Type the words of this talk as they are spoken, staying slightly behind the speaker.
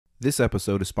This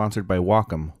episode is sponsored by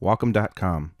WACOM,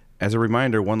 WACOM.com. As a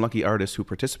reminder, one lucky artist who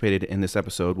participated in this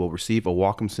episode will receive a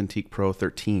WACOM Cintiq Pro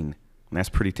 13. And that's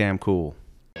pretty damn cool.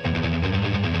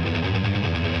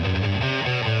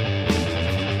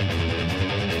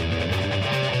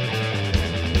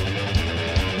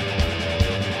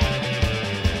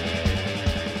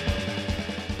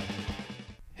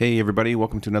 Hey everybody,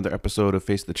 welcome to another episode of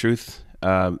Face the Truth.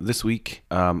 This week,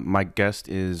 my guest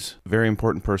is a very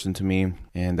important person to me,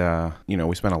 and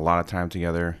we spent a lot of time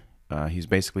together. He's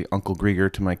basically Uncle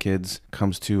Grigor to my kids.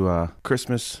 Comes to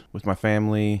Christmas with my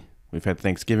family. We've had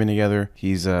Thanksgiving together.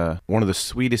 He's one of the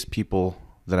sweetest people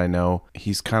that I know.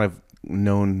 He's kind of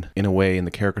known in a way in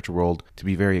the caricature world to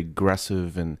be very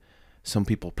aggressive, and some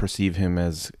people perceive him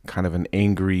as kind of an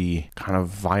angry, kind of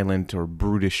violent or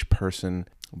brutish person.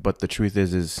 But the truth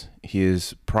is he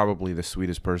is probably the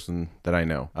sweetest person that I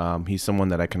know. He's someone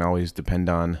that I can always depend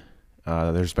on.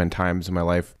 There's been times in my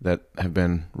life that have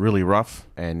been really rough,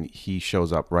 and he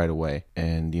shows up right away.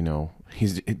 And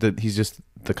he's just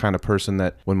the kind of person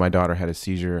that when my daughter had a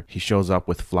seizure, he shows up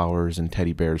with flowers and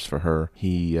teddy bears for her.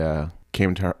 He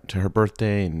came to her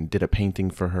birthday and did a painting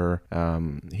for her.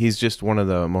 He's just one of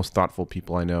the most thoughtful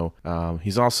people I know.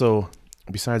 He's also,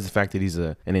 besides the fact that he's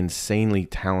an insanely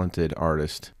talented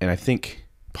artist, and I think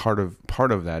part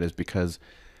of that is because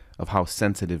of how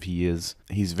sensitive he is.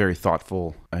 He's very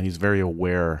thoughtful, and he's very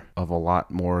aware of a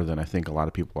lot more than I think a lot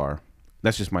of people are.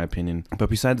 That's just my opinion. But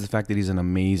besides the fact that he's an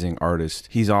amazing artist,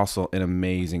 he's also an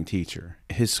amazing teacher.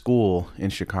 His school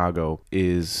in Chicago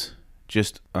is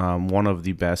just one of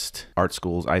the best art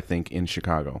schools, I think, in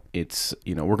Chicago. It's,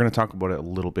 we're going to talk about it a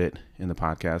little bit in the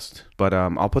podcast, but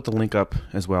I'll put the link up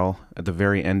as well. At the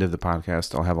very end of the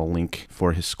podcast, I'll have a link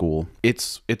for his school.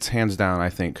 It's hands down, I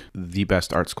think, the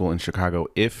best art school in Chicago.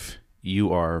 If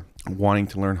you are wanting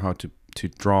to learn how to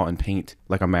draw and paint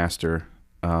like a master,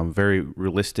 very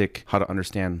realistic, how to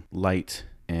understand light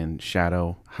and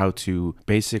shadow, how to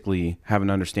basically have an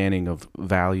understanding of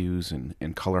values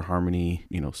and color harmony,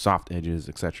 soft edges,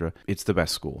 etc. It's the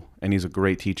best school. And he's a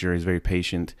great teacher. He's very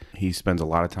patient. He spends a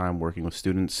lot of time working with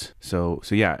students. So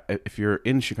yeah, if you're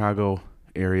in Chicago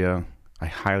area, I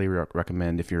highly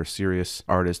recommend, if you're a serious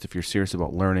artist, if you're serious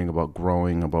about learning, about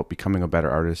growing, about becoming a better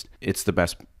artist, it's the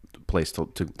best place to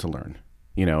learn,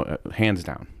 hands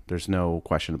down. There's no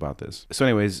question about this. So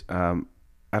anyways,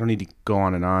 I don't need to go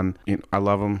on and on. I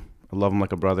love him. I love him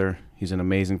like a brother. He's an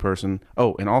amazing person.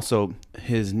 Oh, and also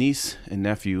his niece and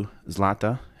nephew,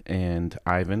 Zlata and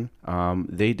Ivan,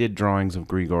 they did drawings of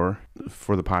Grigor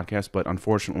for the podcast, but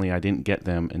unfortunately I didn't get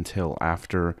them until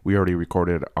after we already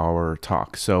recorded our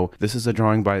talk. So this is a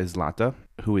drawing by Zlata,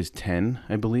 who is 10,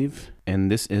 I believe,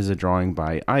 and this is a drawing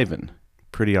by Ivan.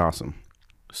 Pretty awesome.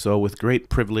 So with great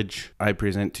privilege, I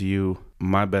present to you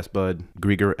my best bud,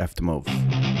 Grigor Eftimov.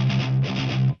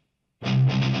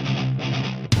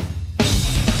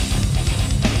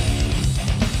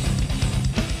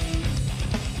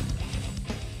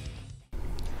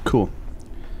 Cool.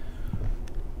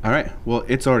 All right. Well,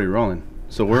 it's already rolling,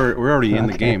 so we're already in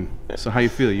the game. So how you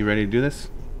feel? You ready to do this?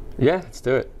 Yeah, let's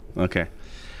do it. Okay.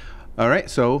 All right.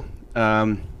 So,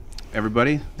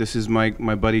 everybody, this is my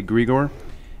buddy Grigor,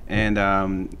 and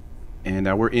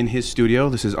we're in his studio.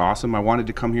 This is awesome. I wanted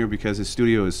to come here because his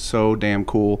studio is so damn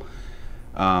cool.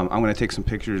 I'm gonna take some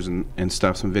pictures and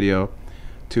stuff, some video,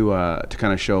 to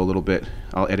kind of show a little bit.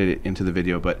 I'll edit it into the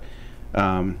video, but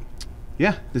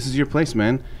yeah, this is your place,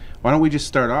 man. Why don't we just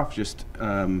start off, just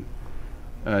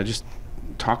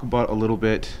talk about a little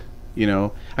bit,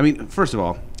 I mean, first of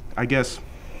all, I guess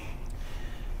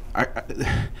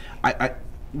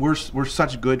we're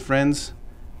such good friends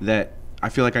that I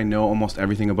feel like I know almost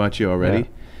everything about you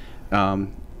already. Yeah.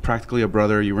 Practically a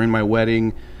brother. You were in my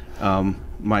wedding.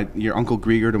 Your Uncle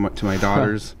Grigor to my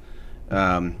daughters.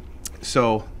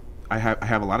 So I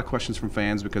have a lot of questions from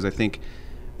fans because I think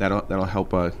that'll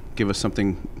help give us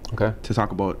something to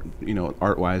talk about,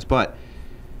 art wise. But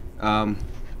I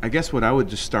guess what I would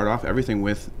just start off everything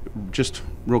with, just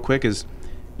real quick, is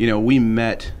we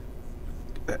met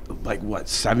like what,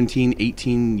 17,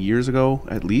 18 years ago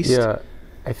at least. Yeah,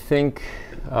 I think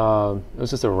it was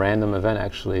just a random event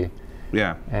actually.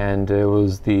 Yeah. And it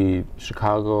was the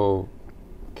Chicago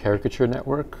Caricature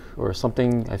Network or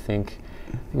something. I think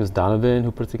it was Donovan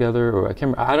who put it together, or I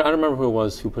can't remember. I don't remember who it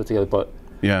was who put it together, but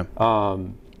yeah,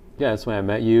 that's when I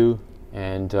met you,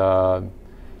 and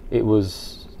it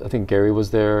was, I think Gary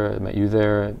was there. I met you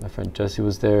there. My friend Jesse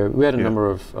was there. We had a number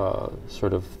of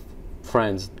sort of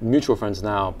friends, mutual friends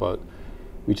now, but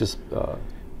we just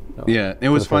yeah, it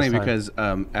was funny because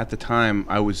at the time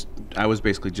I was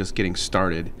basically just getting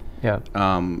started. Yeah.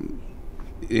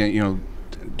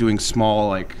 Doing small,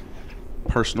 like,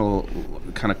 personal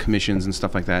kind of commissions and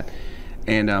stuff like that.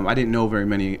 And I didn't know very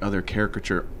many other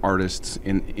caricature artists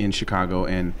in Chicago,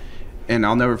 and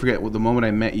I'll never forget the moment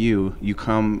I met you. You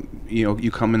come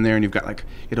in there and you've got like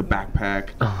you had a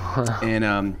backpack,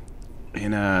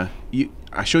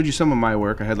 I showed you some of my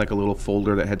work. I had like a little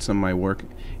folder that had some of my work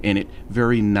in it,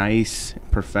 very nice,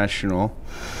 professional.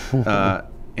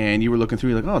 And you were looking through,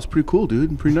 you're like, oh, it's pretty cool,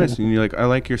 dude, pretty nice. And you're like, I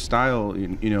like your style,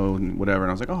 and whatever.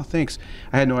 And I was like, oh, thanks.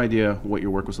 I had no idea what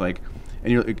your work was like.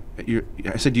 And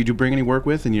I said, did you bring any work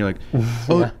with? And you're like,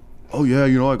 oh yeah,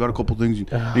 I got a couple things.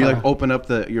 And you like open up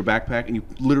your backpack and you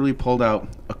literally pulled out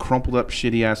a crumpled up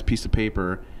shitty ass piece of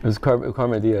paper. It was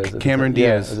Cameron Diaz. Cameron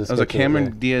Diaz. It was a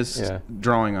Cameron Diaz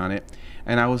drawing on it.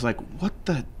 And I was like, what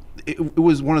the? It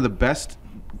was one of the best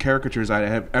caricatures I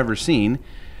have ever seen.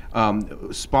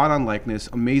 Spot on likeness,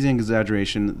 amazing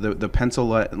exaggeration, the pencil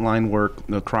line work,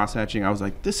 the cross hatching. I was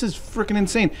like, this is freaking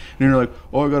insane. And you're like,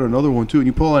 oh, I got another one too. And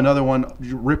you pull another one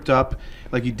ripped up,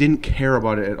 like you didn't care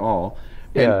about it at all.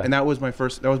 And that was my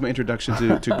introduction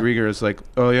to Grigor. It's like,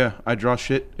 oh yeah, I draw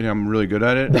shit and I'm really good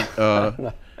at it.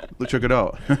 Check it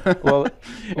out.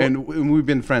 And we've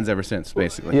been friends ever since,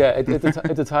 basically. Yeah, at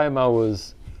the time I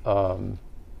was,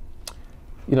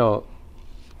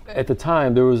 at the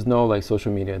time there was no like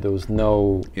social media. There was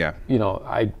no, there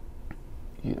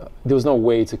was no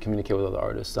way to communicate with other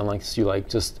artists unless you like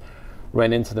just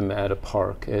ran into them at a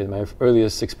park. And my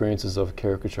earliest experiences of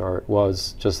caricature art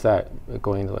was just that,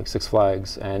 going to like Six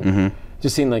Flags and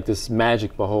just seeing like this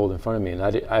magic behold in front of me. And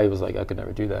I was like, I could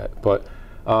never do that. But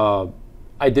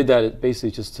I did that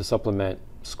basically just to supplement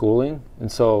schooling.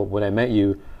 And so when I met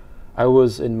you, I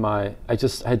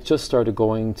had just started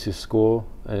going to school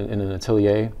in an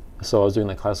atelier. So I was doing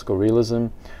like classical realism.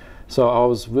 So I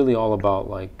was really all about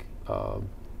like,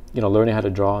 learning how to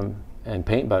draw and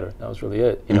paint better. That was really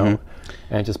it,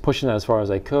 and just pushing that as far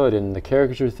as I could. And the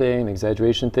caricature thing, the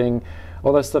exaggeration thing,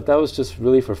 all that stuff, that was just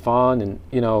really for fun and,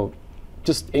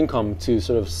 just income to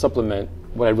sort of supplement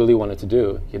what I really wanted to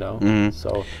do,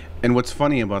 So. And what's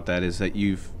funny about that is that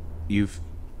you've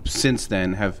since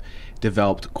then have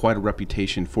developed quite a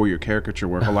reputation for your caricature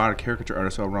work. A lot of caricature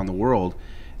artists all around the world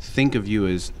think of you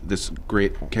as this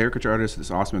great caricature artist,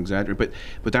 this awesome exaggerator,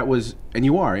 but that was, and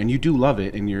you do love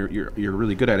it, and you're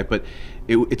really good at it. But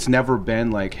it's never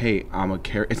been like, hey,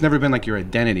 it's never been like your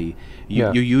identity.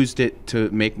 You used it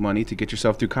to make money to get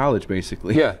yourself through college,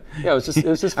 basically. Yeah. It was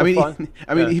just for fun.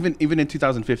 I mean, even in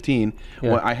 2015,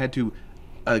 when I had to.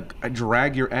 I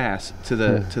drag your ass to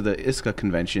the ISCA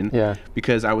convention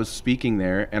because I was speaking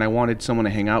there and I wanted someone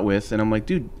to hang out with, and I'm like,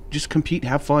 dude, just compete,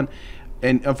 have fun.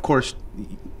 And of course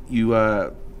you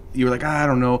were like, I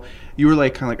don't know, you were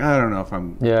like kind of like, I don't know if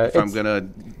I'm gonna,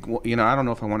 I don't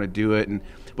know if I want to do it.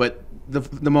 But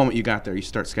the moment you got there, you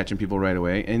start sketching people right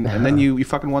away, and then you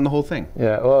fucking won the whole thing.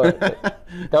 That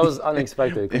was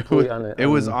unexpected. Completely it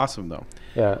was awesome though.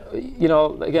 Yeah,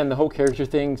 again, the whole character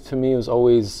thing to me was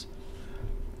always.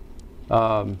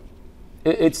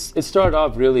 It started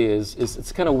off really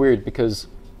it's kind of weird because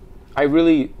I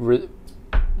really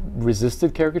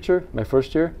resisted caricature my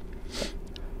first year,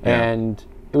 and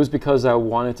it was because I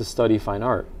wanted to study fine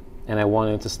art and I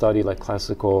wanted to study like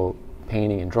classical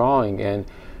painting and drawing, and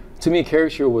to me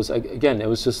caricature was, again, it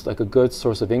was just like a good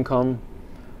source of income.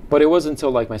 But it wasn't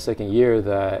until like my second year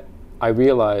that I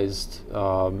realized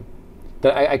that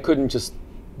I couldn't just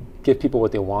give people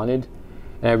what they wanted.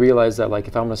 And I realized that like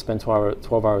if I'm going to spend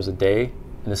 12 hours a day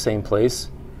in the same place,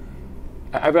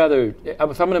 I'd rather, if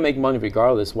I'm going to make money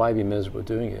regardless, why be miserable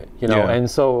doing it? And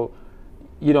so,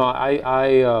 there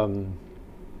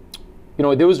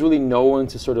was really no one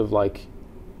to sort of like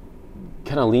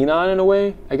kind of lean on in a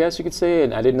way, I guess you could say,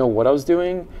 and I didn't know what I was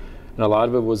doing, and a lot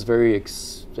of it was very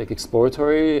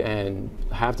exploratory, and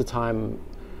half the time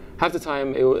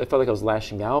it felt like I was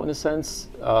lashing out in a sense,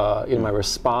 my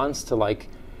response to like,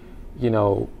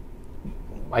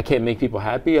 I can't make people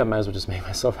happy, I might as well just make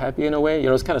myself happy in a way.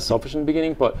 It's kind of selfish in the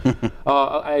beginning, but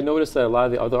I noticed that a lot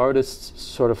of the other artists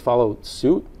sort of followed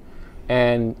suit.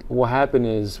 And what happened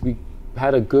is we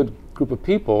had a good group of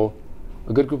people,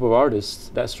 a good group of artists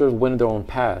that sort of went their own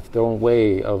path, their own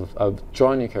way of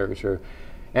drawing a caricature.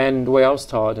 And the way I was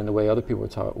taught and the way other people were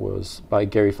taught was by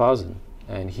Gary Fawson.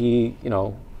 And he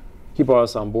brought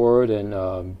us on board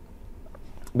and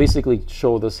basically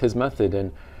showed us his method.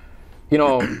 And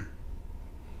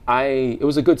it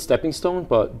was a good stepping stone,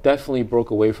 but definitely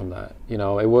broke away from that.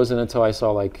 It wasn't until I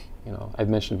saw, like, I've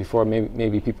mentioned before,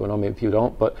 maybe people know, maybe people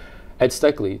don't, but Ed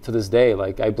Steckley, to this day,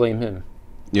 like, I blame him.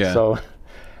 Yeah. So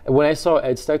when I saw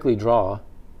Ed Steckley draw,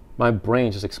 my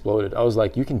brain just exploded. I was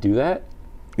like, you can do that?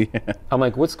 Yeah. I'm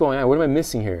like, what's going on? What am I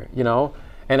missing here?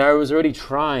 And I was already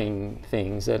trying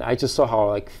things, and I just saw how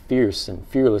like fierce and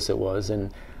fearless it was,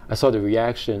 and I saw the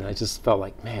reaction. I just felt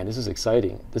like, man, this is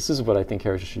exciting. This is what I think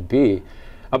caricature should be.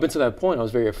 Up until that point, I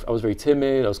was very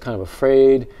timid. I was kind of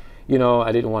afraid. You know,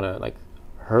 I didn't want to like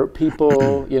hurt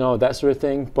people. You know, that sort of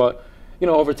thing. But you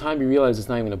know, over time, you realize it's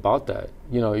not even about that.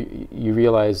 You know, you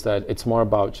realize that it's more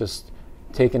about just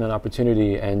taking an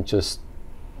opportunity and just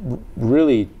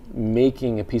really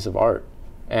making a piece of art,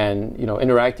 and you know,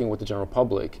 interacting with the general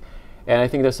public. And I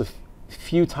think that's the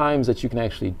few times that you can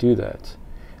actually do that.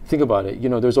 Think about it. You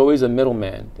know, there's always a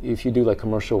middleman if you do like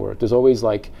commercial work. There's always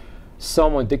like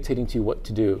someone dictating to you what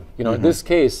to do. You know, in this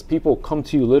case, people come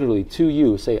to you, literally to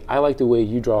you, say, I like the way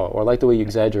you draw, or I like the way you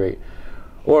exaggerate.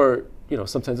 Or, you know,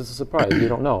 sometimes it's a surprise, you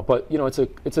don't know. But, you know, it's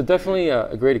a definitely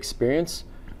a great experience.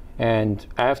 And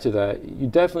after that, you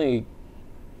definitely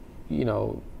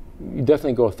go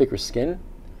a thicker skin.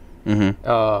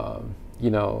 You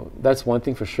know, that's one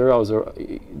thing for sure.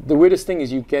 The weirdest thing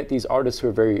is you get these artists who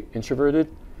are very introverted.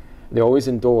 They're always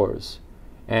indoors.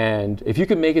 And if you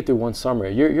can make it through one summer,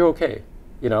 you're okay.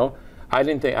 You know, I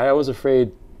was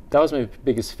afraid. That was my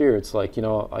biggest fear. It's like, you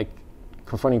know, like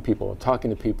confronting people, talking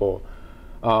to people.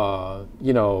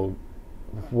 You know,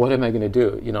 what am I going to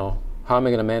do? You know, how am I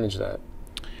going to manage that?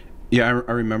 Yeah,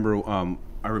 I remember.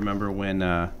 I remember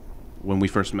when we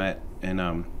first met,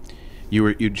 and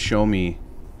you'd show me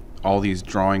all these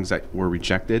drawings that were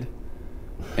rejected.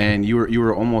 And you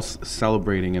were almost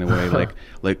celebrating in a way,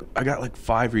 like I got like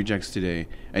 5 rejects today,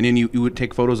 and then you would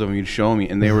take photos of them, you'd show me,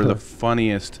 and they were the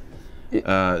funniest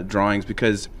drawings,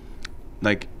 because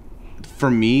like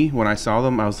for me, when I saw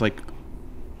them, I was like,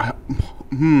 I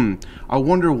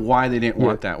wonder why they didn't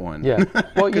want that one. Yeah,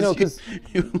 well, you know, because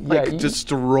you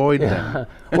destroyed them.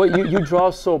 Well, you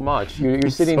draw so much. You're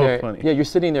sitting so there. Funny. Yeah, you're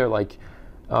sitting there like.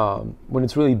 When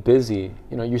it's really busy,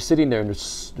 you know, you're sitting there and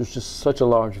there's just such a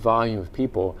large volume of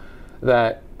people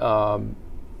that you're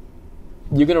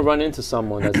going to run into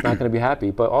someone that's not going to be happy.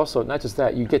 But also, not just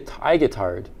that, I get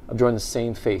tired of drawing the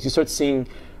same face. You start seeing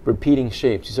repeating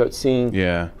shapes. You start seeing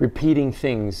repeating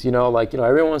things. You know, like, you know,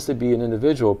 everyone wants to be an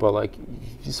individual, but like,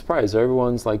 you're surprised.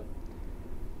 Everyone's like,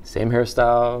 same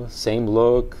hairstyle, same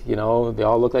look. You know, they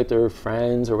all look like they're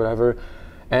friends or whatever.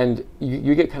 And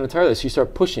you get kind of tired of this. You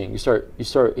start pushing. You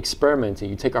start experimenting.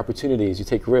 You take opportunities. You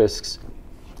take risks.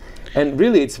 And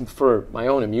really, it's for my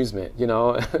own amusement, you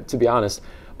know, to be honest.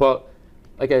 But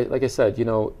like I said, you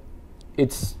know,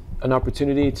 it's an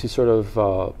opportunity to sort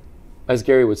of, as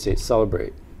Gary would say,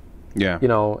 celebrate. Yeah. You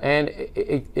know, and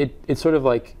it sort of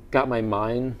like got my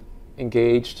mind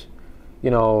engaged.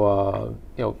 You know,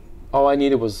 all I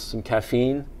needed was some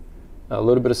caffeine, a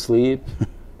little bit of sleep.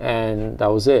 And that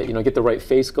was it. You know, get the right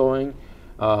face going.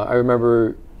 I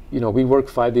remember, you know, we work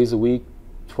 5 days a week,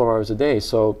 12 hours a day.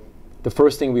 So the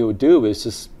first thing we would do is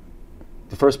just,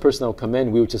 the first person that would come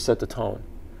in, we would just set the tone.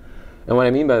 And what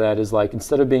I mean by that is like,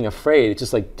 instead of being afraid, it's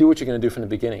just like, do what you're going to do from the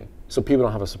beginning, so people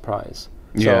don't have a surprise.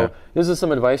 Yeah. So this is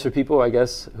some advice for people, I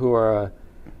guess, who are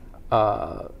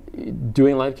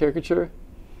doing live caricature.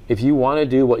 If you want to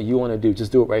do what you want to do,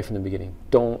 just do it right from the beginning.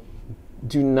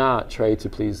 Do not try to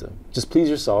please them. Just please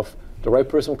yourself. The right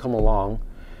person will come along.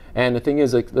 And the thing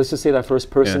is, like, let's just say that first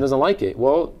person doesn't like it.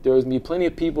 Well, there's going to be plenty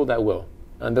of people that will,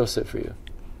 and they'll sit for you.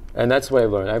 And that's what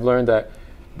I've learned. I've learned that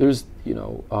there's, you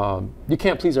know, you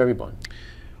can't please everyone.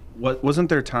 Wasn't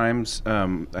there times,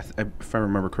 if I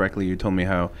remember correctly, you told me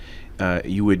how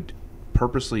you would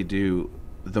purposely do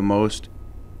the most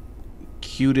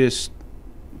cutest,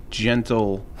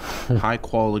 gentle,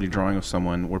 high-quality drawing of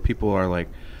someone where people are like,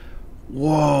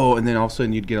 whoa, and then all of a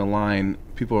sudden you'd get a line,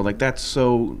 people are like, that's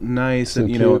so nice, and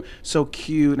you know, so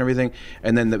cute and everything,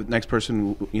 and then the next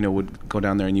person, you know, would go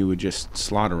down there and you would just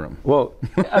slaughter them. Well,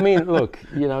 I mean, look,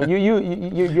 you know,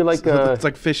 you're like it's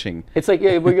like fishing. It's like,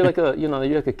 yeah, well, you're like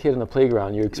a kid in the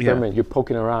playground. You experiment, you're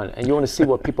poking around, and you want to see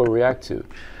what people react to.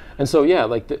 And so, yeah,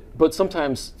 like, but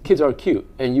sometimes kids are cute,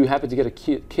 and you happen to get a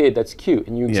kid that's cute,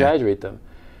 and you exaggerate them.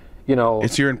 You know,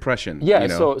 it's your impression. Yeah. You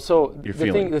know, so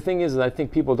the thing is that I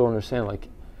think people don't understand. Like,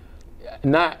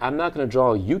 I'm not going to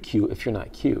draw you cute if you're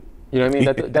not cute. You know what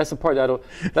I mean? That's the part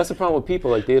that's the problem with people.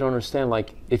 Like, they don't understand.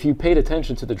 Like, if you paid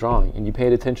attention to the drawing and you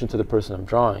paid attention to the person I'm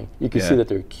drawing, you can see that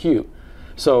they're cute.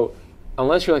 So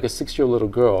unless you're like a 6-year-old little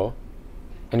girl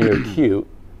and you're cute,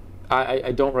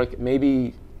 I don't recommend.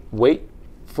 Maybe wait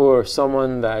for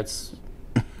someone that's,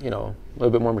 you know, a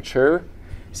little bit more mature.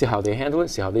 See how they handle it,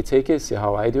 see how they take it, see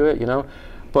how I do it, you know.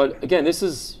 But again, this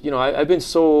is, you know,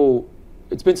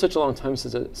 it's been such a long time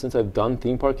since I've done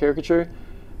theme park caricature.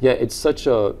 Yeah, it's such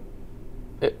a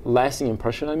lasting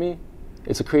impression on me.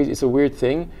 It's a weird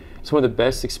thing. It's one of the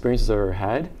best experiences I've ever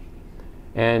had.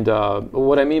 And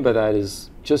what I mean by that is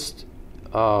just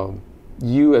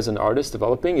you as an artist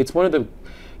developing. It's one of the,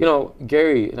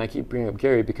 Gary, and I keep bringing up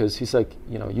Gary because he's like,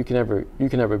 you can never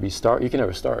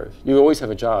starve. You always have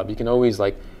a job. You can always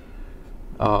like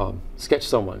sketch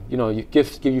someone. You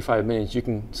give you 5 minutes, you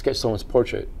can sketch someone's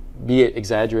portrait, be it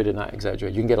exaggerated, not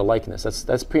exaggerated. You can get a likeness.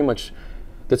 That's pretty much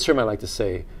the term I like to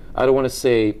say. I don't want to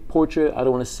say portrait. I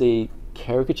don't want to say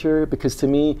caricature, because to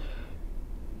me,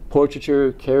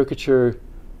 portraiture, caricature,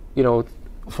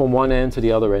 from one end to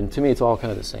the other end, to me, it's all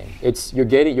kind of the same.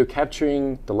 You're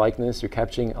capturing the likeness, you're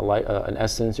capturing an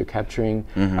essence, you're capturing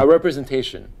a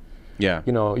representation. Yeah.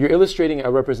 You're illustrating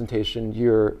a representation,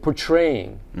 you're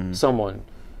portraying someone,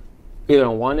 either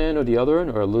on one end or the other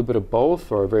end, or a little bit of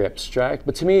both, or very abstract.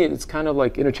 But to me, it's kind of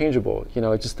like interchangeable.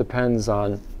 It just depends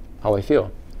on how I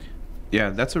feel.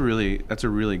 Yeah, that's a really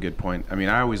good point. I mean,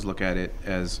 I always look at it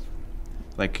as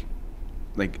like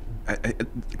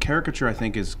caricature, I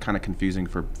think, is kind of confusing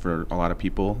for a lot of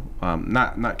people.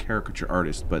 Not caricature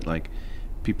artists, but like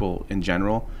people in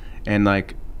general. And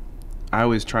like I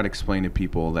always try to explain to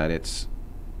people that it's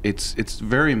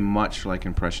very much like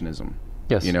Impressionism.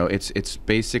 Yes. It's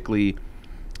basically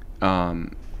I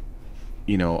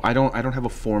don't have a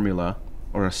formula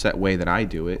or a set way that I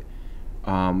do it.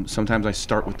 Sometimes I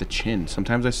start with the chin.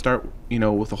 Sometimes I start,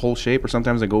 with the whole shape, or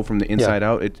sometimes I go from the inside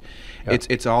out.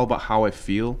 It's all about how I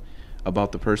feel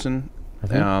about the person,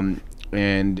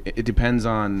 and it depends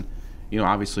on,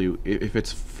 obviously, if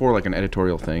it's for like an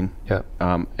editorial thing,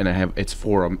 and it's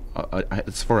for a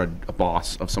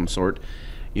boss of some sort,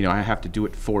 I have to do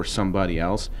it for somebody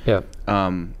else.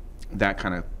 That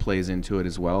kind of plays into it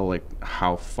as well, like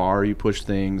how far you push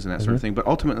things and that sort of thing. But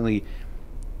ultimately,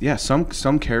 yeah,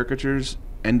 some caricatures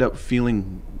end up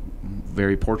feeling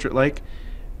very portrait-like,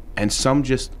 and some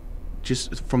just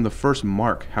from the first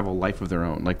mark have a life of their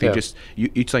own. Like it's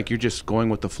like you're just going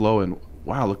with the flow, and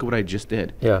wow, look at what I just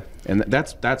did. Yeah, and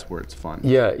that's where it's fun.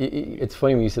 Yeah, it's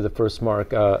funny when you say the first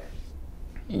mark.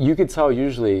 You could tell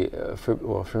usually,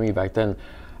 for me back then,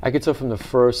 I could tell from the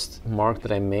first mark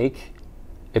that I make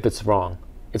if it's wrong.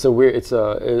 It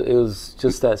was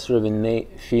just that sort of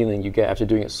innate feeling you get after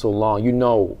doing it so long.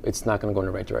 It's not going to go in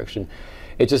the right direction.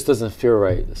 It just doesn't feel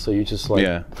right. So you just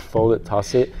fold it,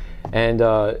 toss it, and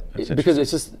because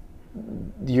it's just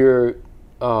your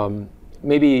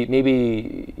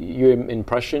maybe your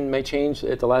impression may change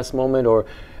at the last moment, or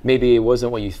maybe it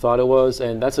wasn't what you thought it was,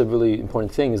 and that's a really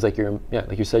important thing. Is like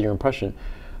like you said, your impression.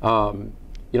 That's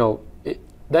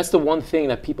the one thing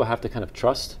that people have to kind of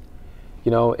trust.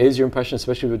 Is your impression,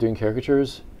 especially if you're doing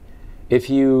caricatures, if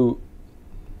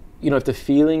if the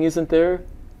feeling isn't there,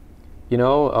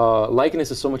 likeness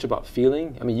is so much about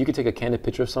feeling. I mean, you could take a candid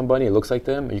picture of somebody, it looks like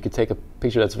them, or you could take a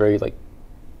picture that's very like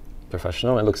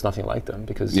professional and it looks nothing like them,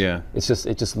 because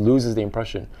it just loses the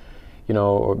impression,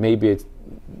 or maybe it's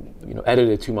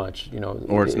edited too much,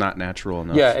 or it's not natural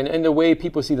enough. Yeah, and the way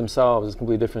people see themselves is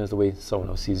completely different as the way someone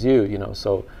else sees you,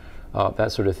 so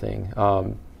that sort of thing.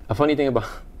 A funny thing about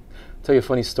tell you a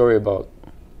funny story about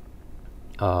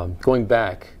going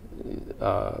back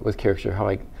with caricature. How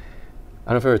I don't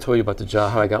know if I ever told you about the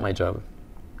job, how I got my job.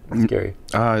 It's scary.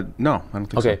 No, I don't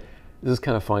think so. Okay, this is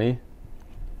kind of funny.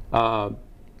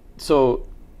 So,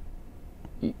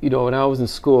 when I was in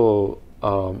school,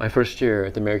 my first year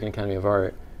at the American Academy of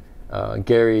Art,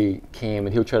 Gary came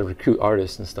and he would try to recruit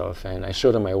artists and stuff, and I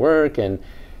showed him my work, and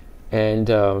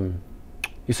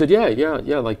he said, yeah,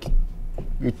 like,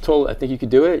 you're told, I think you could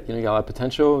do it. You got a lot of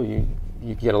potential. You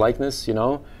could get a likeness. Just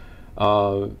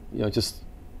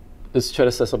let's try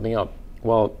to set something up.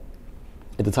 Well,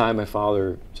 at the time, my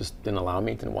father just didn't allow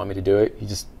me. Didn't want me to do it. He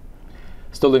just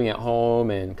still living at home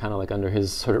and kind of like under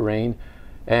his sort of reign.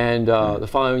 And the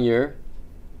following year,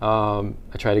 I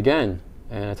tried again,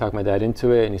 and I talked my dad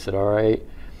into it, and he said, "All right."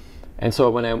 And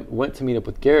so when I went to meet up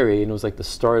with Gary, and it was like the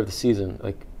start of the season,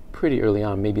 like pretty early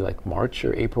on, maybe like March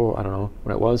or April. I don't know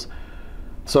when it was.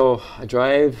 So I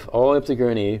drive all the way up to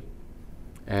Gurney,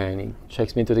 and he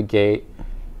checks me into the gate.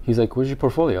 He's like, "Where's your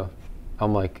portfolio?"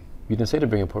 I'm like, "You didn't say to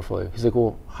bring a portfolio." He's like,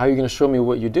 "Well, how are you going to show me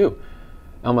what you do?"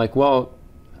 I'm like, "Well,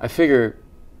 I figure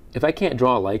if I can't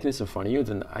draw a likeness in front of you,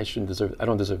 then I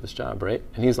don't deserve this job, right?"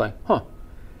 And he's like, "Huh."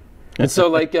 And so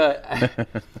like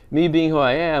me being who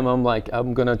I am, I'm like,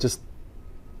 I'm going to just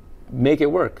make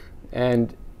it work.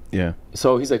 And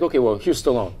so he's like, "Okay, well, here's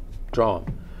Stallone. Draw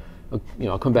him.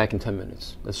 I'll come back in 10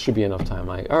 minutes. That should be enough time." I'm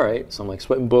like, all right. So I'm like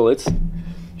sweating bullets,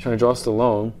 trying to draw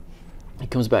Stallone. He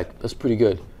comes back. That's pretty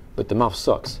good, but the mouth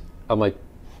sucks. I'm like,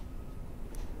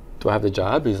 do I have the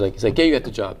job? He's like, yeah, you got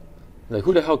the job. I'm like,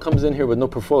 who the hell comes in here with no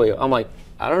portfolio? I'm like,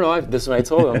 I don't know. This is what I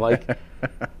told him. I'm like,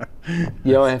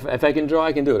 You know, if I can draw,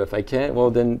 I can do it. If I can't, well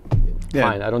then,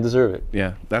 fine. I don't deserve it.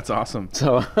 Yeah, that's awesome.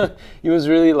 So he was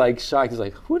really like shocked. He's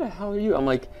like, "Who the hell are you?" I'm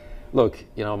like, "Look,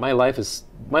 you know, my life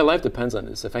depends on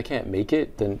this. If I can't make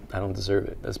it, then I don't deserve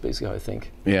it." That's basically how I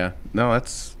think. Yeah, no,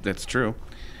 that's true.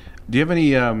 Do you have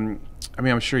any? I mean,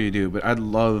 I'm sure you do, but I'd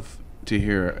love to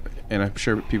hear, and I'm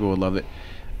sure people would love it.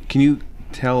 Can you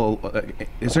tell?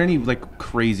 Is there any like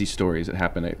crazy stories that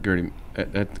happen at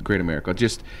Great America?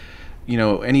 Just, you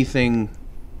know, anything.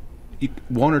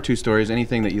 One or two stories,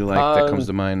 anything that you like that comes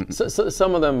to mind. So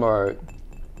some of them are,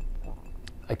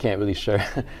 I can't really share.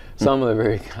 Some of them are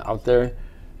very out there,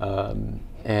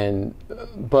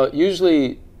 but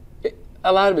usually,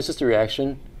 a lot of it's just a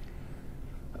reaction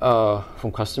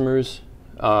from customers.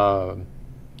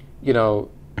 You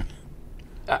know,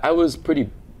 I was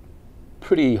pretty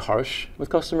harsh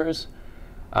with customers.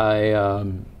 I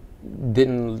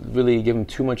didn't really give them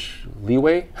too much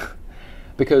leeway.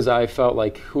 Because I felt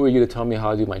like, who are you to tell me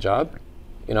how to do my job,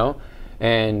 you know?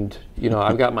 And, you know,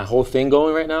 I've got my whole thing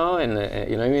going right now, and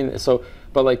you know what I mean? So,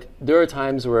 but like, there are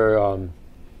times where,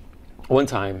 one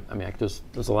time, I mean,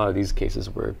 there's a lot of these cases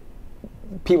where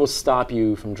people stop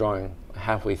you from drawing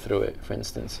halfway through it, for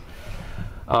instance.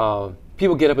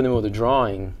 People get up in the middle of the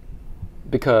drawing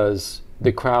because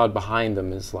the crowd behind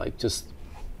them is like just,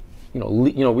 you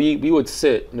know, we would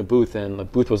sit in a booth, and the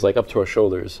booth was like up to our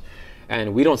shoulders.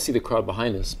 And we don't see the crowd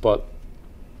behind us, but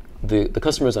the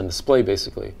customer's on display,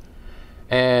 basically.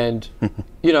 And,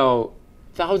 you know,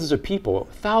 thousands of people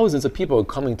are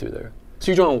coming through there.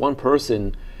 So you're drawing one person,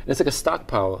 and it's like a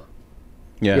stockpile.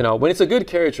 Yeah. You know, when it's a good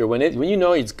caricature, when you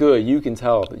know it's good, you can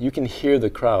tell. You can hear the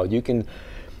crowd. You can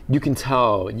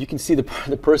tell. You can see the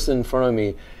person in front of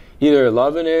me either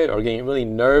loving it or getting really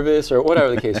nervous or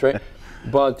whatever the case, right?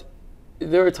 But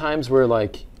there are times where,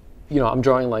 like, you know, I'm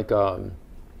drawing like a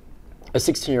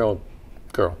 16-year-old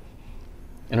girl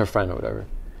and her friend or whatever.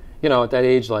 You know, at that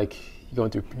age, like, you're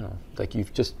going through, you know, like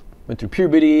you've just went through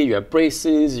puberty, you have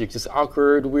braces, you're just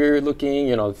awkward, weird looking,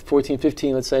 you know, 14,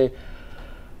 15, let's say.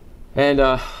 And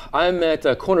I'm at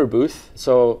a corner booth,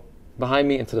 so behind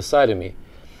me and to the side of me.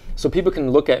 So people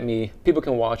can look at me, people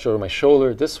can watch over my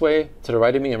shoulder this way, to the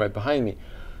right of me and right behind me.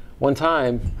 One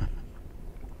time,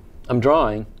 I'm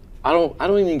drawing, I don't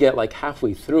even get like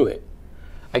halfway through it.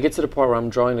 I get to the part where I'm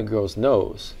drawing the girl's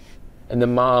nose, and the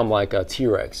mom, like a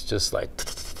T-Rex, just like,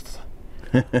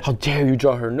 how dare you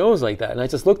draw her nose like that? And I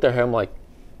just looked at her, I'm like,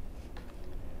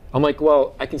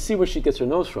 well, I can see where she gets her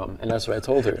nose from, and that's what I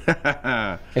told her.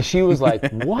 And she was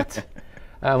like, what?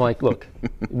 And I'm like, look,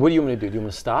 what do you want me to do? Do you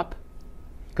want to stop?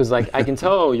 Because like I can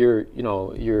tell you're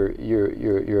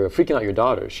freaking out your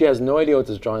daughter. She has no idea what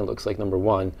this drawing looks like. Number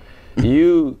one,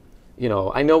 you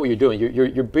know, I know what you're doing.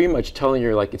 You're pretty much telling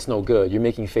her like it's no good. You're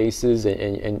making faces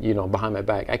and you know, behind my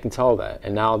back. I can tell that.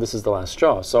 And now this is the last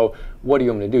straw. So what do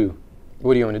you want me to do?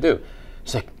 What do you want me to do?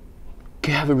 She's like,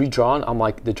 can you have it redrawn? I'm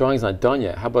like, the drawing's not done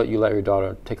yet. How about you let your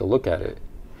daughter take a look at it?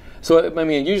 So I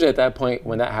mean, usually at that point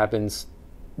when that happens,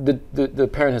 the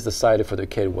parent has decided for their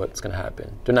kid what's going to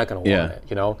happen. They're not going to want it,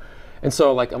 you know. And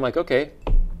so like I'm like, okay,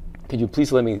 could you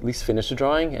please let me at least finish the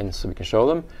drawing and so we can show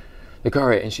them? Like, all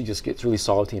right, and she just gets really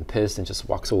salty and pissed and just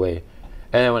walks away.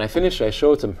 And then when I finish, I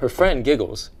show it to her friend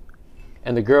giggles,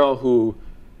 and the girl who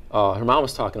her mom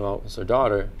was talking about was her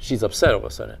daughter. She's upset all of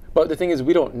a sudden. But the thing is,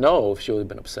 we don't know if she would have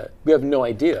been upset. We have no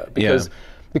idea because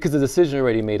the decision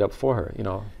already made up for her, you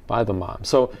know, by the mom.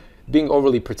 So being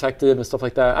overly protective and stuff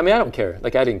like that. I mean, I don't care.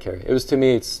 Like I didn't care. It was to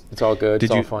me, it's all good.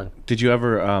 It's all fun. Did you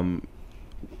ever?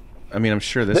 I mean, I'm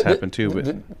sure this happened too.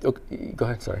 But okay, go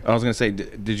ahead. Sorry. I was gonna say,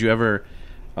 did you ever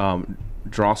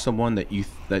draw someone that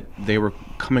they were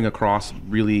coming across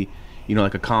really, you know,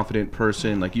 like a confident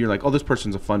person? Like you're like, oh, this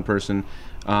person's a fun person.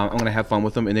 I'm gonna have fun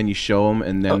with them, and then you show them,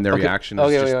 and then their reaction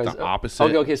is just the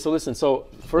opposite. Okay. So listen. So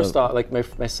first off, like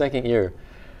my second year,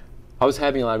 I was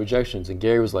having a lot of rejections, and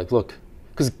Gary was like, look,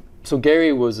 so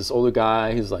Gary was this older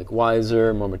guy. He's like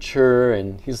wiser, more mature,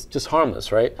 and he's just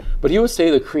harmless, right? But he would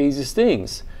say the craziest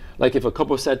things. Like if a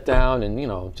couple sat down and, you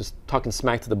know, just talking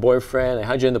smack to the boyfriend, like,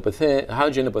 how'd you end up with him?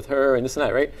 How'd you end up with her? And this and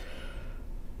that, right?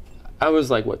 I was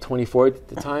like, what, 24 at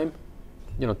the time?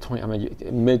 You know,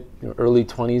 early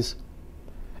 20s.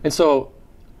 And so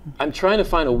I'm trying to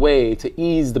find a way to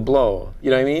ease the blow.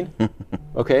 You know what I mean?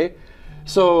 Okay?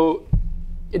 So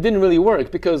it didn't really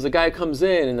work because the guy comes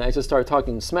in and I just start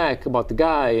talking smack about the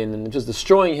guy and just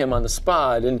destroying him on the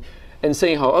spot and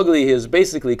saying how ugly he is,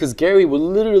 basically, because Gary would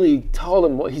literally tell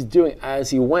him what he's doing as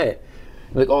he went.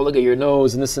 Like, oh, look at your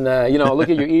nose and this and that, you know, look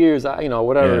at your ears, you know,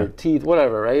 whatever, teeth,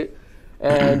 whatever, right?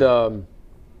 And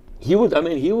he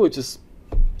would just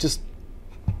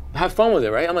have fun with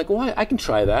it, right? I'm like, well, I can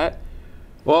try that.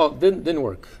 Well, didn't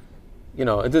work. You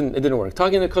know, it didn't work.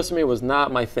 Talking to the customer was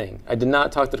not my thing. I did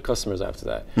not talk to the customers after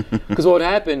that. Because what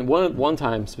happened, one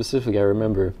time specifically, I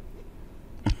remember,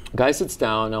 guy sits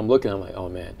down, and I'm looking, I'm like, oh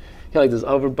man. He had like this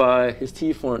overbite, his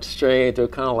teeth weren't straight, they're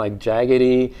kind of like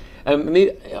jaggedy. And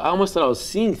I almost thought I was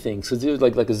seeing things, because it was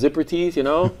like a zipper teeth, you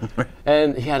know?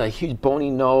 And he had a huge bony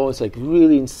nose, like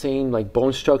really insane like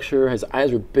bone structure. His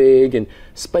eyes were big and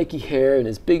spiky hair, and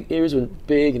his big ears were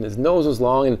big, and his nose was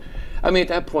long. And I mean, at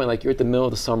that point, like, you're at the middle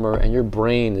of the summer, and your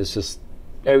brain is just,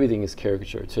 everything is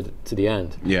caricature to the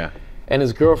end. Yeah. And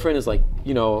his girlfriend is like,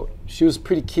 you know, she was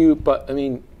pretty cute, but I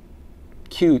mean,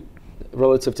 cute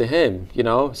relative to him, you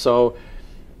know? So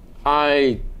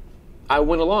I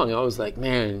went along. I was like,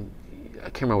 man, I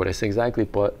can't remember what I said exactly,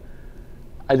 but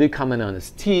I did comment on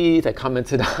his teeth. I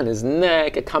commented on his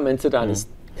neck. I commented on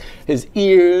his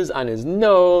ears, on his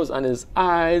nose, on his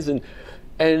eyes,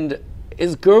 and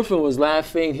his girlfriend was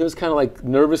laughing. He was kind of like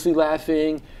nervously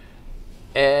laughing,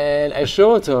 and I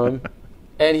showed it to him,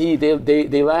 and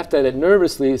they laughed at it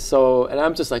nervously. So, and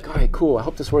I'm just like, all right, cool. I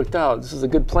hope this worked out. This is a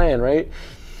good plan, right?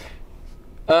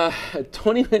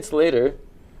 20 minutes later,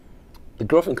 the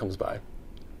girlfriend comes by.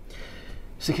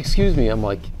 She's like, excuse me. I'm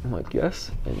like,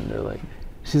 yes. And they're like,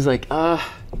 she's like,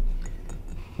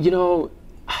 you know,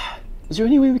 is there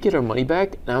any way we get our money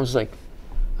back? And I was like,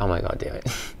 oh my God, damn it.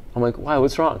 I'm like, why?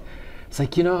 What's wrong? It's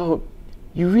like, you know,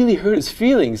 you really hurt his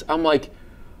feelings. I'm like,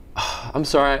 oh, I'm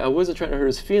sorry. I wasn't trying to hurt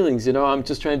his feelings. You know, I'm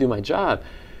just trying to do my job.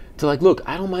 They're like, look,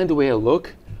 I don't mind the way I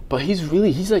look, but he's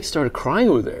like started crying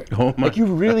over there. Oh my like, you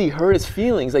really hurt his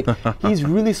feelings. Like, he's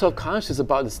really self-conscious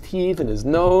about his teeth and his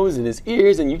nose and his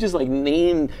ears, and you just like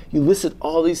you listed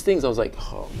all these things. I was like,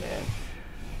 oh man.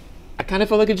 I kind of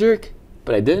felt like a jerk,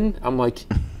 but I didn't. I'm like,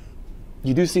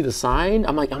 you do see the sign?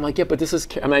 I'm like, yeah, but this is,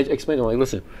 I explained to him, like,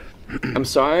 listen, I'm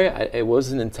sorry, it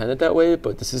wasn't intended that way,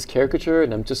 but this is caricature,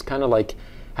 and I'm just kind of like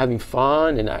having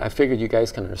fun, and I figured you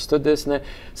guys kind of understood this and that.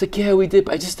 It's like, yeah, we did,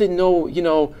 but I just didn't know, you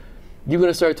know, you're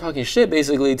going to start talking shit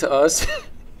basically to us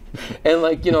and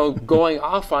like, you know, going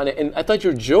off on it, and I thought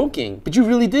you were joking, but you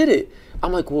really did it.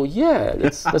 I'm like, well, yeah,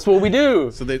 that's what we do.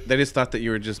 So they just thought that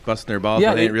you were just busting their balls,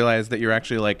 but they didn't realize that you're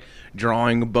actually like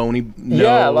drawing a bony nose.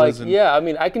 Yeah, like, yeah, I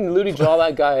mean, I can literally draw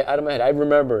that guy out of my head. I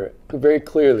remember it very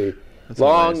clearly. That's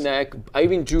long nice neck. I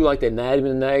even drew like the anatomy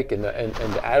of the neck and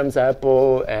the Adam's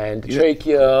apple and the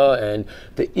trachea and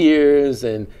the ears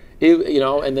and, you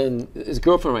know, and then his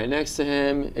girlfriend right next to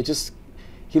him. It just,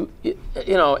 you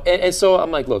know, and so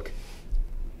I'm like, look,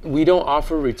 we don't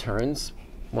offer returns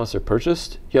once they're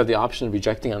purchased. You have the option of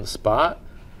rejecting on the spot,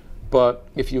 but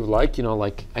if you like, you know,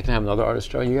 like, I can have another artist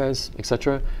draw you guys,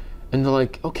 etc. And they're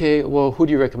like, okay, well, who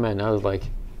do you recommend? And I was like,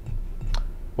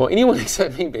 well, anyone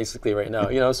except me basically right now,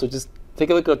 you know, so just take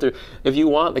a look out there. If you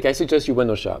want, like, I suggest you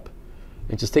window shop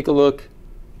and just take a look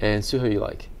and see who you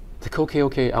like. It's like,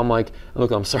 okay. I'm like,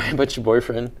 look, I'm sorry about your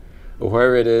boyfriend or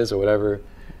whoever it is or whatever,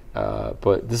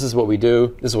 but this is what we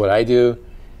do. This is what I do.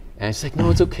 And it's like, no,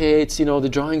 it's okay. It's, you know, the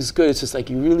drawing's good. It's just like,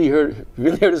 you really hurt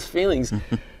his feelings.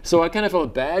 So I kind of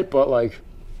felt bad, but like,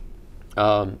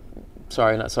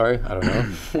 sorry, not sorry. I don't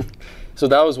know. So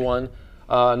that was one.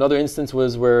 Another instance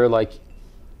was where like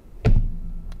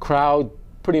crowd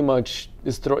pretty much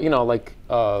is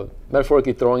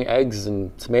metaphorically throwing eggs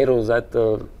and tomatoes at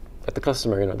the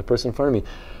customer, you know, the person in front of me.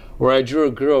 Where I drew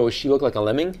a girl, she looked like a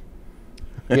lemming.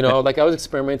 You know, like I was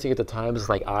experimenting at the time with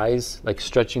like eyes, like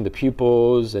stretching the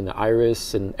pupils and the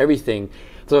iris and everything.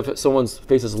 So if someone's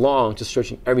face is long, just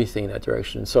stretching everything in that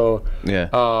direction. So yeah,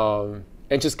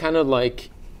 and just kind of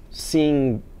like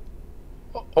seeing,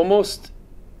 almost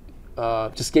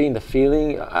just getting the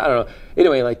feeling. I don't know.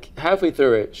 Anyway, like halfway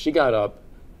through it, she got up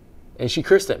and she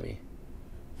cursed at me.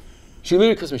 She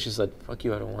literally cursed me. She's like, "Fuck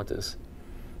you! I don't want this."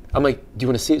 I'm like, "Do you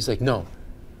want to see it?" She's like, "No."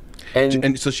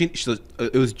 And so she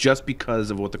it was just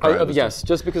because of what the crowd was yes,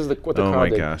 just because of what the crowd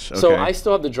did. Oh my gosh. Okay. So I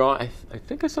still have the drawing. I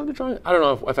think I still have the drawing. I don't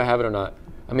know if I have it or not.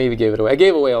 I maybe gave it away. I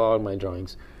gave away a lot of my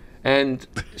drawings. And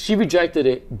she rejected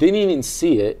it, didn't even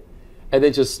see it, and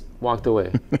then just walked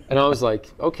away. And I was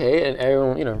like, okay, and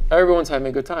everyone, you know, everyone's having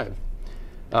a good time.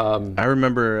 I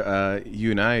remember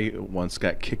you and I once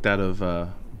got kicked out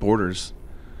of Borders.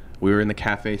 We were in the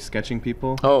cafe sketching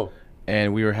people. Oh.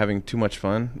 And we were having too much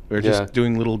fun. We were just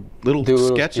doing little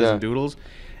sketches and doodles.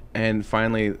 And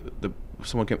finally,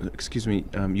 someone came, excuse me,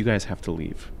 you guys have to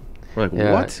leave. We're like,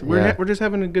 what? We're just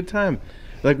having a good time.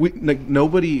 We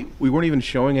weren't even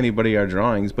showing anybody our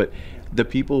drawings, but the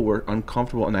people were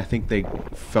uncomfortable, and I think they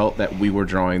felt that we were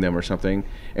drawing them or something,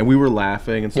 and we were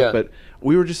laughing and stuff, but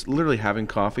we were just literally having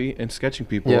coffee and sketching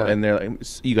people, and they're like,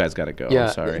 you guys got to go. I'm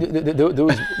sorry.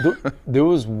 There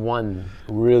was one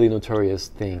really notorious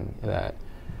thing that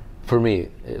for me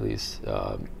at least.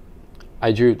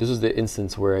 I drew, this was the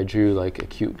instance where I drew like a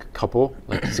cute couple,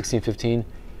 like 16, 15.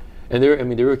 And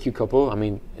they were a cute couple. I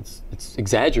mean, it's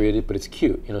exaggerated, but it's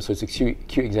cute, you know, so it's a cute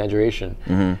exaggeration.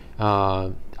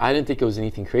 I didn't think it was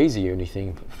anything crazy or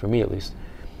anything, for me at least.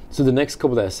 So the next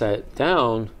couple that I sat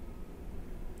down,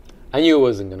 I knew it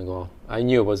wasn't gonna go.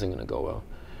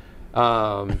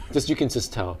 Well. You can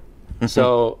just tell.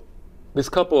 So this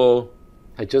couple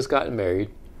had just gotten married.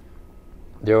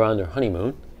 They were on their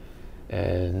honeymoon,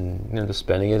 and you know, they're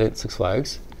spending it at Six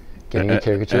Flags, getting a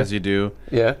caricature. As you do.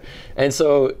 Yeah. And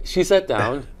so she sat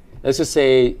down. Let's just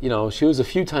say, you know, she was a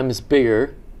few times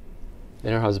bigger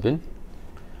than her husband.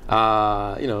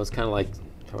 You know, it's kind of like,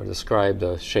 if I were to describe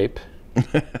the shape,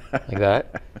 like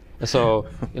that. And so,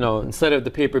 you know, instead of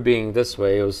the paper being this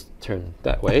way, it was turned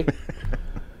that way.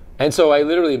 And so I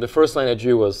literally, the first line I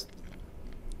drew was,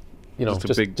 you know,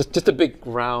 just a big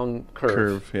round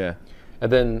curve. Yeah.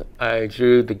 And then I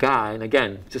drew the guy, and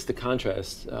again, just the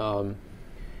contrast. You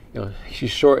know,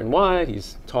 she's short and wide,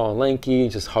 he's tall and lanky,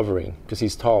 just hovering, because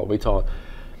he's tall, way tall.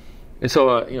 And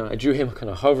so, you know, I drew him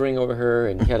kind of hovering over her,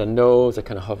 and he had a nose that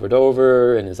kind of hovered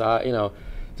over, and his eye, you know,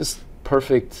 just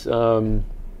perfect,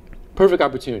 perfect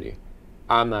opportunity.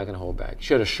 I'm not gonna hold back.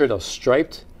 She had a shirt that was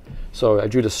striped, so I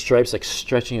drew the stripes like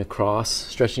stretching across,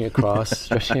 stretching across.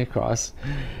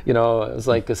 You know, it was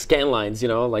like the scan lines, you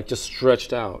know, like just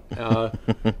stretched out.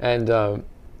 And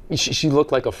she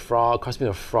looked like a frog, crossed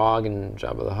between a frog and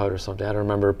Jabba the Hutt or something. I don't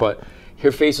remember, but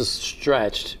her face was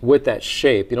stretched with that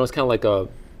shape. You know, it's kind of like a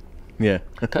kind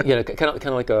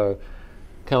of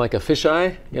like a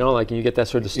fisheye. You know, like you get that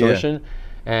sort of distortion. Yeah.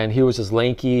 And he was just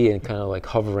lanky and kind of like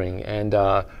hovering. And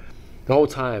the whole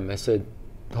time,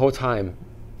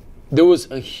 there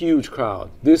was a huge crowd.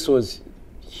 This was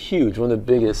huge, one of the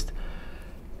biggest.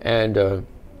 And I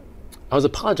was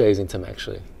apologizing to them,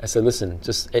 actually. I said, listen,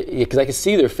 just, because I could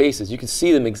see their faces. You could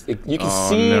see them, you could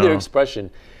see their expression.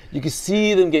 You could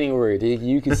see them getting worried.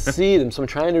 You could see them, so I'm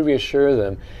trying to reassure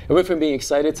them. It went from being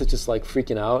excited to just like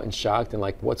freaking out and shocked and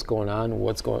like, what's going on?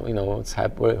 You know,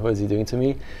 what is he doing to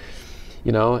me?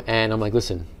 You know, and I'm like,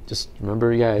 listen, just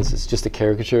remember, you guys, it's just a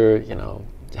caricature, you know,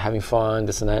 having fun,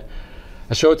 this and that.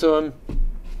 I show it to him,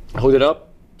 I hold it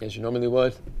up, as you normally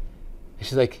would. And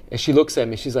she's like, and she looks at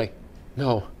me, she's like,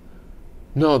 no,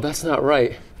 that's not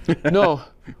right. No,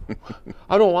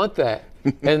 I don't want that.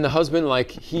 And the husband, like,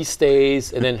 he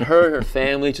stays, and then her and her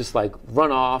family just like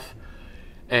run off.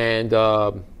 And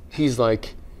he's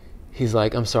like,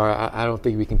 I'm sorry, I don't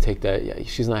think we can take that. Yeah,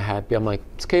 she's not happy. I'm like,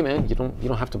 it's okay, man. You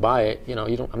don't have to buy it. You know,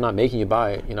 I'm not making you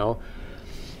buy it. You know.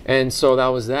 And so that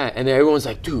was that. And then everyone's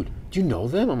like, dude, do you know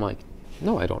them? I'm like,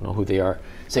 no, I don't know who they are.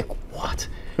 He's like, what?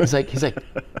 He's like,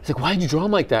 why did you draw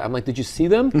them like that? I'm like, did you see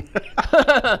them?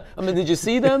 Did you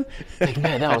see them? Like,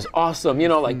 man, that was awesome. You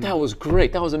know, like, that was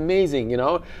great. That was amazing, you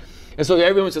know? And so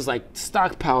everyone's just like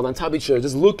stockpiled on top of each other,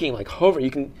 just looking, like hovering.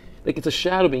 You can, like, it's a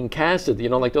shadow being casted, you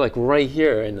know, like they're like right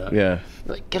here. And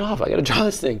like, get off, I gotta draw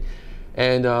this thing.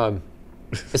 And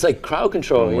it's like crowd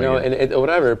control, you know, and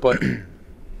whatever. But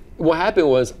what happened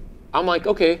was, I'm like,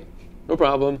 okay, no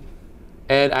problem.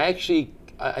 And I think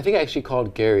I actually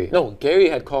called Gary. No, Gary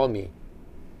had called me.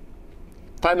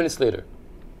 5 minutes later,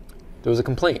 there was a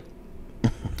complaint.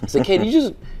 He's like, hey,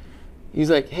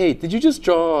 did you just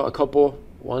draw a couple?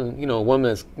 One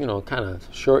that's, you know, kind of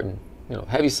short and, you know,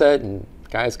 heavy set, and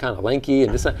guy's kind of lanky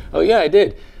and this and that. Oh yeah, I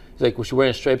did. He's like, was she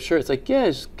wearing a striped shirt? It's like, yeah,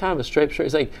 it's kind of a striped shirt.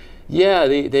 It's like, yeah,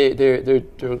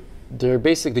 they're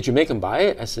basic. Did you make them buy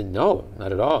it? I said, no,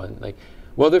 not at all. And like,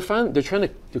 well, they're fine. They're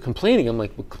complaining. I'm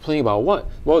like, well, complaining about what?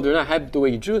 Well, they're not happy the way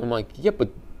you drew it. I'm like, yeah, but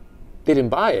they didn't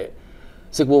buy it.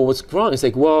 It's like, well, what's wrong? It's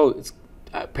like, well,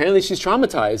 apparently she's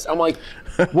traumatized. I'm like,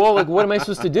 well, like, what am I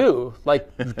supposed to do? Like,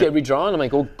 get redrawn? I'm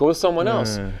like, go with someone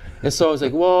else. And so I was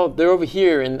like, well, they're over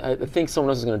here, and I think someone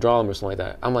else is going to draw them or something like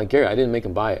that. I'm like, Gary, I didn't make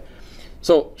them buy it.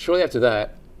 So shortly after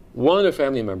that, one of their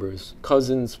family members,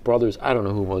 cousins, brothers, I don't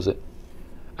know who was it,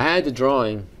 I had the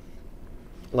drawing,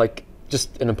 like,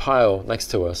 just in a pile next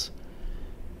to us.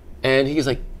 And he's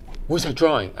like, where's that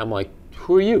drawing? I'm like,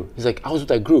 who are you? He's like, I was with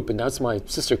that group, and that's my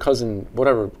sister, cousin,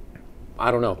 whatever, I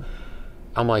don't know.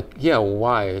 I'm like, yeah,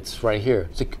 why? It's right here.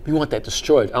 He's like, we want that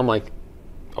destroyed. I'm like,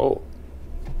 oh,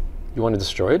 you want it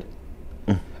destroyed?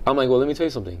 I'm like, well, let me tell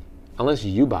you something. Unless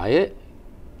you buy it,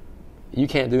 you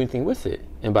can't do anything with it.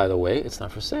 And by the way, it's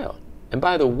not for sale. And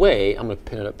by the way, I'm gonna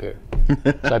pin it up here.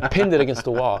 So I pinned it against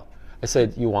the wall. I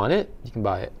said, you want it? You can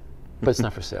buy it, but it's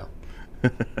not for sale.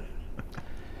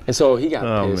 And so he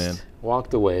got pissed,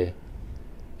 walked away,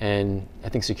 and I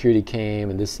think security came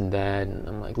and this and that, and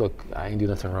I'm like, look, I didn't do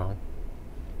nothing wrong.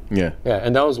 Yeah. Yeah,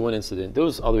 and that was one incident. There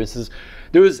was other instances.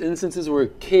 There was instances where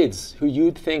kids who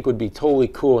you'd think would be totally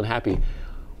cool and happy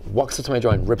walks up to my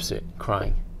drawing and rips it,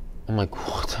 crying. I'm like,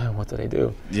 what did I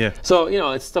do? Yeah. So, you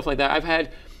know, it's stuff like that.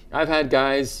 I've had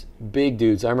guys, big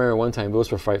dudes. I remember one time, it was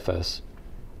for Fright Fest.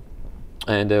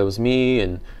 And it was me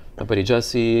and my buddy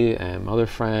Jesse and my other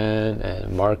friend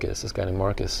and Marcus, this guy named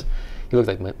Marcus. He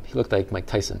looked like Mike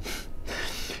Tyson.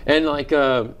 And like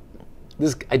I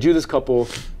drew this couple,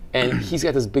 and he's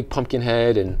got this big pumpkin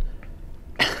head and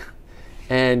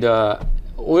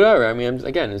whatever. I mean,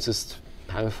 again, it's just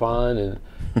having fun,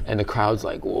 and the crowd's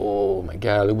like, whoa, my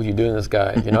God, look what you're doing to this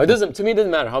guy. You know, to me it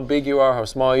doesn't matter how big you are, how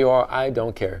small you are. I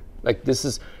don't care. Like this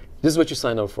is what you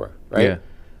signed up for, right? Yeah.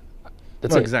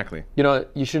 That's it. Exactly. You know,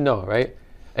 you should know, right?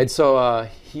 And so I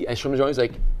showed him the drawing. He's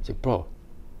like, bro,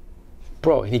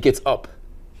 and he gets up.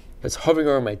 It's hovering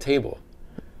over my table.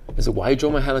 He's like, why you draw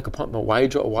my head like a pumpkin? Why you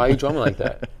draw me like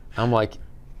that? I'm like,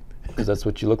 because that's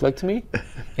what you look like to me.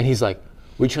 And he's like,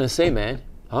 what are you trying to say, man?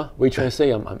 Huh? What are you trying to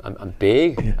say? I'm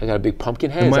big. Yeah. I got a big pumpkin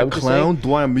head. Am I a clown?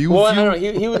 Do I amuse you? Well, I don't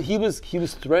know. He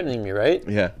was threatening me, right?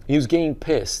 Yeah. He was getting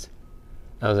pissed.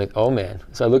 I was like, oh man.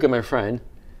 So I look at my friend.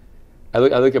 I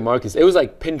look at Marcus. It was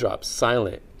like pin drops,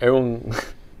 silent. Everyone.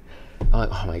 I'm like,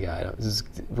 oh my God,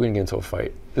 we're gonna get into a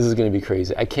fight. This is gonna be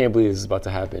crazy. I can't believe this is about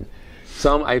to happen.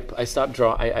 So I stop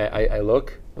drawing. I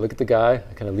look at the guy.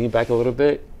 I kind of lean back a little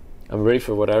bit. I'm ready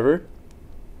for whatever.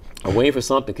 I'm waiting for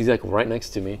something because he's like right next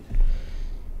to me.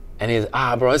 And he's,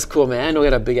 bro, that's cool, man. I know you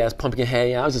got a big ass pumpkin head.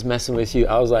 Yeah, I was just messing with you.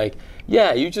 I was like,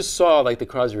 yeah, you just saw like the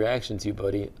crowd's reaction to you,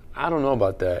 buddy. I don't know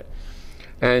about that.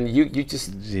 And you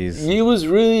just, it was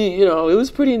really, you know, it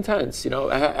was pretty intense. You know,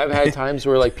 I've had times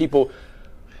where like people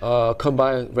come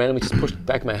by and randomly just push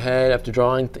back my head after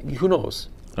drawing. Who knows?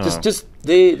 Just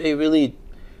they really,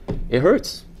 it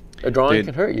hurts. A drawing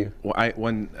can hurt you. Well,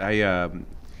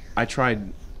 I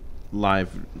tried live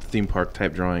theme park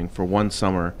type drawing for one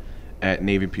summer at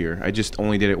Navy Pier. I just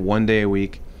only did it one day a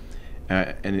week,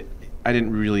 and I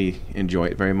didn't really enjoy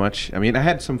it very much. I mean, I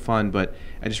had some fun, but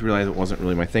I just realized it wasn't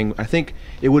really my thing. I think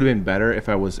it would have been better if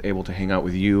I was able to hang out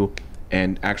with you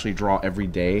and actually draw every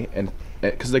day, and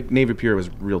because like Navy Pier was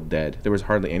real dead. There was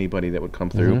hardly anybody that would come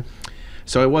through,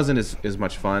 so it wasn't as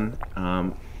much fun.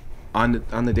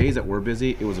 On the days that were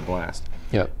busy, it was a blast.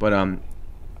 Yeah. But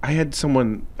I had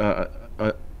someone,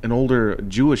 an older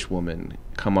Jewish woman,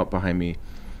 come up behind me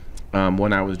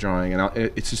when I was drawing, and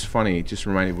it's just funny. It just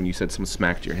reminded me when you said someone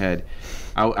smacked your head.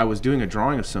 I was doing a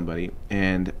drawing of somebody,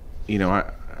 and you know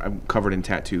I'm covered in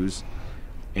tattoos,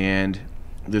 and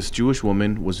this Jewish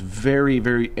woman was very,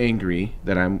 very angry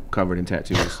that I'm covered in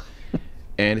tattoos.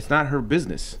 And it's not her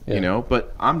business, you know,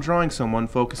 but I'm drawing someone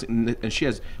focusing, and she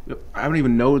has, I don't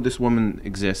even know this woman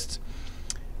exists.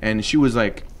 And she was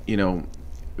like, you know,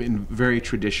 in very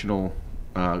traditional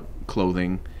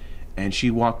clothing. And she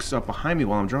walks up behind me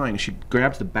while I'm drawing, and she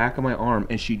grabs the back of my arm,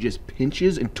 and she just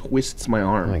pinches and twists my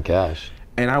arm. Oh my gosh.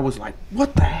 And I was like,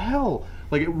 what the hell?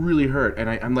 Like, it really hurt. And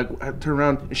I'm like, I turn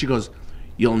around, and she goes,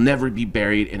 you'll never be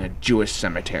buried in a Jewish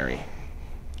cemetery.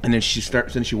 And then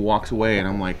she walks away, and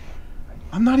I'm like,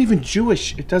 I'm not even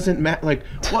Jewish. It doesn't matter. Like,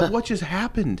 what just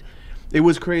happened? It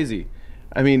was crazy.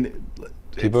 I mean,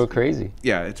 people are crazy.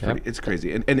 Yeah, it's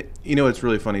crazy. And you know, it's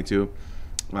really funny too.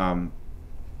 I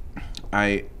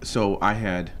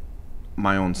had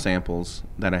my own samples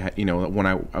that I had. You know, when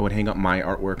I would hang up my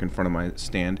artwork in front of my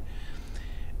stand,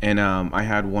 and I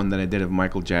had one that I did of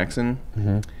Michael Jackson,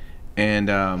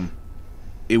 and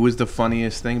it was the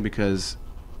funniest thing because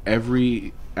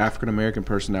every African American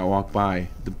person that walked by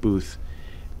the booth,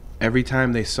 every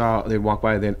time they'd walk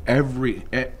by, then I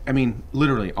mean,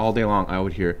 literally all day long, I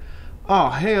would hear, "Oh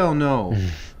hell no,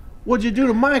 what'd you do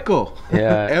to Michael?"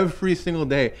 Yeah. Every single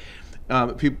day,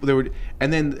 people they would,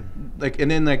 and then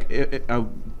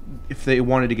if they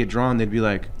wanted to get drawn, they'd be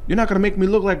like, "You're not gonna make me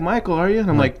look like Michael, are you?" And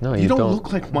I'm like, "No, you don't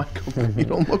look like Michael. You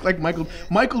don't look like Michael.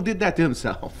 Michael did that to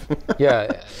himself."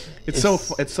 Yeah. It's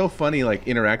so funny, like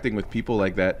interacting with people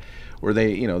like that, where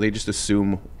they just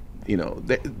assume,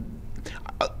 I'd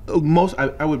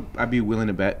be willing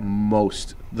to bet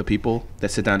most the people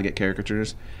that sit down to get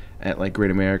caricatures at like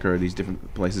Great America or these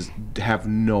different places have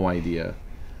no idea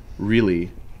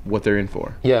really what they're in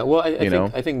for. Yeah, well,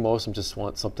 I think most of them just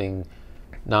want something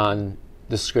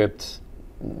nondescript,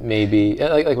 maybe.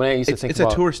 Like when I used to think about...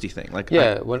 It's a touristy thing. Like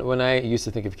when I used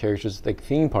to think of caricatures, like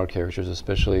theme park caricatures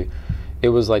especially, it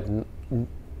was like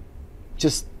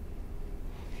just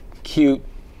cute,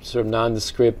 sort of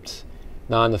nondescript,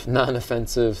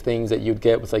 non-offensive things that you'd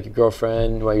get with like your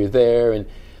girlfriend while you're there, and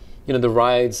the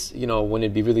rides, when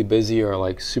it'd be really busy or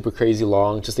like super crazy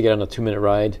long, just to get on a 2-minute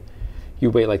ride, you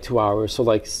wait like 2 hours. So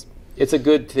like it's a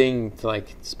good thing to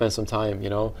like spend some time, you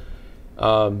know.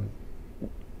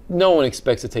 No one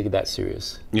expects to take it that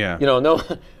serious. Yeah. You know, no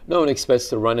one expects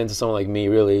to run into someone like me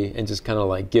really and just kind of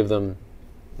like give them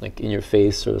like in your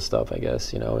face sort of stuff, I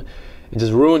guess, you know, and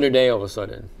just ruin their day all of a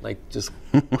sudden, like just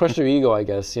crush their ego, I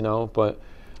guess, you know. But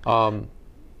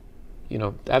you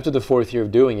know, after the 4th year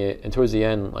of doing it and towards the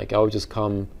end, like I would just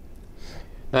come,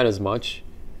 not as much,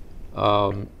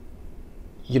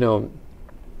 you know,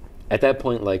 at that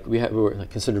point, like we were like,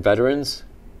 considered veterans.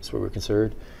 That's what we were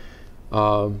considered.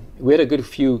 We had a good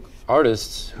few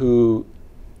artists who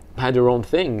had their own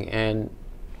thing, and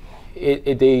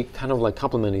they kind of like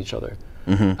complemented each other.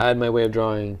 I had my way of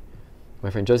drawing. My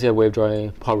friend Jesse had a way of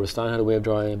drawing. Paul Rustan had a way of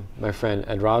drawing. My friend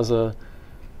Ed Raza.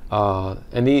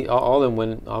 And all of them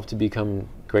went off to become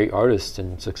great artists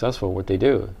and successful at what they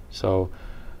do. So,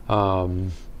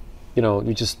 you know,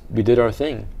 we did our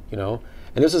thing, you know.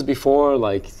 And this was before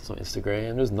like on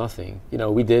Instagram. There's nothing, you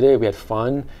know. We did it. We had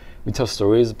fun. We tell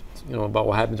stories, you know, about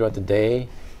what happened throughout the day.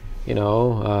 You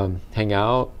know, hang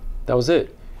out. That was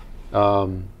it.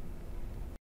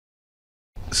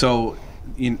 So,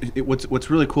 you know, what's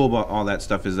really cool about all that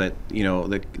stuff is that, you know,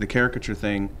 the caricature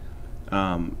thing,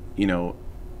 you know,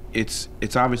 it's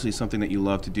obviously something that you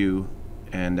love to do,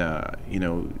 and you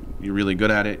know, you're really good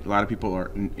at it. A lot of people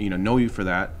are, you know you for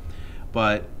that,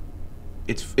 but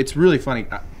it's really funny.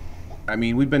 I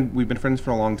mean, we've been friends for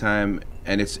a long time,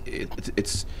 and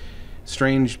it's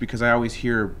strange because I always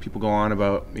hear people go on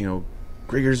about, you know,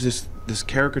 Grigor's this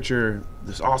caricature,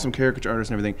 this awesome caricature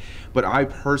artist and everything, but I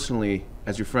personally,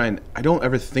 as your friend, I don't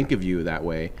ever think of you that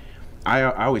way. I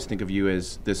always think of you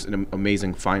as this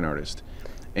amazing fine artist,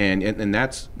 and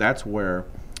that's where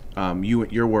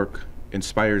your work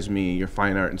inspires me. Your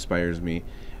fine art inspires me,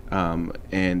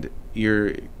 and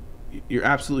you're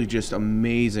absolutely just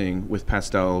amazing with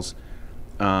pastels.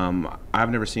 I've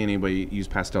never seen anybody use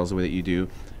pastels the way that you do.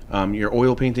 Your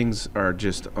oil paintings are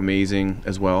just amazing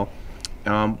as well.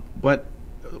 But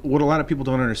what a lot of people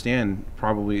don't understand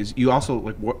probably is you also,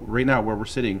 like, right now where we're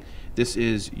sitting, this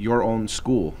is your own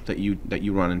school that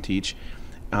you run and teach,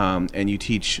 and you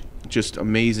teach just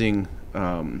amazing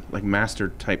like master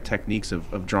type techniques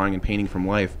of drawing and painting from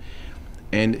life,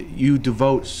 and you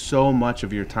devote so much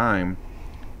of your time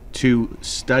to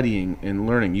studying and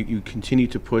learning. You continue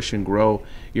to push and grow.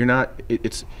 You're not,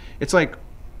 it's like,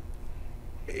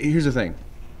 here's the thing,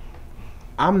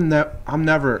 I'm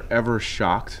never ever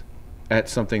shocked at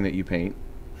something that you paint.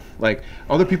 Like,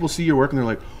 other people see your work and they're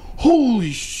like,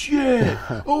 holy shit,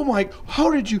 oh my, how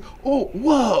did you, oh,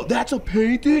 whoa, that's a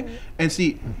painting? And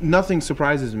see, nothing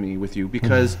surprises me with you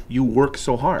because you work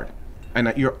so hard,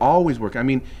 and you're always working. I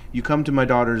mean, you come to my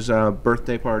daughter's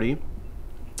birthday party,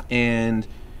 and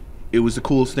it was the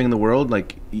coolest thing in the world.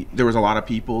 Like, there was a lot of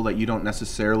people that you don't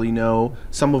necessarily know.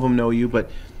 Some of them know you, but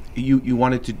you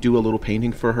wanted to do a little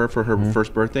painting for her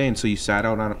first birthday, and so you sat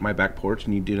out on my back porch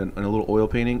and you did a little oil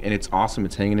painting, and it's awesome.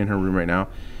 It's hanging in her room right now.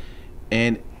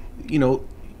 And, you know,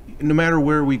 no matter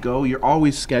where we go, you're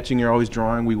always sketching, you're always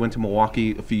drawing. We went to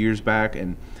Milwaukee a few years back,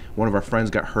 and one of our friends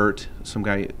got hurt. Some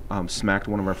guy smacked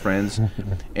one of our friends,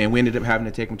 and we ended up having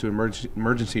to take him to an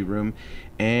emergency room.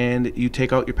 And you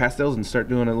take out your pastels and start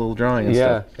doing a little drawing and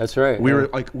stuff. Yeah, that's right. We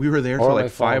were there till like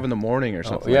 5 in the morning or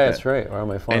something. Yeah, like that's right. Or on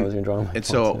my phone, I was even drawing. And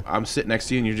so I'm sitting next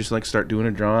to you, and you just like start doing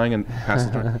a drawing and pass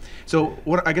the drawing. So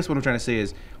I guess what I'm trying to say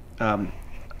is,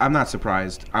 I'm not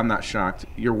surprised. I'm not shocked.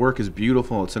 Your work is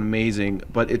beautiful. It's amazing,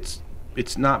 but it's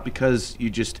not because you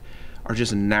just are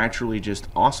just naturally just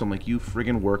awesome. Like, you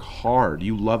friggin' work hard.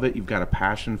 You love it. You've got a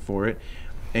passion for it,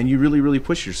 and you really, really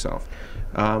push yourself.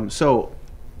 What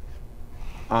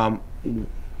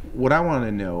I want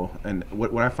to know, and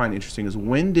what I find interesting, is,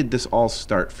 when did this all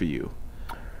start for you?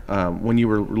 When you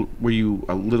were you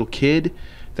a little kid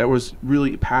that was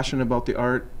really passionate about the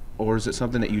art, or is it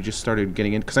something that you just started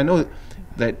getting in? Because I know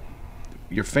that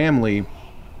your family,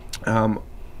 like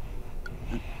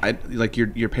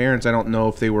your parents, I don't know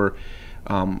if they were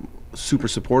super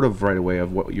supportive right away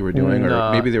of what you were doing,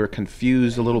 or maybe they were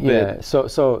confused a little bit. Yeah.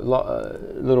 So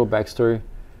little backstory.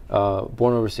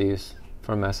 Born overseas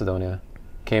from Macedonia,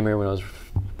 came here when I was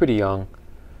pretty young.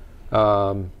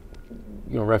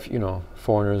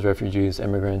 Foreigners, refugees,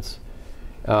 immigrants.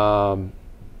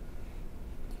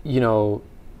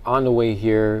 On the way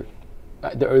here,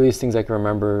 the earliest things I can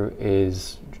remember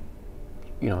is,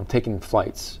 taking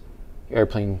flights,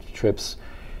 airplane trips.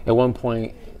 At one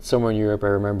point, somewhere in Europe, I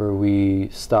remember we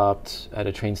stopped at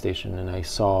a train station, and I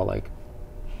saw like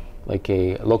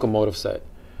a locomotive set,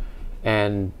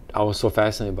 and I was so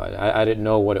fascinated by it. I didn't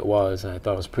know what it was, and I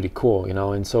thought it was pretty cool,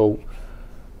 And so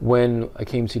when I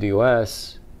came to the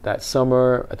U.S., that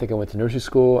summer, I think I went to nursery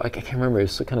school. I can't remember.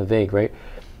 It's kind of vague, right?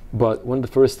 But one of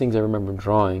the first things I remember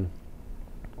drawing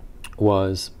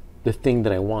was the thing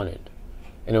that I wanted.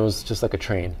 And it was just like a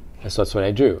train. And so that's what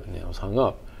I drew. And I was hung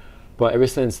up. But ever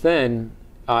since then,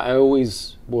 I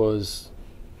always was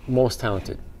most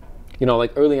talented. You know,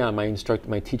 like early on,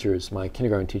 my teachers, my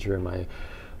kindergarten teacher and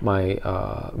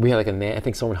we had like I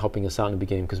think someone helping us out in the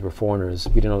beginning because we're foreigners.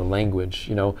 We didn't know the language,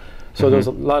 you know. So there was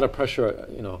a lot of pressure,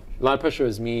 you know, a lot of pressure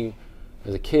as me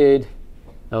as a kid,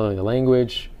 not knowing the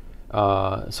language.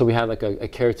 So we had like a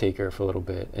caretaker for a little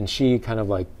bit, and she kind of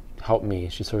like helped me.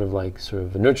 She sort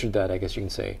of nurtured that, I guess you can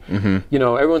say. You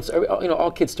know,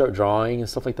 all kids start drawing and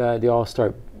stuff like that. They all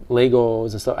start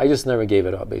Legos and stuff. I just never gave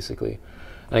it up, basically.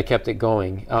 And I kept it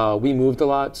going. We moved a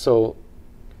lot, so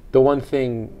the one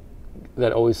thing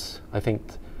that always, I think,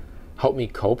 helped me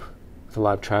cope with a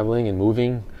lot of traveling and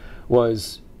moving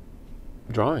was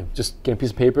drawing. Just getting a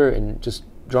piece of paper and just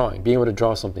drawing, being able to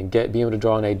draw something, being able to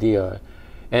draw an idea.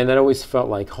 And that always felt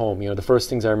like home. You know, the first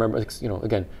things I remember, you know,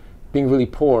 again, being really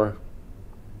poor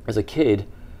as a kid,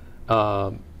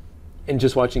 and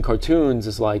just watching cartoons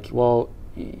is like, well,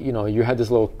 you know, you had this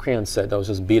little crayon set that was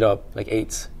just beat up, like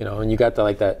 8s, you know, and you got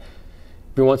that,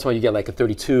 every once in a while you get like a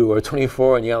 32 or a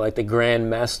 24, and you got like the Grand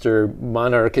Master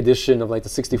Monarch edition of like the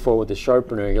 64 with the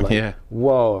sharpener. You're like,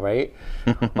 whoa, right?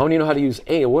 I don't even know how to use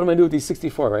 8. What am I doing with these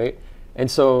 64, right?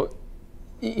 And so,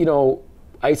 you know,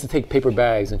 I used to take paper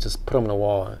bags and just put them on the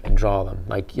wall and draw them.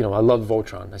 Like, you know, I love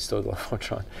Voltron. I still love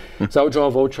Voltron. So I would draw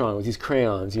Voltron with these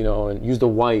crayons, you know, and use the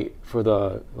white with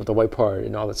the white part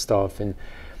and all that stuff. And,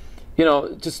 you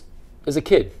know, just as a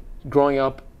kid, growing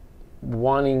up,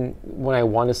 when I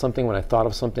wanted something, when I thought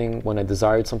of something, when I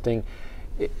desired something,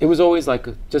 it was always like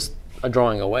just a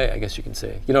drawing away, I guess you can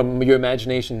say. You know, your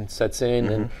imagination sets in,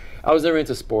 and I was never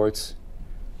into sports.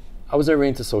 I was never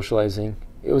into socializing.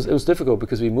 It was difficult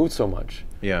because we moved so much.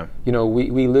 Yeah. You know,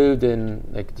 we lived in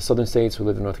like the southern states. We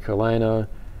lived in North Carolina.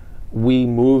 We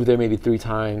moved there maybe 3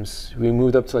 times. We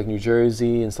moved up to like New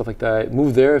Jersey and stuff like that.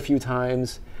 Moved there a few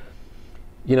times.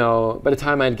 You know, by the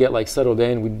time I'd get like settled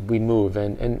in, we'd move.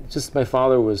 And just my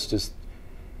father was just,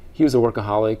 he was a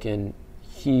workaholic, and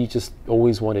he just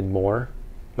always wanted more.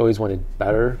 He always wanted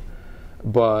better.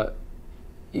 But,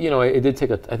 you know, it did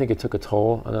I think it took a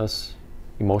toll on us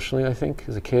emotionally, I think,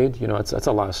 as a kid. You know, that's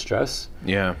a lot of stress.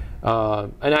 Yeah.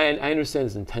 And I understand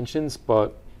his intentions,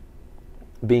 but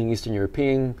being Eastern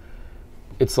European,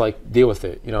 it's like, deal with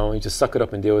it. You know, you just suck it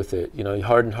up and deal with it. You know, you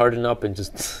harden up and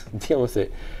just deal with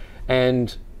it.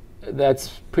 And that's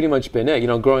pretty much been it. You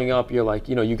know, growing up, you're like,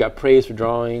 you know, you got praised for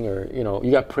drawing, or, you know,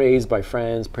 you got praised by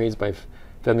friends, praised by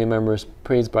family members,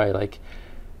 praised by like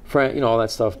friends, you know, all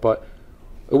that stuff. But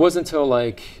it wasn't until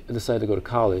like I decided to go to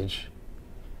college,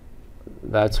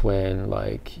 that's when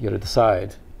like you got to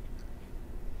decide,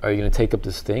 are you going to take up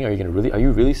this thing? Are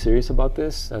you really serious about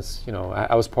this? That's, you know,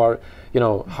 I was part, you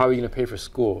know, how are you going to pay for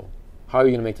school? How are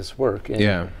you going to make this work?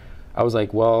 And I was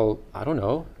like, well, I don't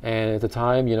know. And at the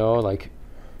time, you know, like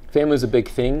family is a big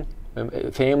thing.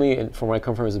 Family, and from where I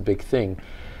come from, is a big thing.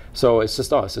 So it's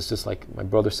just us. It's just like my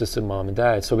brother, sister, mom, and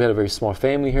dad. So we had a very small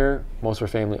family here. Most of our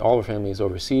family, all our family is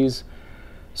overseas.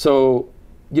 So,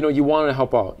 you know, you want to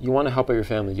help out. You want to help out your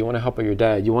family. You want to help out your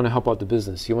dad. You want to help out the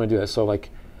business. You want to do that. So like,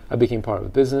 I became part of the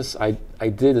business. I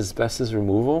did asbestos and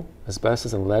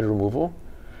lead removal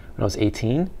when I was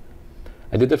 18.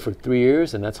 I did that for 3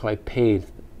 years, and that's how I paid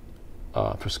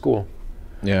for school.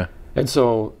 Yeah. And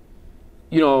so,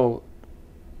 you know,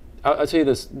 I'll tell you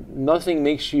this, nothing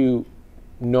makes you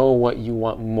know what you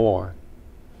want more.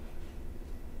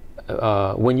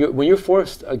 When you're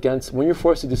forced to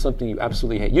do something you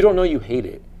absolutely hate. You don't know you hate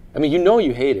it. I mean, you know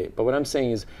you hate it, but what I'm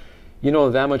saying is, you know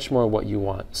that much more what you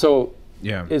want. So,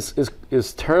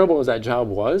 as terrible as that job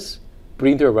was,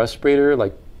 breathing through a respirator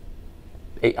like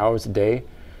 8 hours a day.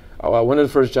 One of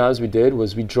the first jobs we did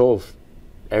was we drove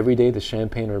every day to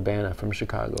Champaign-Urbana from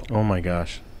Chicago. Oh my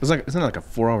gosh. Isn't it like a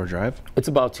 4-hour drive? It's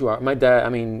about 2 hours. My dad, I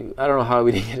mean, I don't know how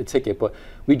we didn't get a ticket, but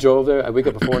we drove there. I wake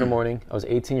up at 4 in the morning. I was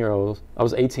 18. You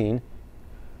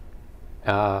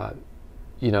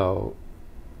know,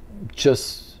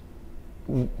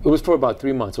 it was for about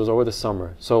 3 months. It was over the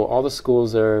summer. So all the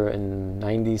schools there in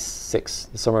 '96,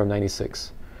 the summer of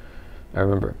 '96, I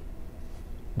remember.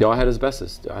 They all had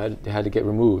asbestos. They had to get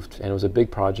removed, and it was a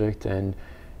big project. And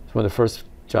it's one of the first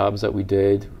jobs that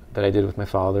I did with my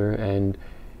father. And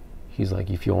he's like,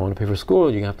 if you want to pay for school,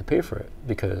 you're gonna have to pay for it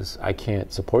because I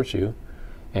can't support you.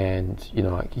 And you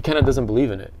know, he kind of doesn't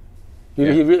believe in it. He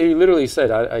literally said,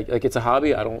 like, it's a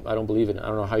hobby. I don't believe in it. I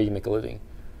don't know how you make a living.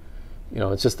 You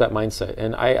know, it's just that mindset,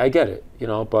 and I get it. You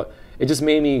know, but it just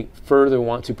made me further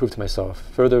want to prove to myself,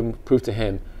 further prove to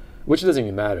him, which doesn't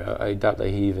even matter. I doubt that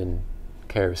he even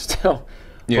cares still.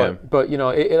 Yeah. But you know,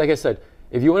 like I said,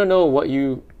 if you want to know what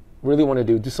you really want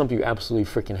to do something you absolutely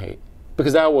freaking hate,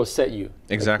 because that will set you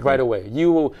exactly right away.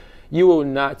 You will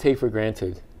not take for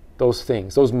granted those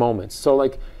things, those moments. So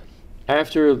like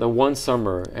after the one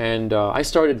summer, and I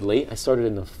started late. I started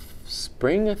in the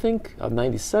spring, I think, of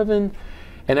 '97,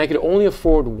 and I could only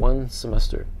afford one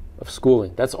semester of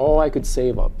schooling. That's all I could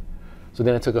save up. So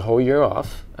then I took a whole year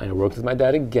off, and I worked with my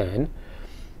dad again,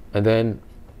 and then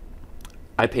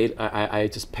I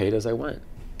just paid as I went.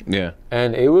 Yeah.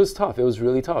 And it was tough. It was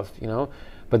really tough, you know.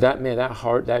 But that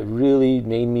really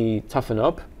made me toughen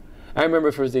up. I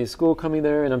remember first day of school coming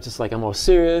there, and I'm just like, I'm all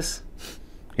serious.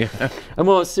 Yeah. I'm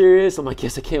all serious. I'm like,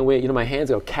 yes, I can't wait. You know, my hands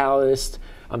are calloused.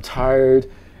 I'm tired.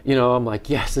 You know, I'm like,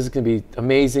 yes, this is gonna be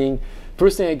amazing.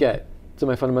 First thing I get to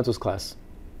my fundamentals class,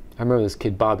 I remember this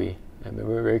kid, Bobby. I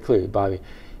remember very clearly, Bobby.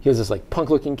 He was this like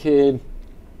punk-looking kid.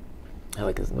 Had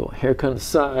like his little haircut on the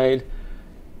side.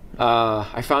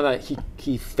 I found out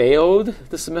he failed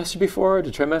the semester before,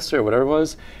 the trimester or whatever it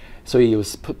was. So he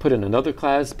was put in another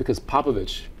class because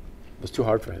Popovich was too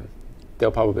hard for him.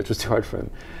 Dale Popovich was too hard for him.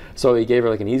 So he gave her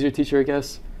like an easier teacher, I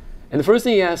guess. And the first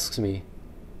thing he asks me,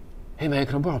 hey man,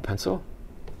 can I borrow a pencil?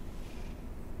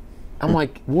 I'm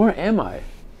like, where am I?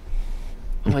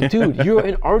 I'm like, dude, you're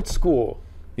in art school.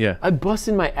 Yeah. I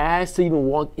busted my ass to even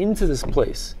walk into this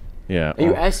place. Yeah. And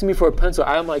you're asking me for a pencil.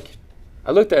 I'm like,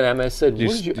 I looked at him and I said,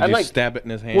 did you like, stab it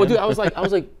in his hand? Well, dude, I was like,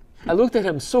 I looked at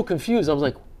him so confused. I was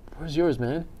like, where's yours,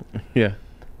 man? Yeah.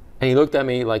 And he looked at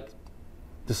me like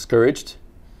discouraged.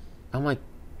 I'm like,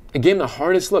 I gave him the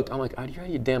hardest look. I'm like, are you out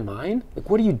of your damn mind? Like,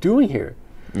 what are you doing here?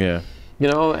 Yeah. You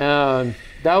know,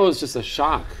 that was just a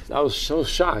shock. I was so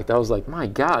shocked. I was like, my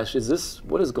gosh,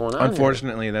 what is going on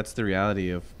Unfortunately, here? that's the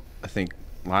reality of, I think,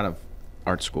 a lot of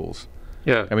art schools.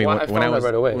 Yeah. I mean, well, when I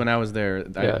was there,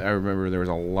 Yeah. I remember there was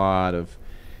a lot of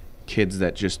kids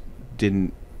that just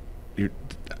didn't,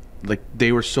 like,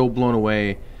 they were so blown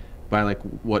away by like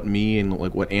what me and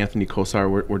like what Anthony Kosar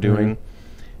were doing. Mm-hmm.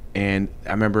 And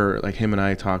I remember like him and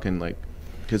I talking, like,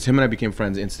 because him and I became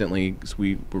friends instantly because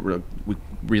we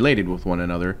related with one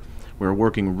another. We were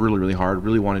working really, really hard,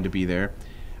 really wanted to be there.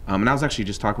 And I was actually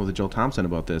just talking with Jill Thompson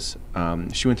about this.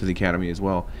 She went to the academy as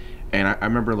well. And I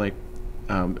remember like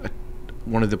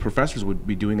one of the professors would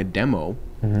be doing a demo,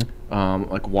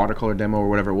 mm-hmm. Like watercolor demo or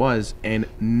whatever it was, and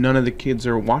none of the kids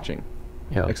are watching,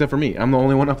 except for me. I'm the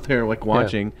only one up there like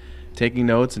watching, taking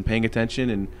notes and paying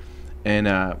attention, and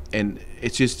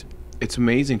it's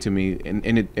amazing to me, and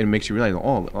it makes you realize,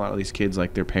 oh, a lot of these kids,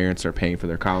 like their parents are paying for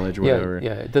their college or whatever.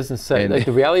 Yeah, it doesn't set, like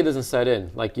the reality doesn't set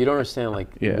in. Like you don't understand like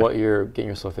what you're getting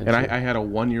yourself into. And I had a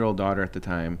 1-year-old daughter at the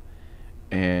time,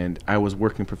 and I was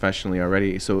working professionally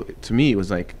already. So to me, it was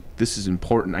like, this is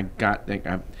important. I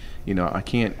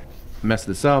can't mess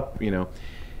this up. You know,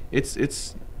 it's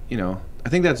I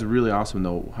think that's really awesome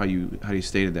though how you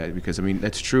stated that, because I mean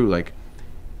that's true. Like,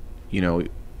 you know,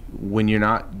 when you're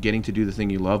not getting to do the thing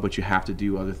you love, but you have to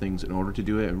do other things in order to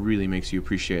do it, it really makes you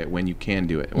appreciate it when you can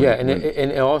do it. And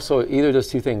it also either does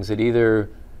two things. It either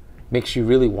makes you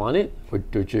really want it, or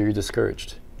you're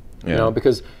discouraged. You know,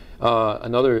 because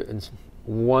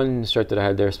one instructor that I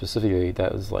had there specifically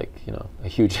that was like, you know, a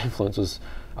huge influence was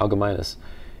Algaminas.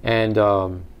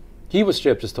 And he would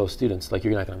straight up just tell students, like,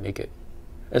 you're not going to make it.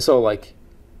 And so, like,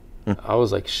 I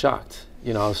was, like, shocked.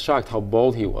 You know, I was shocked how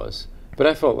bold he was. But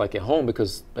I felt like at home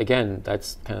because, again,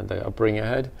 that's kind of the upbringing I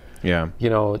had. Yeah. You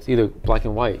know, it's either black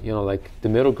and white. You know, like, the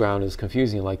middle ground is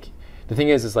confusing. Like, the thing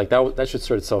is like, that should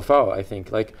sort itself out, I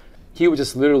think. Like, he would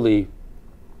just literally,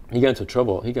 he got into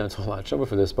trouble. He got into a lot of trouble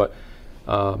for this. But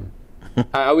I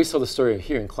always tell the story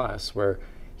here in class where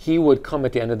he would come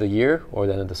at the end of the year or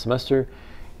the end of the semester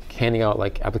handing out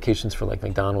like applications for like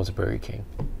McDonald's or Burger King.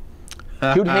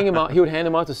 He would hand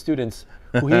them out to students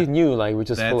who he knew like were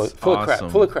just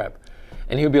full of crap.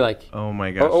 And he would be like, oh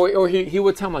my gosh. Or he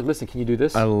would tell him like, listen, can you do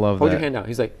this? I love Hold that. your hand out.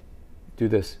 He's like, do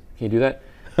this. Can you do that?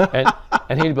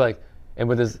 And he'd be like, and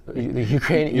with his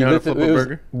Ukrainian,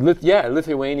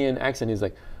 Lithuanian accent, he's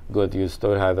like, good, you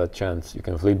still have a chance. You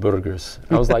can flip burgers.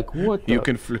 I was like, what? You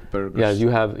can flip burgers. Yeah,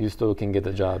 you still can get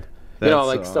the job. That's, you know,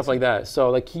 like so stuff awesome. Like that. So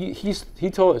like he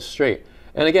told us straight.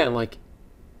 And again, like,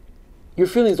 your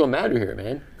feelings don't matter here,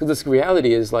 man. Because this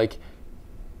reality is like,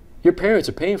 your parents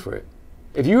are paying for it.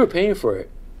 If you were paying for it,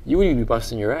 you wouldn't be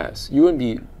busting your ass. You wouldn't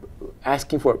be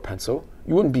asking for a pencil.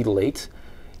 You wouldn't be late.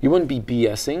 You wouldn't be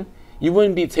BSing. You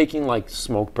wouldn't be taking like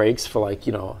smoke breaks for like,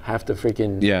 you know, half the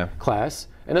freaking class.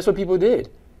 And that's what people did.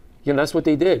 You know, that's what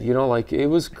they did. You know, like, it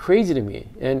was crazy to me.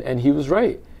 And he was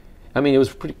right. I mean, it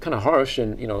was pretty kind of harsh,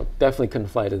 and definitely couldn't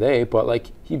fly today. But like,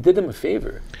 he did them a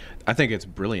favor. I think it's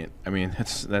brilliant. I mean,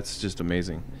 that's just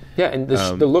amazing. Yeah, and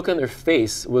the look on their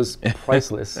face was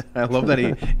priceless. I love that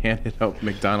he handed out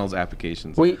McDonald's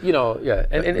applications. Well, yeah,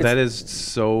 and that is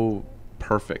so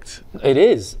perfect. It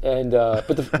is, and but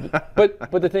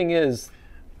the thing is,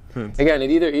 again, it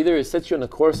either sets you on a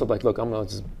course of like, look, I'm gonna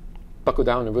just buckle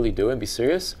down and really do it and be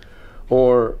serious,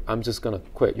 or I'm just gonna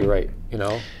quit. You're right,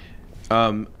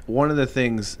 One of the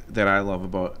things that I love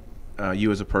about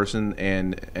you as a person,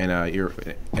 and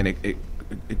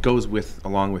it goes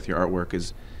along with your artwork,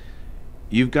 is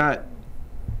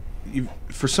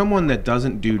for someone that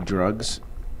doesn't do drugs,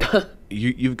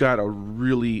 you've got a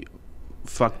really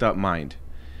fucked up mind,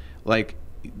 like,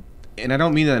 and I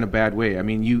don't mean that in a bad way. I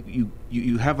mean,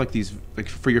 you have like these, like,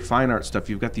 for your fine art stuff,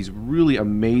 you've got these really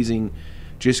amazing,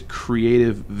 just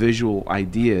creative visual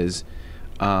ideas,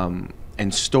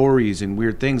 and stories and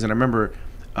weird things. And I remember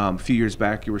a few years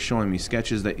back you were showing me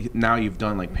sketches that now you've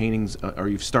done like paintings, or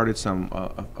you've started some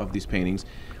of these paintings,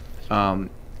 and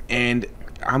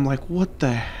I'm like, what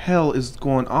the hell is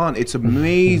going on? It's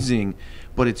amazing,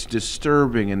 but it's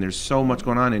disturbing, and there's so much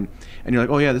going on, and you're like,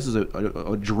 oh yeah, this is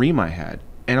a dream I had.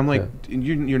 And I'm like,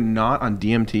 you're not on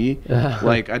DMT?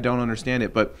 Like, I don't understand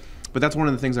it, but that's one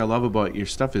of the things I love about your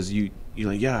stuff is you're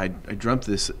like, yeah, I dreamt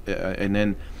this, and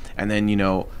then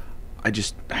I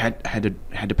just had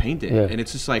to paint it, and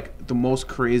it's just like the most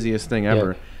craziest thing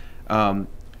ever.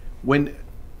 When,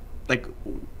 like,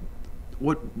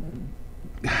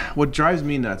 what drives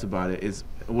me nuts about it is,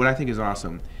 what I think is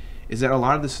awesome, is that a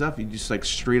lot of the stuff you just, like,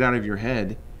 straight out of your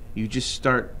head, you just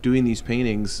start doing these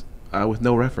paintings with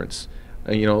no reference.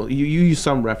 You use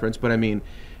some reference, but I mean,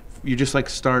 you just like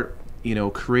start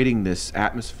creating this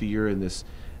atmosphere and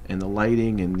the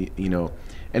lighting, and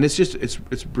and it's just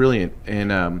it's brilliant.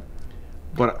 And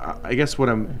but I guess what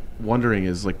I'm wondering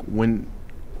is, like, when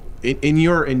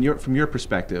from your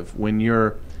perspective, when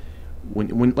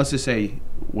let's just say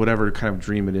whatever kind of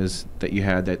dream it is that you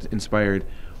had that inspired,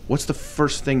 what's the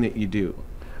first thing that you do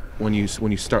when you're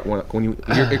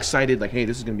excited, like, hey,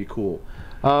 this is gonna be cool?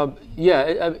 So,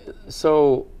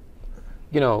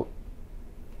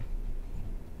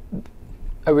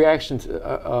 a reaction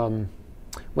to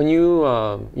when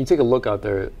you take a look out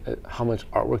there at how much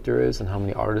artwork there is and how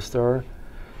many artists there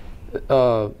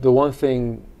are. The one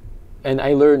thing, and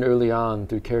I learned early on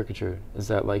through caricature, is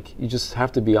that, like, you just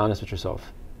have to be honest with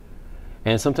yourself,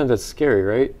 and sometimes that's scary,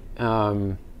 right?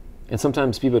 And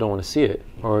sometimes people don't want to see it,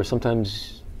 or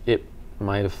sometimes it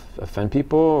might offend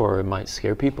people, or it might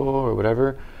scare people, or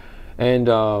whatever. And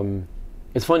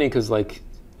it's funny because, like,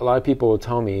 a lot of people will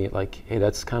tell me, like, hey,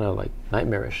 that's kind of like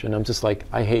nightmarish, and I'm just like,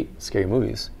 I hate scary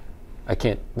movies. I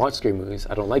can't watch scary movies.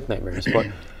 I don't like nightmares. But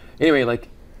anyway, like,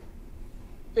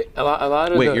 a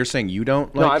lot of you're saying you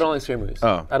don't like? No, I don't like scary movies.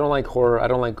 Oh. I don't like horror. I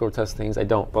don't like grotesque things. I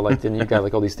don't. But, like, then you got,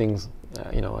 like, all these things,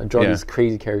 I draw these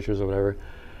crazy characters or whatever.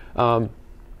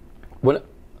 When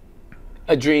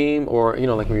a dream, or,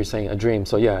 like when you're saying a dream,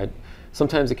 so yeah,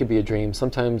 sometimes it could be a dream,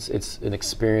 sometimes it's an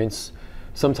experience,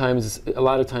 sometimes, a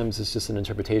lot of times it's just an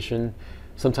interpretation,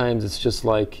 sometimes it's just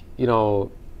like,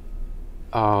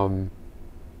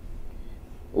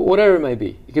 whatever it might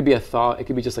be. It could be a thought, it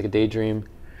could be just like a daydream.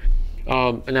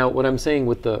 And now what I'm saying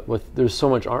with there's so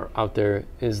much art out there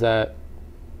is that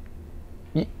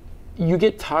you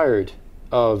get tired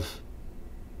of,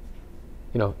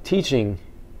 teaching.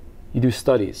 You do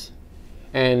studies.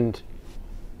 And,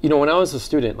 when I was a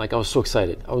student, like, I was so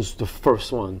excited. I was the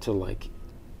first one to, like,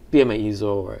 be at my easel,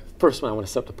 or first one I want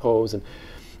to set up the pose. And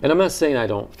I'm not saying I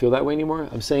don't feel that way anymore.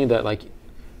 I'm saying that, like,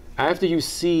 after you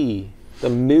see the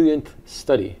millionth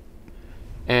study,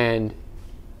 and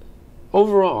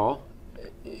overall,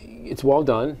 it's well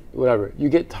done, whatever, you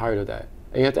get tired of that.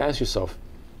 And you have to ask yourself,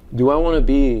 do I want to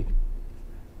be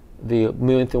the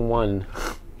millionth and one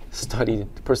the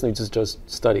person who just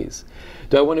studies?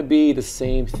 Do I want to be the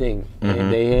same thing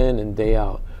day in and day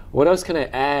out? What else can I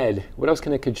add? What else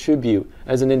can I contribute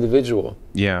as an individual?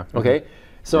 Yeah. Okay?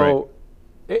 So,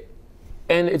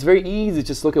 and it's very easy to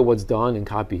just look at what's done and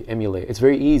copy, emulate. It's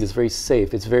very easy. It's very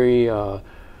safe. It's very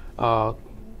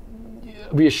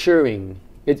reassuring.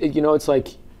 It's like,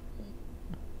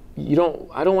 I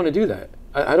don't want to do that.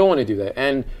 I don't want to do that.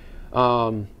 And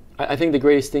I think the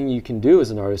greatest thing you can do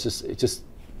as an artist is just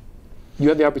you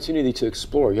have the opportunity to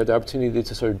explore. You have the opportunity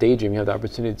to sort of daydream. You have the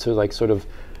opportunity to, like, sort of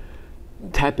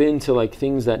tap into, like,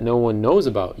 things that no one knows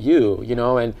about you,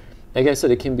 and like I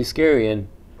said, it can be scary, and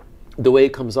the way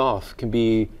it comes off can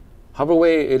be however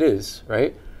way it is,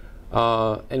 right?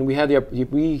 And we had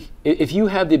if you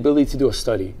have the ability to do a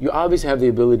study, you obviously have the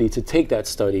ability to take that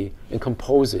study and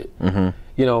compose it.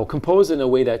 Compose it in a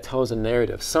way that tells a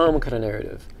narrative, some kind of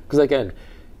narrative. Because again,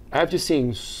 after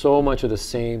seeing so much of the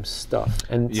same stuff,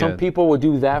 and some people will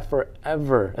do that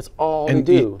forever. That's all they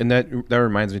do. And that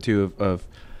reminds me too of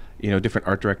different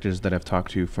art directors that I've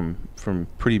talked to from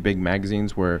pretty big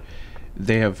magazines where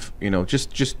they have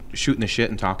just shooting the shit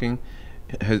and talking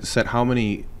has said how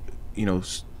many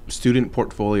student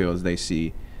portfolios they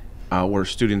see where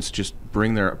students just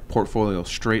bring their portfolio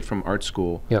straight from art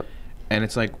school. Yep. And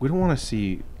it's like, we don't want to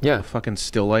see a fucking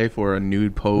still life or a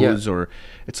nude pose, or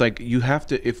it's like you have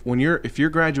to, if you're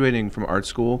graduating from art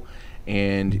school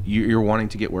and you're wanting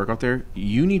to get work out there,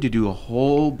 you need to do a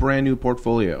whole brand new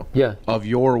portfolio of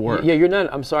your work. Yeah, you're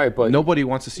not, I'm sorry, but nobody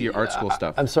wants to see your art school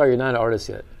stuff. I'm sorry, you're not an artist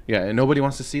yet. Yeah, and nobody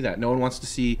wants to see that. No one wants to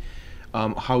see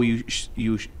how you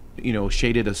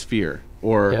shaded a sphere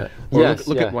or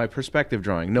look at my perspective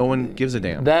drawing. No one gives a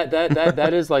damn.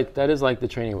 That is like the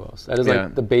training wheels. That is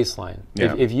like the baseline.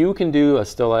 Yeah. If you can do a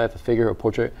still life, a figure, a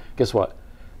portrait, guess what?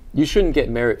 You shouldn't get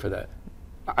merit for that.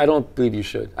 I don't believe you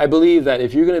should. I believe that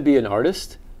if you're going to be an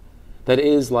artist, that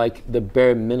is like the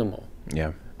bare minimal.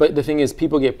 Yeah. But the thing is,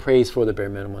 people get praised for the bare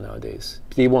minimum nowadays.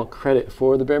 They want credit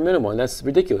for the bare minimum, and that's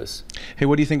ridiculous. Hey,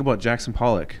 what do you think about Jackson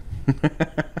Pollock?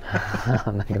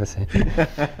 I'm not gonna say.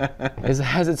 It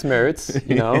has its merits, I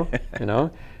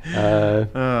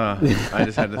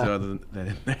just had to throw that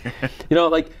in there.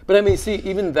 But I mean, see,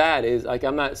 even that is like,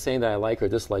 I'm not saying that I like or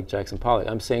dislike Jackson Pollock.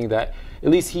 I'm saying that at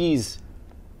least he's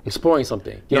exploring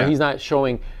something. He's not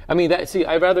showing. I mean,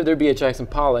 I'd rather there be a Jackson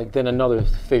Pollock than another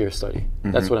figure study.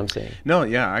 That's what I'm saying. No,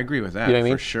 yeah, I agree with that. You know what I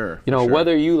mean? For sure.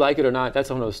 Whether you like it or not,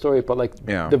 that's another story. But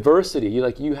diversity,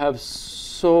 you have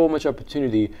so much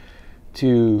opportunity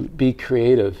to be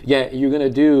creative. Yeah, you're gonna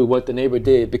do what the neighbor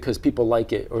did because people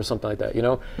like it or something like that,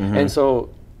 And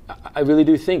so I really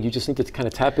do think you just need to kind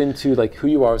of tap into like who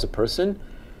you are as a person.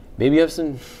 Maybe you have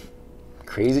some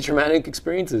crazy traumatic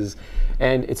experiences,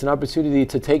 and it's an opportunity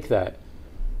to take that.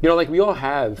 We all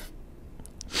have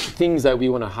things that we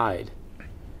want to hide,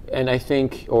 and I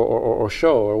think or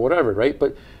show or whatever, right?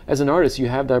 But as an artist, you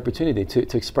have the opportunity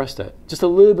to express that. Just a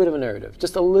little bit of a narrative,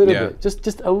 just a little bit,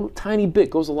 just a tiny bit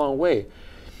goes a long way,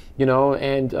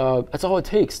 and that's all it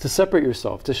takes to separate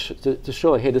yourself, to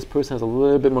show like, hey, this person has a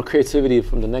little bit more creativity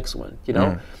from the next one,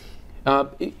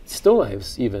 Still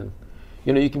lives even,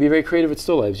 you can be very creative with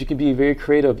still lives. You can be very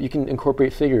creative. You can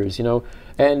incorporate figures,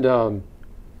 and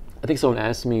I think someone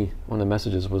asked me, one of the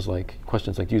messages was like,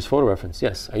 questions like, do you use photo reference?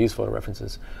 Yes, I use photo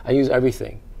references. I use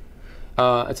everything.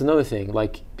 It's another thing.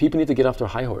 Like, people need to get off their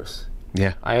high horse.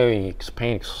 Yeah. I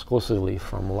paint exclusively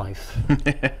from life.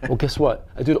 Well, guess what?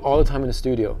 I do it all the time in the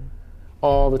studio,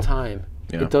 all the time.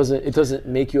 Yeah. It doesn't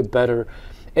make you a better.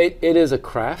 It is a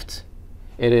craft.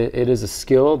 It is a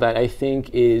skill that I think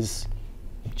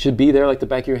should be there like the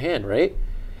back of your hand, right?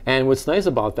 And what's nice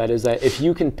about that is that if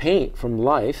you can paint from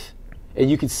life, and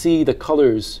you can see the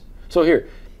colors. So here,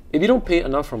 if you don't paint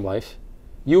enough from life,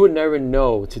 you would never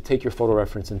know to take your photo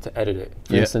reference and to edit it.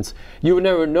 For instance, you would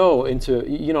never know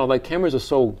like cameras are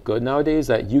so good nowadays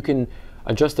that you can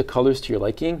adjust the colors to your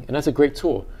liking, and that's a great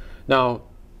tool. Now,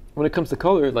 when it comes to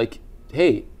color, like,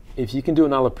 hey, if you can do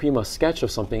an alla prima sketch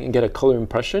of something and get a color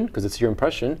impression, because it's your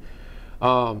impression,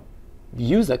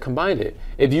 use that, combine it.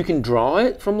 If you can draw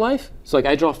it from life, so like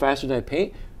I draw faster than I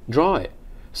paint, draw it.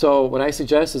 So what I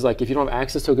suggest is like if you don't have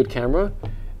access to a good camera,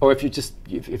 or if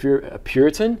you're a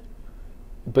Puritan,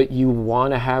 but you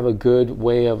want to have a good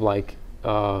way of like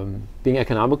being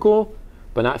economical,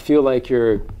 but not feel like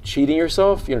you're cheating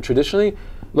yourself, traditionally,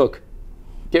 look,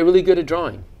 get really good at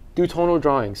drawing. Do tonal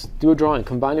drawings. Do a drawing.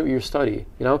 Combine it with your study,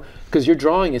 because your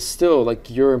drawing is still like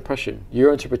your impression,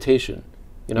 your interpretation,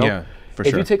 Yeah, for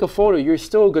sure. If you take a photo, you're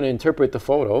still going to interpret the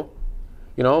photo.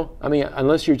 I mean,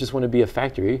 unless you just want to be a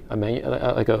factory,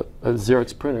 like a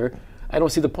Xerox printer, I don't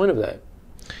see the point of that.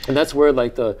 And that's where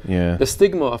like the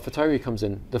stigma of photography comes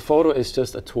in. The photo is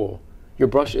just a tool. Your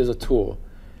brush is a tool.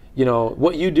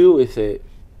 What you do with it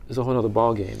is a whole other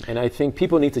ball game. And I think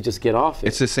people need to just get off it.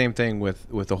 It's the same thing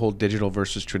with the whole digital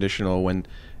versus traditional. When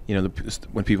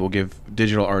when people give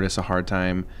digital artists a hard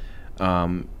time,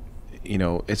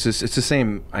 it's the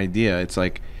same idea. It's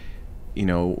like,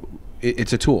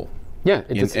 it's a tool. Yeah,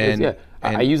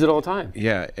 I use it all the time.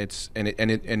 Yeah,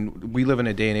 and we live in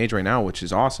a day and age right now, which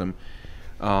is awesome.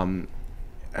 I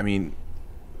mean,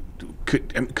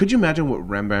 could you imagine what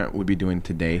Rembrandt would be doing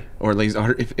today, or like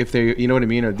if they, what I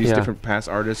mean, or these different past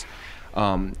artists?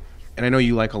 And I know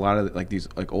you like a lot of like these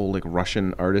like old like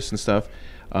Russian artists and stuff.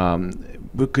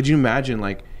 But could you imagine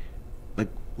like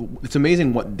it's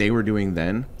amazing what they were doing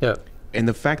then. Yeah. And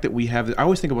the fact that we have, I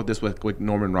always think about this with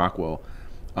Norman Rockwell,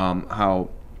 how,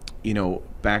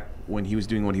 back when he was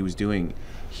doing what he was doing,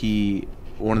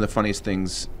 one of the funniest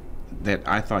things that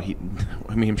I thought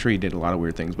I'm sure he did a lot of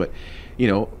weird things, but,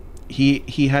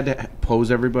 he had to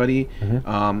pose everybody.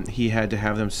 Mm-hmm. He had to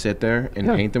have them sit there and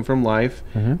paint them from life.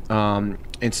 Mm-hmm.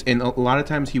 And a lot of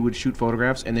times he would shoot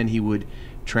photographs and then he would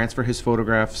transfer his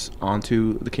photographs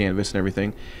onto the canvas and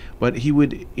everything. But he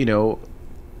would,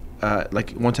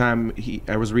 like one time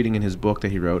I was reading in his book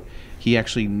that he wrote, he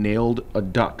actually nailed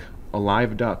a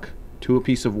live duck to a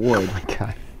piece of wood. Oh my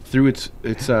God. Through its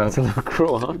it's a little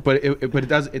cruel, huh? But it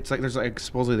does, it's like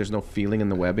supposedly there's no feeling in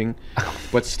the webbing,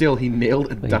 but still he nailed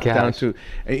a duck down to,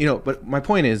 but my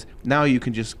point is, now you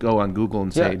can just go on Google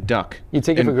and say duck. You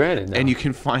take it for granted now. And you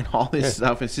can find all this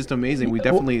stuff. It's just amazing. We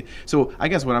definitely, so I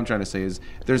guess what I'm trying to say is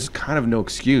there's kind of no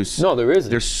excuse. No, there isn't.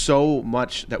 There's so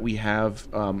much that we have,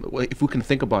 if we can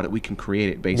think about it, we can create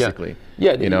it basically.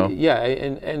 Yeah,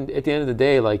 and at the end of the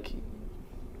day, like,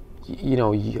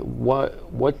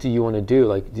 what do you want to do?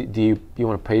 Like, do you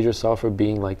want to praise yourself for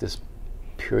being like this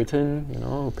Puritan,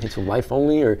 who paints from life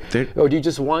only, or do you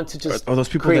just want to just those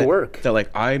people create work? That like,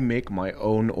 I make my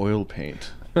own oil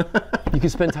paint. You can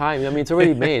spend time. I mean, it's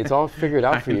already made. It's all figured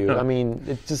out for you. I mean,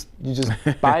 you just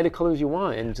buy the colors you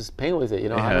want and just paint with it.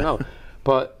 I don't know.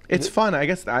 But it's fun. I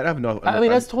guess I have no. I mean,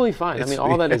 that's totally fine. I mean,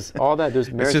 all that. There's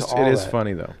merit to all that. It is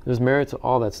funny though. There's merit to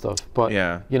all that stuff. But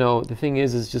the thing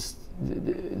is just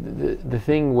the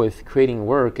thing with creating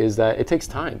work is that it takes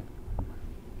time.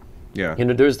 Yeah.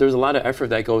 There's a lot of effort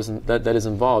that goes that is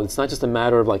involved. It's not just a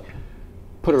matter of like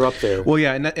put her up there. Well,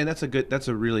 yeah, and that's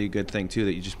a really good thing too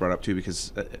that you just brought up too,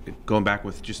 because going back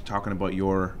with just talking about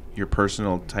your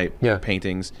personal type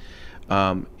paintings,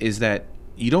 is that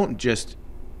you don't just.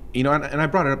 And I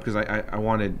brought it up because I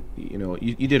wanted,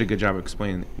 you did a good job of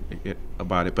explaining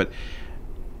about it, but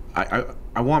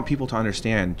I want people to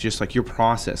understand just like your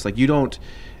process. Like you don't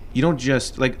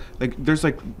just like there's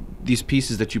like these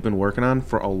pieces that you've been working on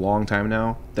for a long time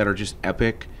now that are just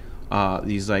epic.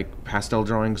 These like pastel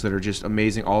drawings that are just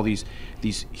amazing. All these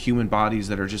human bodies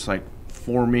that are just like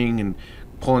forming and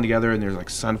pulling together, and there's like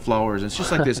sunflowers. It's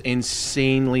just like this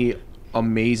insanely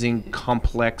amazing,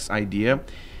 complex idea.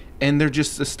 And they're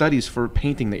just the studies for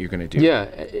painting that you're going to do. Yeah.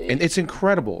 And it's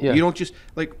incredible. Yeah. You don't just,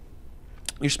 like,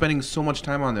 you're spending so much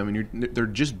time on them, and they're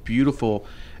just beautiful,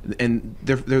 and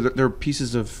they're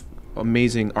pieces of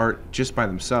amazing art just by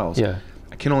themselves. Yeah.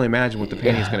 I can only imagine what the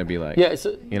painting is going to be like. Yeah.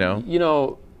 So,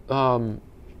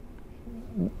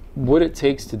 what it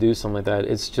takes to do something like that,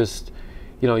 it's just,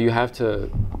 you have to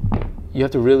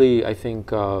really, I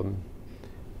think, a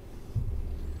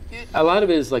lot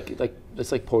of it is like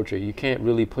it's like poetry. You can't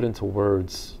really put into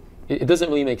words. It doesn't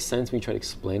really make sense when you try to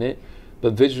explain it,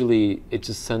 but visually it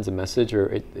just sends a message, or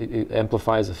it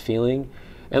amplifies a feeling.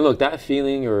 And look, that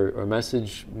feeling or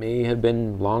message may have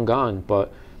been long gone,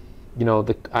 but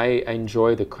I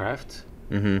enjoy the craft.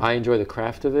 Mm-hmm. I enjoy the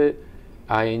craft of it.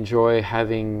 I enjoy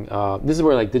having this is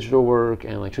where like digital work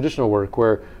and like traditional work,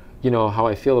 where how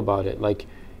I feel about it. Like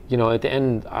at the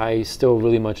end, I still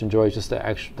really much enjoy just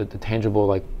the tangible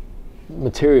like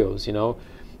materials, and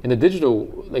the digital,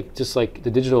 like just like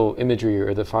the digital imagery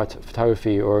or the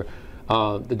photography or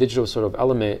the digital sort of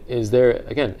element is there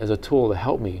again as a tool to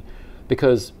help me,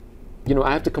 because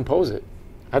I have to compose it.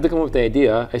 I have to come up with the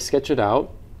idea. I sketch it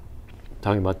out.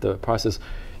 Talking about the process,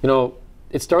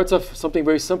 it starts off something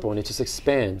very simple and it just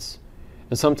expands,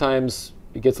 and sometimes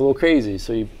it gets a little crazy.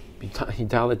 So you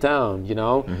dial it down,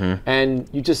 mm-hmm. and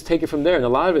you just take it from there. And a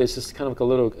lot of it is just kind of like a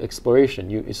little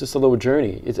exploration. It's just a little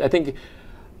journey. I think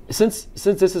since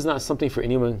this is not something for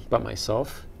anyone but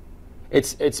myself,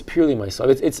 it's purely myself.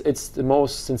 It's the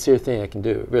most sincere thing I can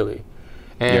do, really.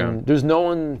 And there's no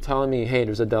one telling me, hey,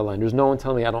 there's a deadline. There's no one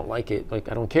telling me I don't like it.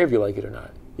 Like, I don't care if you like it or not.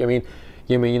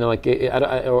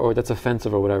 Or that's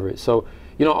offensive or whatever. So,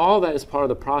 all that is part of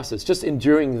the process. Just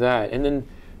enduring that, and then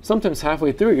sometimes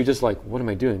halfway through, you're just like, what am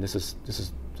I doing? This is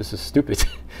stupid,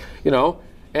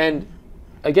 And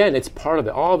again, it's part of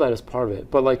it. All that is part of it.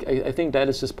 But like, I think that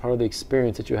is just part of the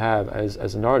experience that you have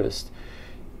as an artist.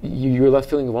 You're left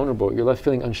feeling vulnerable. You're left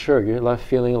feeling unsure. You're left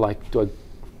feeling like, do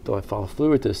I follow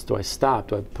through with this? Do I stop?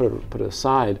 Do I put it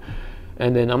aside?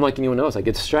 And then I'm like anyone else. I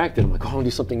get distracted. I'm like, oh, I want to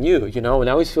do something new, And it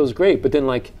always feels great. But then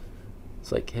like,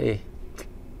 it's like, hey,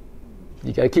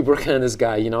 you got to keep working on this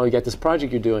guy. You got this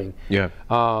project you're doing. Yeah.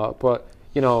 But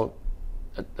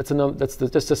that's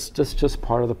just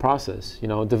part of the process.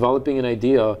 Developing an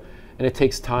idea, and it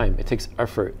takes time. It takes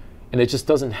effort, and it just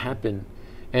doesn't happen.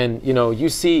 And you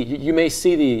may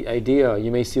see the idea.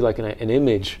 You may see like an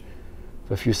image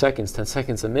a few seconds, 10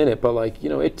 seconds, a minute, but like,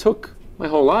 it took my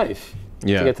whole life to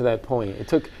get to that point. It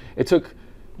took,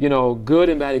 good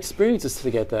and bad experiences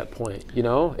to get that point.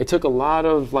 It took a lot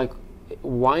of like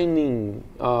winding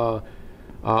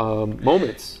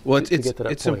moments. Well, to get to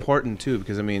that it's point. important too,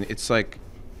 because I mean, it's like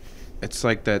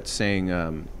that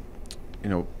saying,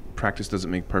 practice doesn't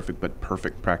make perfect, but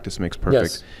perfect practice makes perfect.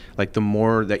 Yes. Like the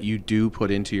more that you do put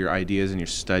into your ideas and your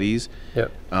studies,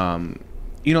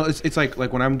 it's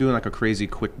like when I'm doing like a crazy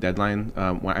quick deadline,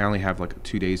 when I only have like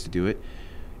 2 days to do it.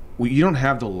 You don't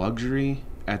have the luxury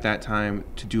at that time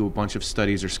to do a bunch of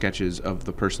studies or sketches of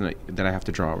the person that I have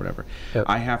to draw or whatever. Yep.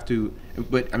 I have to,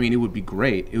 but I mean, it would be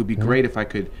great. It would be great if I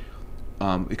could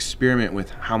experiment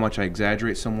with how much I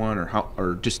exaggerate someone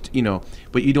or just,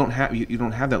 but you don't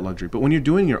have that luxury. But when you're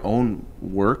doing your own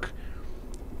work,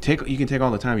 you can take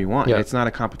all the time you want. Yeah. It's not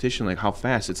a competition like how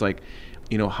fast. It's like,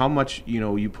 how much,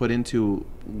 you put into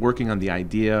working on the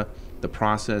idea, the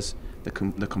process, the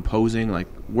composing, like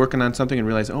working on something and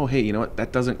realize, oh, hey, you know what,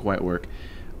 that doesn't quite work.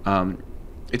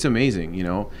 It's amazing,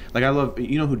 like I love,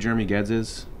 who Jeremy Geddes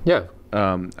is? Yeah.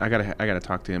 I gotta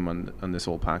talk to him on this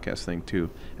whole podcast thing too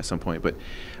at some point. But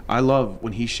I love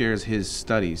when he shares his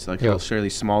studies, like he'll share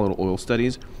these small little oil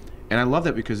studies, and I love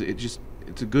that because it's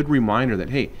a good reminder that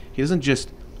hey, he doesn't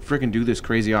just freaking do this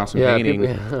crazy awesome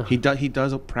painting. He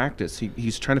does a practice.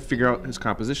 He's trying to figure out his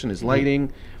composition, his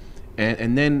lighting,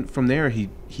 and then from there he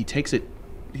takes it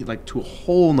like to a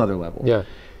whole nother level. Yeah,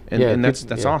 and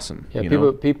that's awesome. Yeah,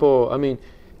 people. I mean,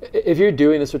 if you're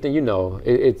doing this sort of thing,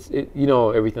 it's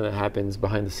everything that happens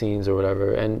behind the scenes or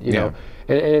whatever, and know,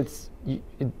 and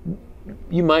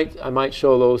I might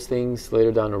show those things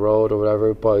later down the road or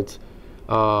whatever, but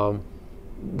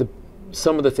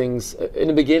some of the things in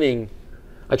the beginning,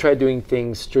 I tried doing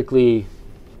things strictly,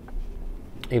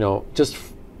 just.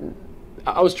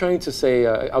 I was trying to say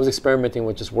I was experimenting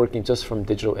with just working just from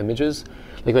digital images,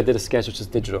 like I did a sketch which is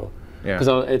digital, because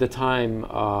at the time.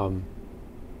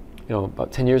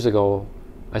 About 10 years ago,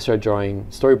 I started drawing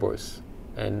storyboards,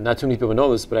 and not too many people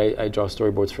know this, but I draw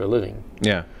storyboards for a living.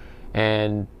 Yeah.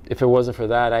 And if it wasn't for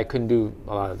that, I couldn't do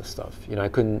a lot of the stuff. I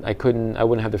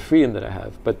wouldn't have the freedom that I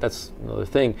have. But that's another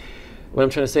thing. What I'm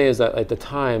trying to say is that at the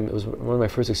time, it was one of my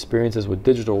first experiences with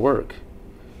digital work,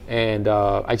 and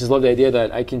I just love the idea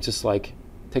that I can just like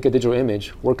take a digital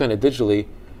image, work on it digitally,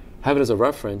 have it as a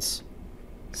reference,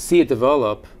 see it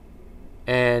develop.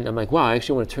 And I'm like, wow, I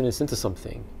actually want to turn this into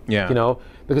something. Yeah.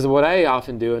 Because what I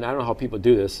often do, and I don't know how people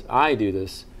do this, I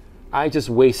just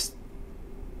waste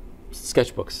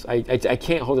sketchbooks. I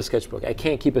can't hold a sketchbook. I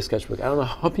can't keep a sketchbook. I don't know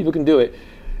how people can do it.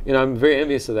 I'm very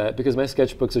envious of that because my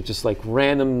sketchbooks are just like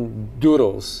random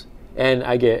doodles. And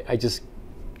I just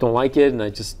don't like it and I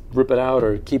just rip it out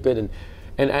or keep it. And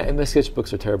my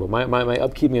sketchbooks are terrible. My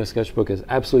upkeeping of sketchbook is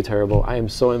absolutely terrible. I am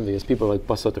so envious. People like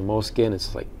bust out their moleskin.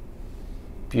 It's like,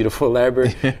 beautiful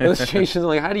elaborate illustrations.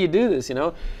 Like, how do you do this?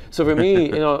 So for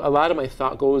me, a lot of my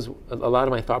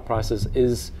thought process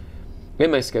is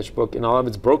in my sketchbook, and all of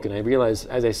it's broken. I realize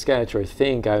as I sketch or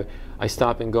think, I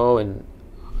stop and go, and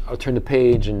I'll turn the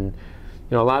page, and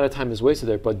a lot of time is wasted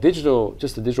there. But the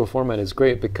digital format is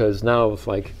great because now it's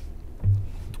like,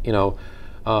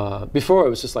 before it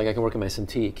was just like I can work on my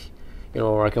Cintiq,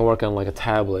 or I can work on like a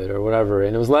tablet or whatever,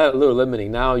 and it was a little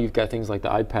limiting. Now you've got things like the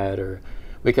iPad or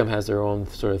WACOM has their own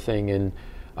sort of thing, and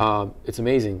it's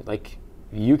amazing. Like,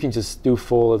 you can just do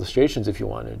full illustrations if you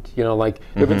wanted. There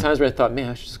have been times where I thought,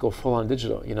 man, I should just go full on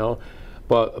digital,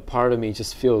 But a part of me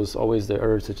just feels always the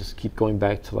urge to just keep going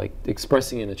back to like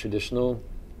expressing in a traditional,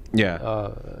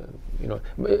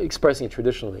 expressing it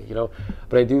traditionally,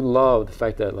 But I do love the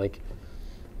fact that like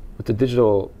with the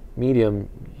digital medium,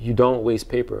 you don't waste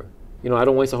paper. I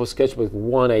don't waste a whole sketchbook with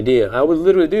one idea. I would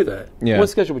literally do that. Yeah. One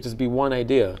sketchbook would just be one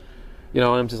idea. And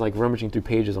I'm just like rummaging through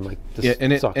pages. I'm like,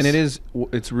 this sucks.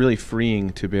 It's really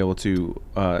freeing to be able to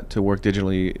work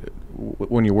digitally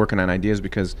when you're working on ideas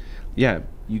because,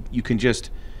 you can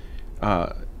just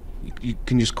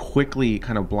quickly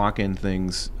kind of block in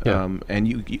things. Yeah.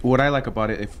 And what I like about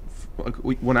it,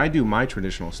 when I do my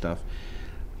traditional stuff,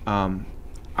 I'll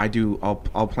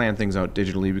plan things out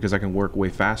digitally because I can work way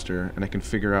faster and I can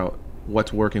figure out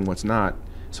what's working, what's not,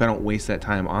 so I don't waste that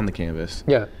time on the canvas.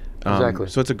 Yeah. Exactly.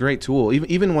 So it's a great tool.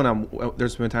 Even when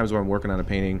there's been times where I'm working on a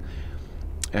painting,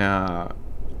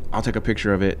 I'll take a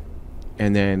picture of it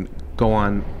and then go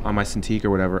on my Cintiq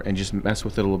or whatever and just mess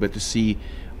with it a little bit to see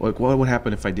like what would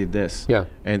happen if I did this. Yeah.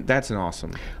 And that's an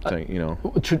awesome thing,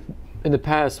 In the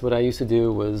past, what I used to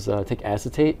do was take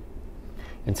acetate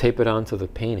and tape it onto the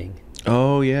painting.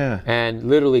 Oh yeah. And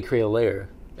literally create a layer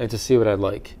and to see what I'd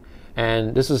like.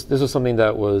 And this was something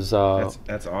that was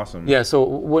that's awesome. Yeah. So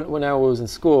when I was in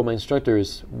school, my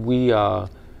instructors, my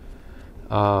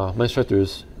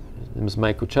instructor's name was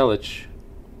Mike Kuchelich.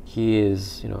 He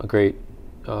is a great.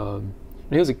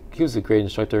 He was a great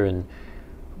instructor, and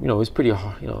he was pretty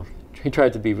hard. He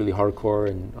tried to be really hardcore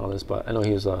and all this, but I know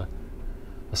he was a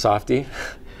softie.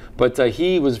 But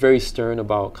he was very stern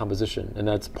about composition, and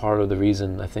that's part of the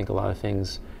reason I think a lot of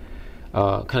things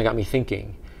kind of got me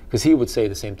thinking. Because he would say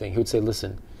the same thing. He would say,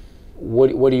 "Listen, what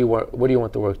do you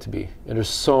want the work to be?" And there's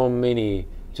so many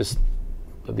just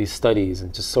of these studies,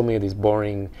 and just so many of these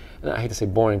boring. And I hate to say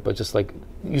boring, but just like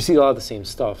you see a lot of the same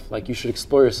stuff. Like you should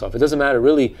explore yourself. It doesn't matter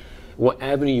really what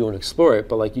avenue you want to explore it,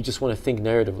 but like you just want to think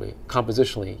narratively,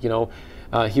 compositionally.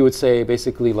 He would say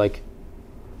basically like,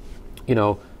 I'm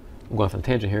going off on a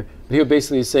tangent here. But he would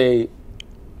basically say,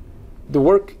 the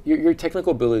work, your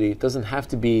technical ability doesn't have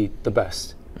to be the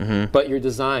best. Mm-hmm. But your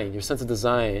design, your sense of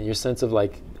design, your sense of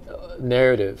like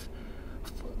narrative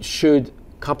should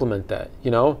complement that,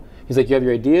 He's like, you have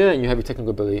your idea and you have your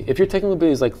technical ability. If your technical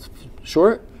ability is like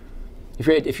short,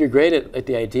 if you're great at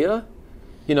the idea,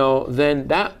 then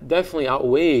that definitely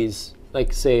outweighs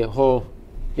like say a whole,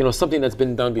 something that's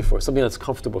been done before, something that's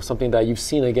comfortable, something that you've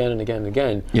seen again and again and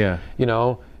again. Yeah.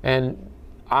 And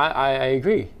I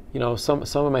agree. Some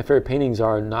of my favorite paintings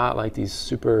are not like these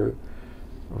super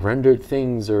rendered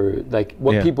things or like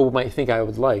what people might think I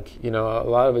would like. A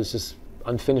lot of it's just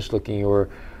unfinished looking or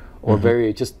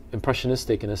very just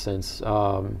impressionistic in a sense.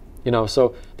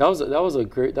 So that was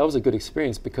a good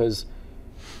experience because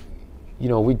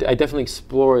I definitely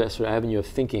explore that sort of avenue of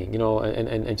thinking,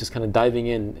 and just kind of diving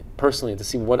in personally to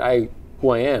see who I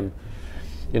am,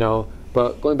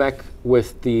 But going back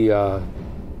with the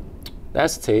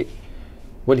acetate,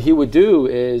 what he would do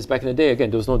is, back in the day, again,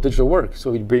 there was no digital work,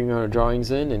 so he'd bring our drawings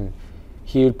in, and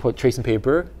he would put tracing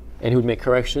paper, and he would make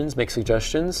corrections, make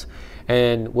suggestions,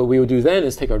 and what we would do then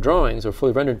is take our drawings, or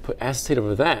fully rendered, put acetate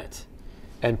over that,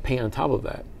 and paint on top of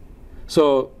that.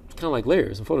 So it's kind of like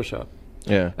layers in Photoshop.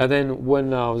 Yeah. And then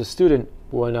when I was a student,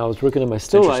 when I was working on my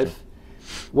still life,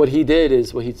 what he did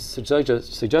is, what he suggested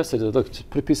is, look, just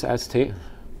put a piece of acetate,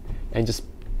 and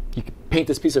you can paint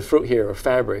this piece of fruit here, or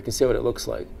fabric, and see what it looks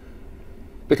like.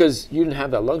 Because you didn't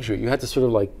have that luxury. You had to sort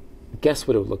of like guess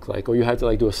what it would look like, or you had to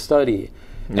like do a study.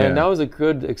 Yeah. And that was a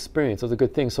good experience. That was a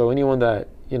good thing. So anyone that,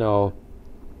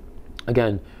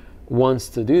 again, wants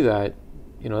to do that,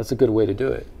 that's a good way to do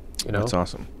it. That's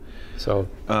awesome. So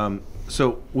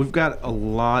so we've got a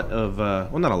lot of,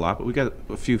 well, not a lot, but we've got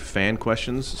a few fan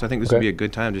questions. So I think this would be a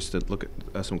good time just to look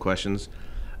at some questions.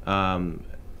 And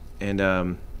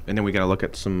then we got to look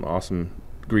at some awesome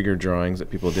Grigor drawings that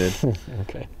people did.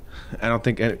 Okay. I don't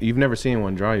think you've never seen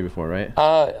one draw you before, right?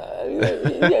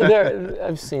 Yeah,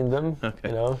 I've seen them.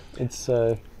 Okay. It's.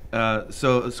 So it's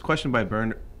a question by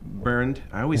Burned.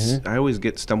 I always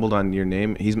get stumbled on your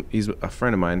name. He's a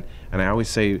friend of mine, and I always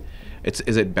say,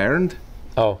 is it Burned?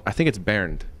 Oh, I think it's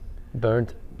Burned.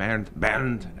 Burned.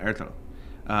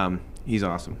 He's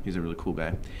awesome. He's a really cool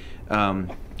guy.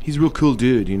 He's a real cool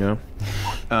dude,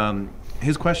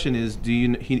 His question is,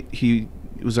 he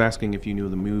was asking if you knew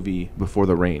the movie Before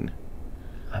the Rain,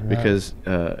 because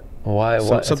why?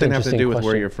 Something has to do with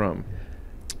where you're from.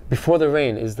 Before the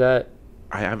Rain, is that?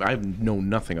 I know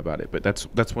nothing about it, but that's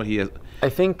what he has. I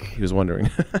think he was wondering.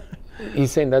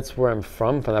 He's saying that's where I'm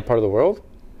from that part of the world.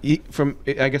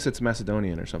 I guess it's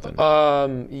Macedonian or something.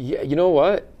 Yeah, you know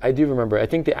what? I do remember. I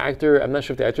think the actor. I'm not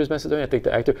sure if the actor is Macedonian. I think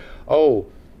the actor. Oh,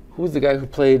 who's the guy who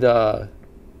played? You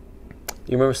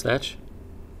remember Snatch?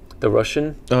 The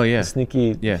Russian. Oh yeah. The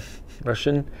sneaky. Yeah.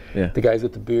 Russian. Yeah. The guys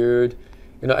with the beard.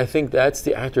 I think that's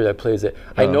the actor that plays it.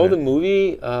 I know the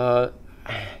movie. I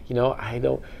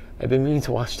don't. I've been meaning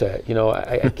to watch that.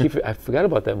 I forgot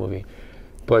about that movie.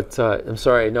 But I'm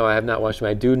sorry. No, I have not watched it.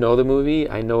 I do know the movie.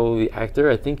 I know the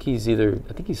actor. I think he's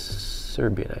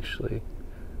Serbian actually.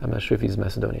 I'm not sure if he's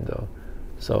Macedonian though.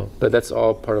 So, but that's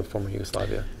all part of former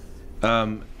Yugoslavia.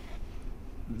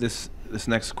 This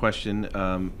next question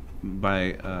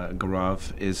by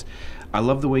Garov is, I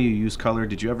love the way you use color.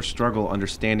 Did you ever struggle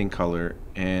understanding color,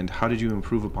 and how did you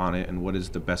improve upon it, and what is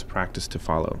the best practice to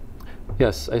follow?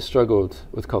 Yes, I struggled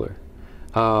with color.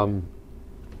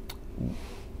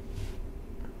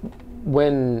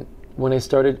 When I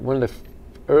started, one of the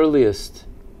earliest,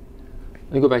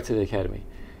 let me go back to the academy.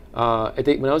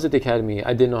 When I was at the academy,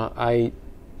 I didn't know,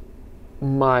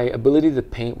 my ability to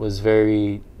paint was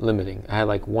very limiting. I had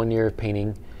like 1 year of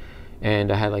painting,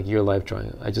 and I had like year life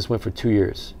drawing. I just went for 2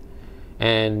 years.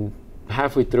 And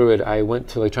halfway through it, I went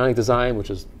to electronic design, which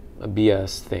was a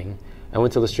BS thing. I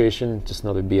went to illustration, just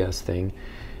another BS thing.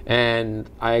 And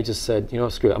I just said, you know,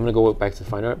 screw it, I'm gonna go back to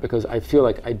fine art because I feel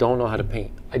like I don't know how to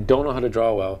paint. I don't know how to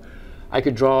draw well. I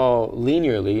could draw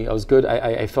linearly. I was good.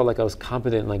 I felt like I was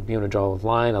competent in like being able to draw with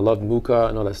line. I loved Muka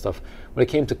and all that stuff. When it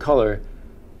came to color,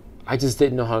 I just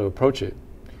didn't know how to approach it.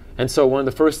 And so one of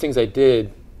the first things I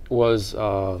did was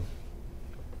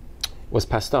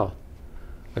pastel.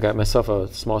 I got myself a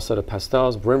small set of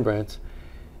pastels, Rembrandt,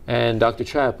 and Dr.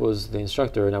 Trapp was the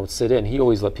instructor, and I would sit in. He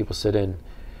always let people sit in.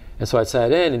 And so I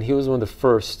sat in, and he was one of the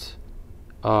first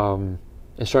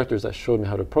instructors that showed me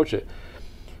how to approach it.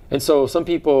 And so some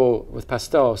people with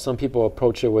pastel, some people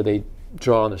approach it where they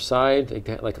draw on their side,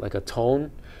 like a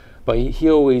tone, but he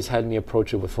always had me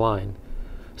approach it with line.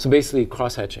 So basically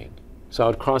cross-hatching. So I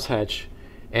would cross-hatch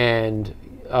and,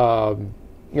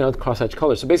 you know, cross-hatch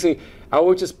colors. So basically I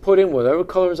would just put in whatever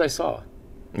colors I saw.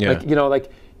 Yeah. Like, you know, like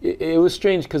it was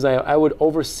strange because I would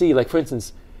oversee, like for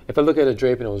instance, if I look at a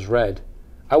drape and it was red,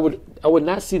 I would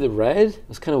not see the red.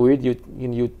 It's kind of weird.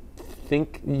 You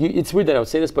think it's weird that I would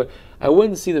say this, but I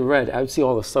wouldn't see the red. I would see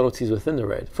all the subtleties within the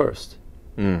red first.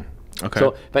 Okay.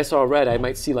 So if I saw red, I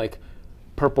might see like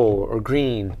purple or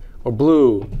green or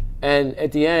blue, and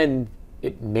at the end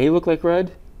it may look like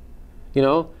red, you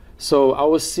know. So I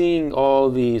was seeing all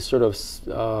the sort of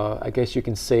I guess you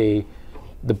can say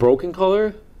the broken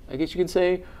color, I guess you can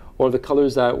say, or the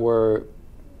colors that were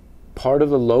part of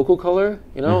the local color,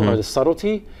 you know, or the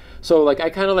subtlety. So like I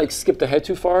kind of like skipped ahead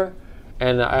too far,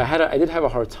 and I did have a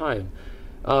hard time.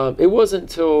 It wasn't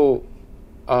until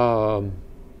a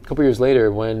couple years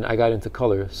later when I got into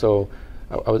color. So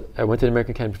I went to the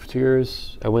American Academy for 2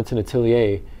 years. I went to an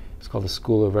atelier. It's called the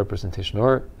School of Representation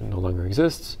Art. It no longer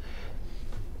exists.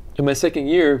 In my second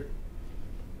year,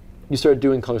 you start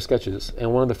doing color sketches,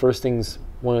 and one of the first things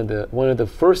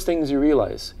you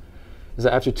realize is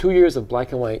that after 2 years of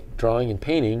black and white drawing and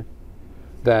painting,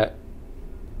 that,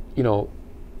 you know,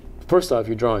 first off,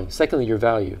 your drawing. Secondly, your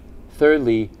value.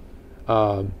 Thirdly,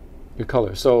 your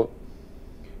color. So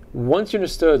once you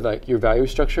understood like your value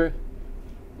structure,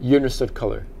 you understood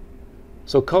color.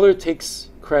 So color takes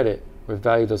credit where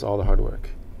value does all the hard work.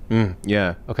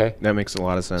 Yeah. Okay. That makes a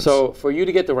lot of sense. So for you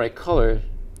to get the right color,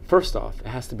 first off, it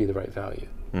has to be the right value.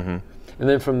 And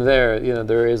then from there, you know,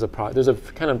 there's a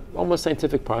kind of almost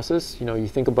scientific process. You know, you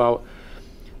think about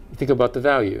the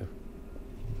value.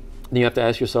 Then you have to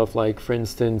ask yourself, like, for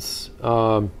instance,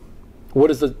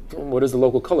 what is the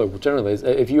local color? Generally,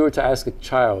 if you were to ask a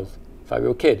child,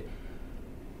 5-year-old kid,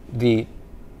 the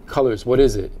colors, what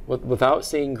is it? Without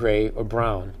saying gray or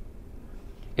brown,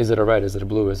 is it a red? Is it a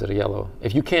blue? Is it a yellow?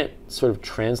 If you can't sort of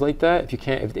translate that, if you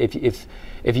can't,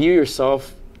 if you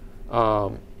yourself,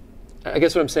 I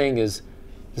guess what I'm saying is,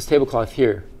 this tablecloth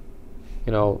here,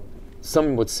 you know,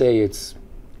 some would say it's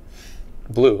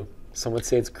blue. Some would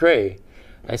say it's gray.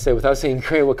 I say, without saying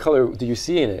gray, what color do you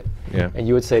see in it? Yeah. And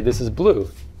you would say, this is blue.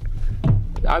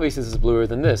 Obviously, this is bluer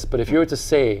than this. But if you were to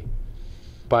say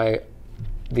by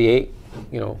the 8,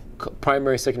 you know,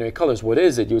 primary, secondary colors, what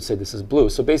is it? You would say this is blue.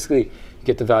 So basically, you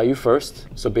get the value first.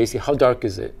 So basically, how dark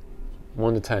is it?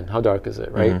 1 to 10. How dark is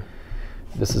it, right?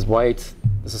 This is white.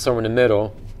 This is somewhere in the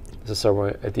middle. This is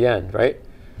somewhere at the end, right?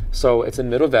 So it's a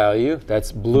middle value.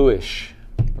 That's bluish.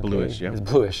 Bluish, yeah. It's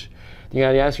bluish. You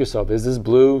gotta ask yourself, is this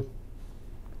blue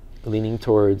leaning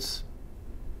towards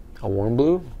a warm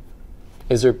blue?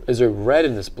 Is there red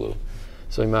in this blue?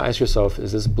 So you might ask yourself,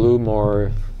 is this blue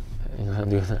more,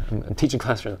 I'm teaching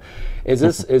class right now. Is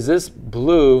this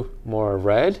blue more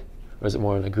red, or is it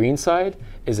more on the green side?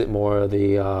 Is it more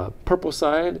the purple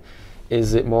side?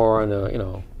 Is it more on the, you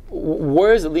know,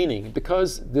 where is it leaning?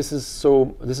 Because this is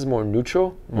more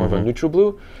neutral, more of a neutral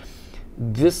blue.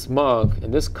 This mug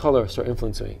and this color start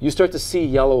influencing. You start to see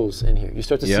yellows in here. You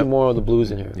start to see more of the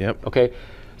blues in here. Yep. Okay,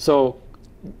 so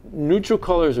neutral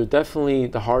colors are definitely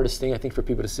the hardest thing I think for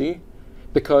people to see,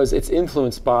 because it's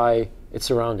influenced by its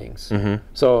surroundings.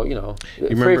 So, you know,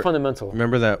 it's very fundamental.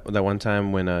 Remember that one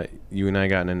time when you and I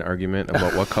got in an argument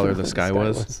about what color the sky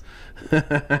was?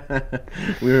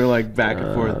 We were like back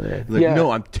and forth. Like,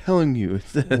 no, I'm telling you,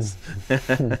 it's this.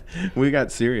 We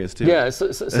got serious too. Yeah.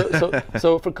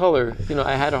 So for color, you know,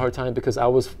 I had a hard time because I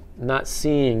was not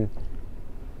seeing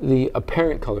the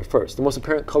apparent color first. The most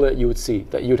apparent color that you would see,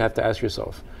 that you would have to ask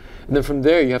yourself, and then from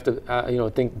there you have to you know,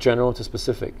 think general to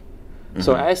specific.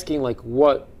 So asking like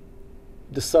what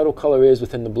the subtle color is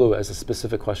within the blue as a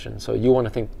specific question. So you want to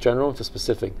think general to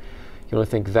specific. You want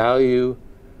to think value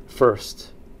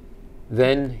first.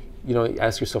 Then, you know,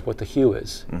 ask yourself what the hue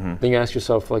is. Then you ask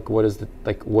yourself like what is the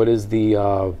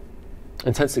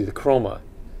intensity, the chroma.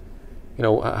 You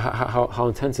know, how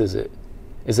intense is it?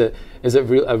 Is it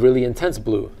a really intense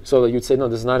blue? So you'd say, no,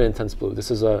 this is not an intense blue.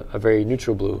 This is a very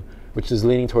neutral blue. which is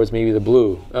leaning towards maybe the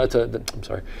blue. I'm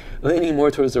sorry, leaning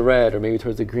more towards the red or maybe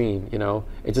towards the green. You know,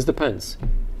 it just depends.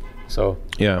 So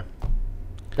yeah,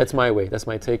 that's my way. That's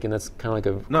my take, and that's kind of like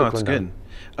a no, it's good.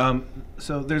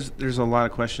 So there's a lot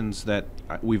of questions that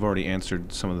we've already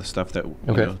answered. Some of the stuff that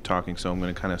talking. So I'm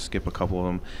going to kind of skip a couple of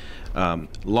them.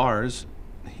 Lars,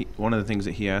 one of the things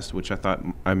that he asked, which I thought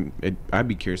I'd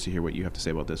be curious to hear what you have to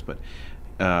say about this, but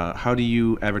how do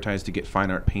you advertise to get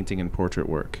fine art painting and portrait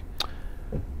work?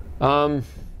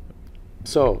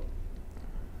 So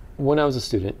when I was a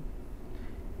student,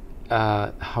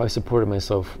 how I supported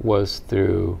myself was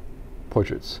through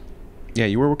portraits. Yeah,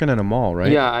 you were working at a mall,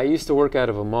 right? Yeah, I used to work out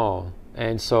of a mall.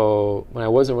 And so when I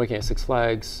wasn't working at Six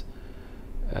Flags,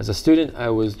 as a student, I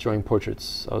was drawing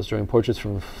portraits. I was drawing portraits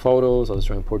from photos. I was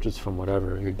drawing portraits from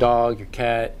whatever, your dog, your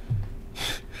cat,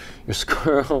 your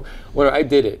squirrel, whatever. I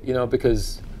did it,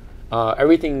 because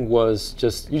everything was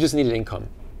you just needed income.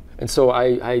 And so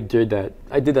I did that.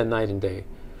 I did that night and day.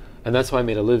 And that's how I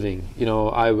made a living.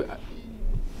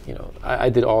 I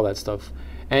did all that stuff.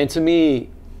 And to me,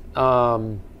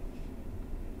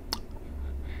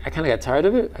 I kind of got tired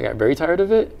of it. I got very tired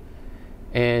of it.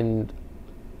 And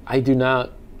I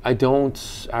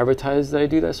don't advertise that I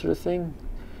do that sort of thing.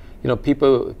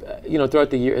 People, throughout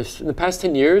the years, in the past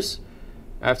 10 years,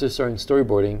 after starting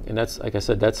storyboarding, and that's, like I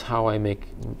said, that's how I make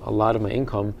a lot of my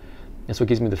income. And so it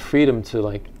gives me the freedom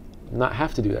to not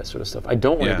have to do that sort of stuff. I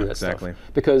don't want to do that stuff.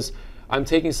 Because I'm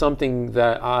taking something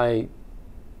that I'm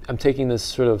taking this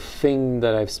sort of thing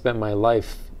that I've spent my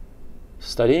life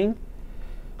studying.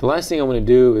 The last thing I want to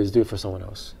do is do it for someone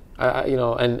else.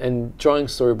 And drawing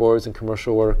storyboards and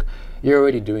commercial work, you're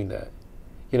already doing that.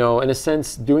 In a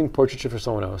sense, doing portraiture for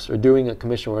someone else or doing a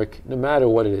commission work, no matter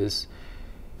what it is,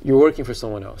 you're working for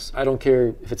someone else. I don't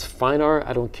care if it's fine art.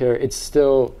 I don't care. It's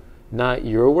still not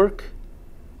your work.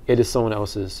 It is someone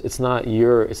else's. It's not on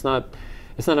your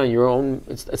own.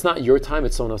 It's not your time.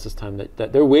 It's someone else's time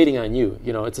that they're waiting on you.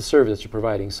 It's a service that you're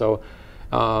providing. So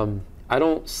I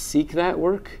don't seek that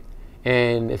work.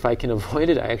 And if I can avoid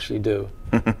it, I actually do.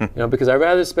 Because I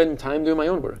rather spend time doing my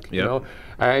own work. Yep.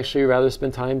 I actually rather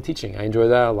spend time teaching. I enjoy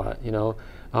that a lot.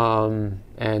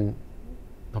 And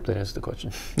hope that answers the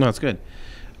question. No, it's good.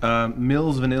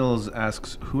 Mills Vanills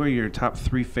asks, who are your top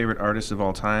 3 favorite artists of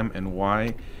all time and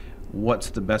why? What's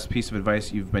the best piece of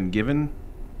advice you've been given?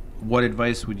 What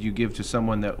advice would you give to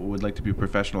someone that would like to be a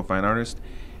professional fine artist?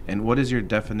 And what is your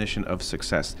definition of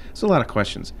success? It's a lot of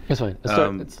questions. That's fine.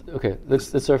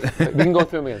 Let's start. We can go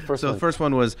through them again. The first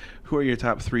one was, who are your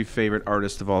top 3 favorite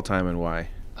artists of all time and why?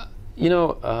 I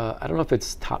don't know if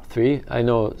it's top 3. I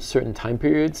know certain time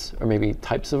periods or maybe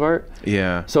types of art.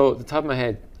 Yeah. So the top of my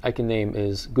head I can name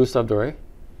is Gustav Doré.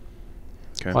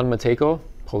 Okay. Juan Matejko,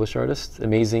 Polish artist,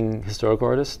 amazing historical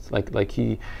artist.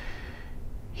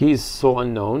 He's so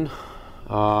unknown.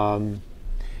 And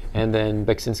then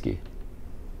Beksinski.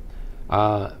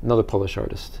 Another Polish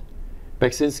artist.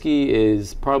 Beksinski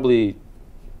is probably,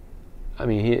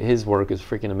 his work is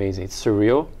freaking amazing. It's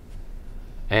surreal,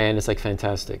 and it's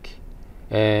fantastic.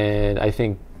 And I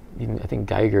think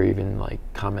Grigor even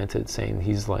commented saying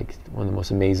he's one of the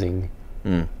most amazing,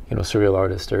 surreal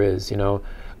artists there is.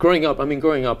 Growing up, I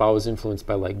was influenced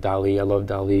by Dali. I loved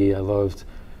Dali. I loved,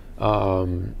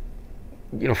 Frazetta.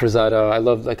 I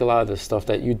loved a lot of the stuff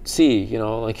that you'd see.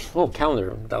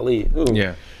 Calendar, Dali. Ooh.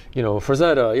 Yeah.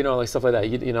 Frazetta, stuff like that,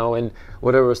 and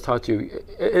whatever was taught to you,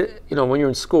 when you're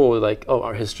in school,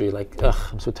 art history,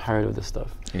 I'm so tired of this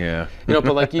stuff. Yeah.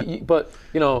 But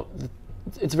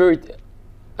it's very,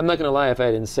 I'm not gonna lie if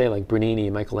I didn't say Bernini,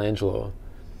 Michelangelo,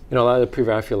 a lot of the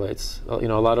pre-Raphaelites, a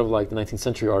lot of the 19th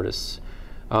century artists,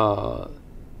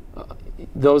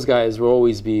 those guys will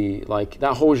always be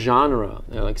that whole genre,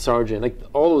 Sargent,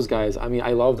 all those guys.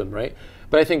 I love them, right?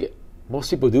 But I think most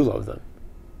people do love them.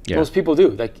 Yeah. Most people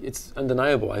do. It's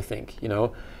undeniable, I think,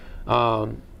 But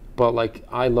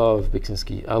I love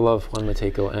Beksinski, I love Juan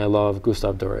Matejko, and I love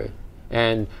Gustav Doré.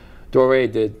 And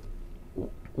Doré did,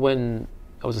 when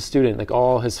I was a student,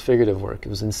 all his figurative work, it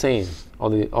was insane.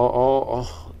 All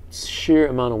sheer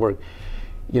amount of work.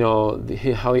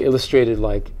 How he illustrated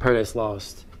Paradise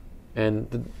Lost and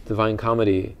the Divine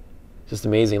Comedy, just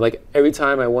amazing. Every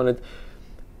time I wanted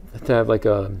to have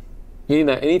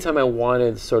anytime I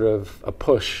wanted sort of a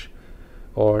push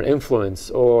or an influence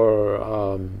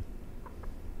or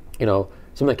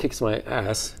something that kicks my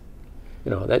ass,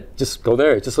 that just go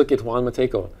there. Just look at Juan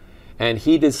Matejko, and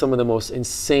he did some of the most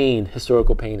insane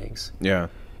historical paintings. Yeah.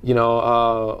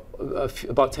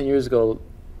 About 10 years ago,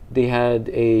 they had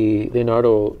a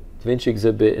Leonardo da Vinci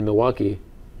exhibit in Milwaukee,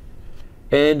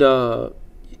 and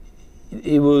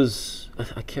it was,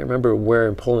 I can't remember where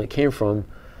in Poland it came from.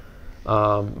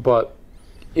 But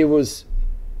it was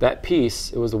that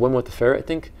piece. It was the one with the ferret, I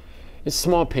think. It's a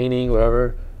small painting,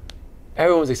 whatever.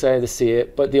 Everyone was excited to see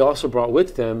it, but they also brought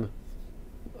with them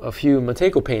a few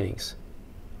Matejko paintings.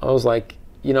 I was like,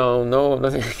 no,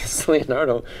 nothing against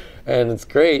Leonardo, and it's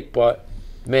great, but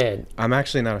man, I'm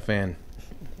actually not a fan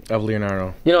of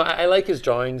Leonardo. I like his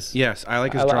drawings. Yes, I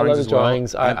like his drawings. I love his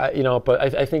drawings.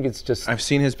 But I think it's just. I've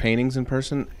seen his paintings in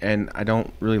person, and I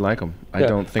don't really like them. I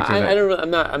don't think they're that. I don't really,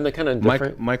 I'm the kind of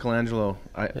different. Michelangelo,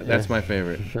 that's my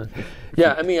favorite.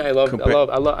 Yeah, I mean, I love.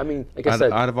 I mean, like I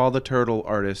said, out of all the turtle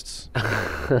artists,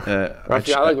 Raphael,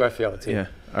 I like Raphael too. Yeah,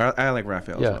 I like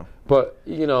Raphael as well. But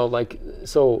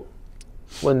so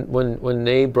when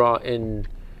they brought in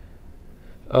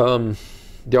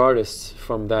the artists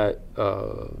from that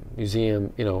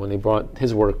museum, when they brought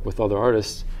his work with other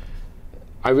artists,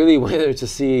 I really went there to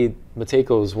see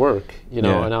Matejko's work, and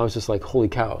I was just like, holy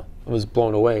cow, I was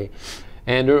blown away.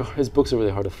 And his books are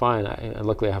really hard to find, and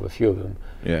luckily I have a few of them.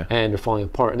 Yeah. And they're falling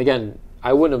apart. And again,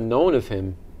 I wouldn't have known of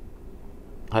him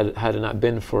had it not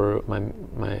been for my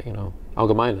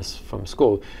Algeminas from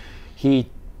school. It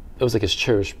was like his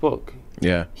cherished book.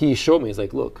 Yeah. He showed me, he's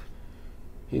like, look.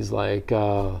 He's like,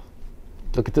 look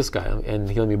at this guy, and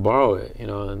he let me borrow it, and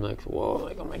I'm like, whoa,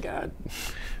 like, oh my God.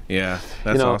 Yeah,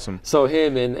 that's awesome. So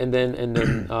him and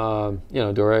then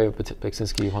Dore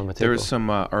Beksinski, Juan Matejko. There was some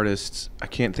artists, I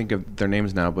can't think of their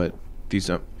names now, but these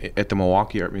at the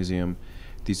Milwaukee Art Museum,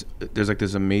 there's like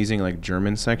this amazing like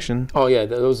German section. Oh yeah,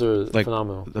 those are like,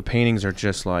 phenomenal. The paintings are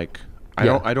just like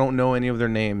I don't know any of their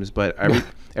names, but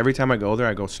every time I go there,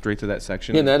 I go straight to that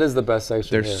section. Yeah, that is the best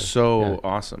section. They're so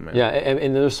awesome, man. Yeah,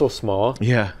 and they're so small.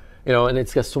 Yeah. And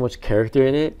it's got so much character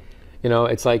in it.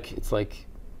 It's like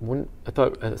when I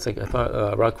thought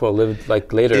Rockwell lived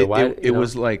like later.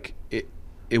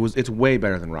 It's way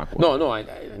better than Rockwell. No, I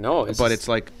know. It's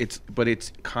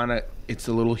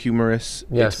a little humorous.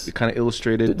 Yes. It's kind of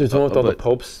illustrated. There's one with all the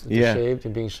popes shaved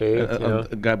and being shaved.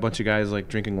 Got a bunch of guys like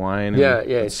drinking wine.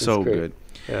 It's so great. good.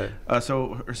 Yeah.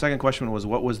 So her second question was,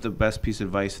 what was the best piece of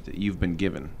advice that you've been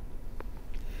given?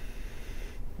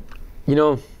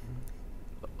 The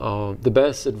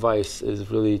best advice is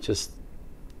really just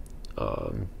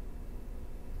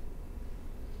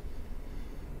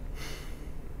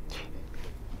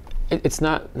it's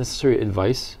not necessarily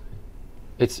advice.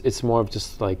 It's more of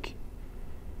just like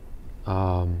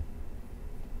how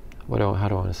do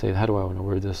I want to say it? How do I want to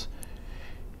word this?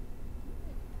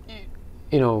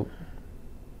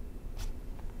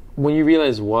 When you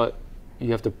realize what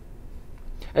you have to,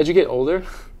 as you get older,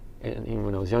 and even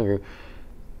when I was younger,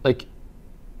 like,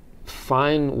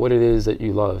 find what it is that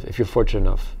you love if you're fortunate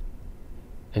enough,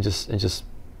 and just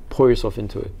pour yourself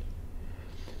into it.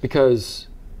 Because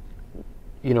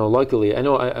luckily I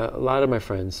know a lot of my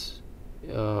friends,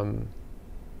 I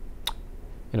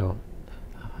don't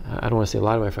want to say a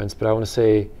lot of my friends, but I want to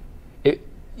say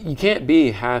you can't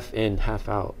be half in, half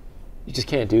out. You just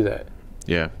can't do that.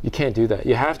 Yeah. You can't do that.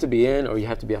 You have to be in or you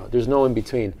have to be out. There's no in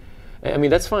between. I mean,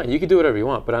 that's fine. You can do whatever you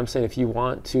want, but I'm saying if you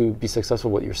want to be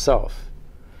successful with yourself,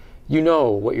 you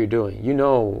know what you're doing. You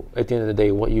know at the end of the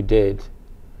day what you did.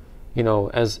 You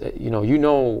know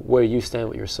where you stand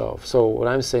with yourself. So what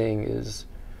I'm saying is,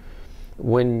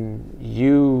 when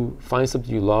you find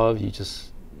something you love,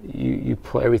 you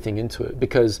put everything into it,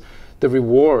 because the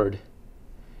reward,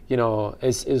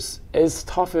 is as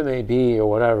tough it may be or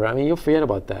whatever. I mean, you'll forget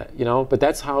about that, but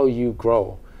that's how you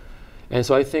grow. And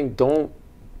so I think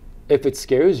if it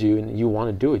scares you and you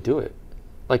want to do it.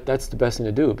 Like, that's the best thing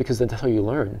to do, because that's how you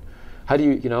learn. How do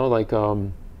you,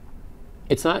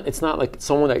 it's not like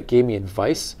someone that gave me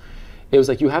advice. It was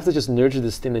like, you have to just nurture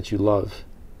this thing that you love.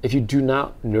 If you do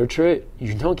not nurture it,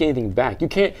 you don't get anything back. You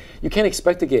can't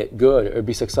expect to get good or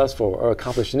be successful or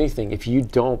accomplish anything if you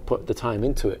don't put the time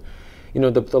into it.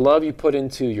 The love you put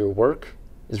into your work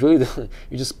is really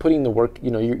you're just putting the work.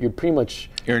 You're pretty much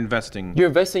investing. You're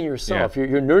investing in yourself. Yeah.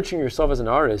 You're nurturing yourself as an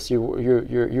artist.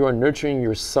 You are nurturing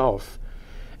yourself.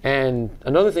 And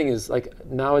another thing is, like,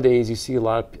 nowadays you see a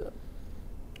lot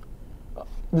of.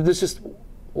 There's just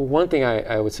one thing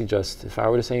I would suggest, if I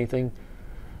were to say anything.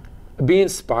 Be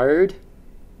inspired.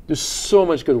 There's so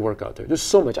much good work out there. There's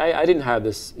so much. I didn't have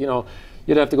this.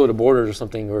 You'd have to go to Borders or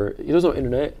something, or there's no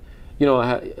internet.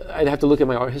 I'd have to look at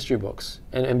my art history books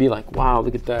and be like, wow,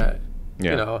 look at that.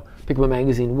 Yeah. Pick up a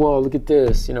magazine. Whoa, look at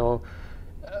this.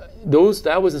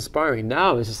 That was inspiring.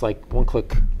 Now it's just like one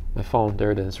click, my phone,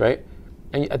 there it is, right?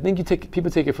 And I think people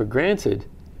take it for granted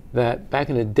that back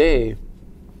in the day,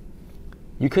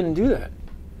 you couldn't do that.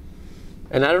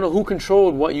 And I don't know who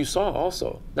controlled what you saw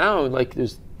also. Now, like,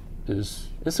 there's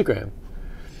Instagram.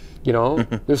 You know,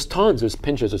 there's tons. There's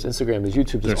Pinterest, there's Instagram, there's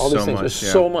YouTube, there's all these things. There's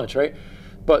so much, right?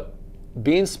 But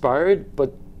be inspired,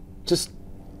 but just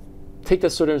take that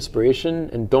sort of inspiration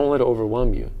and don't let it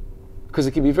overwhelm you, because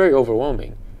it can be very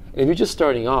overwhelming. And if you're just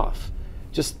starting off,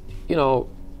 just, you know,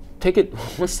 take it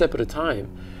one step at a time,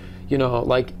 you know,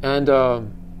 like, and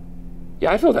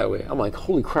yeah, I feel that way. I'm like,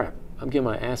 holy crap, I'm getting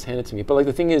my ass handed to me. But like,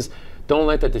 the thing is, don't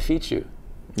let that defeat you.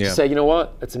 Yeah. Just say, you know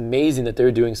what, it's amazing that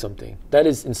they're doing something. That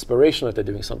is inspirational that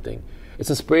they're doing something. It's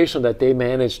inspirational that they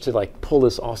managed to like pull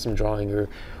this awesome drawing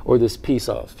or this piece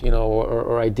off, you know,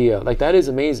 or idea. Like, that is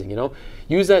amazing, you know.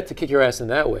 Use that to kick your ass in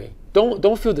that way.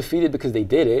 Don't feel defeated because they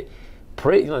did it.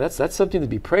 Pray, you know, that's something to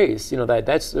be praised. You know,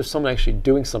 there's someone actually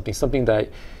doing something that,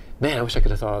 man, I wish I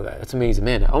could have thought of that. That's amazing,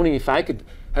 man. Only if I could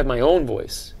have my own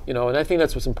voice, you know. And I think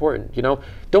that's what's important, you know.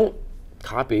 Don't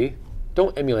copy,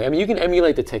 don't emulate. I mean, you can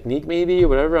emulate the technique maybe or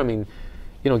whatever. I mean,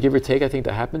 you know, give or take, I think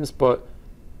that happens. But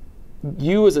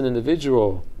you as an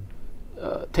individual,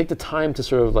 take the time to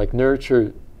sort of like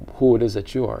nurture who it is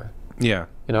that you are. Yeah.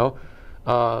 You know,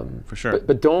 for sure.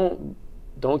 But don't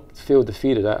feel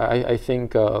defeated. I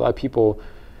think a lot of people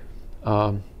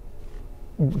don't,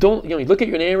 you know, look at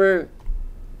your neighbor,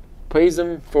 praise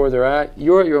them for where they're at.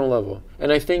 You're at your own level,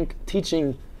 and I think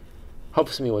teaching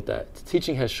helps me with that.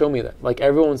 Teaching has shown me that, like,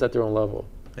 everyone's at their own level.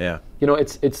 Yeah. You know,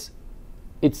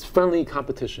 it's friendly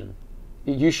competition.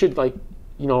 You should, like,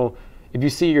 you know, if you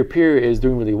see your peer is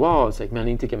doing really well, it's like, man, I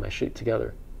need to get my shit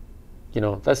together. You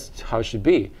know, that's how it should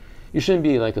be. You shouldn't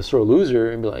be like a sore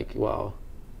loser and be like, well,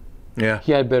 yeah,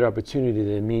 he had a better opportunity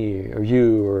than me or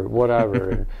you or whatever.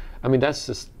 And, I mean, that's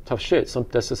just tough shit.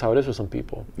 That's just how it is for some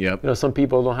people. Yep. You know, some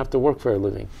people don't have to work for a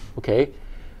living. Okay.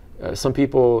 Some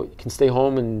people can stay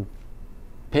home and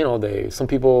paint all day. Some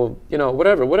people, you know,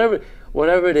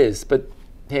 whatever it is. But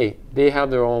hey, they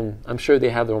have their own. I'm sure they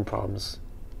have their own problems,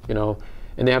 you know,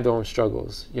 and they have their own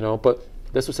struggles, you know. But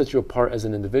that's what sets you apart as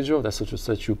an individual. That's what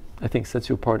sets you, I think, sets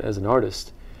you apart as an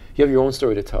artist. You have your own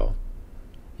story to tell,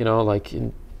 you know, like,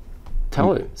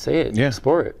 tell it, say it,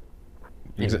 explore it.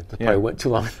 Probably went too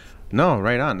long. No,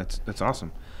 right on. That's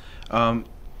awesome. I'm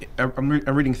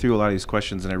reading through a lot of these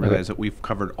questions, and I realize that we've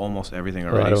covered almost everything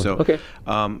already.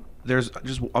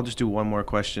 I'll just do one more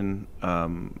question,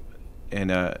 and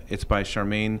it's by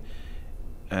Charmaine,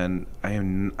 and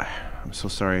I'm so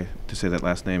sorry to say that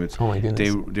last name. It's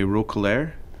De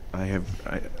Roquelaire. I'm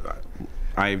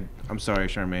sorry,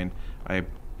 Charmaine. I'm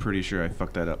pretty sure I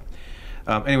fucked that up.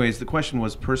 Anyways, the question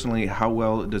was, personally, how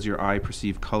well does your eye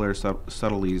perceive color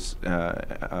subtleties,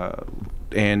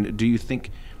 and do you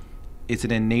think it's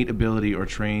an innate ability or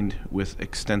trained with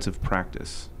extensive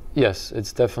practice? Yes,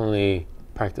 it's definitely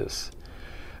practice.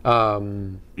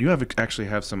 You actually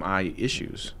have some eye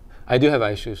issues. I do have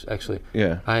eye issues, actually.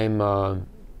 Yeah. I'm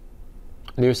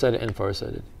nearsighted and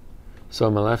farsighted. So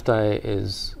my left eye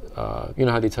is, you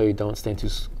know how they tell you don't stand too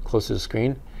close to the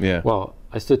screen? Yeah. Well,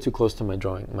 I stood too close to my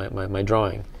drawing, my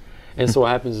drawing. And so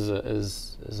what happens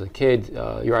is as a kid,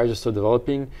 your eyes are still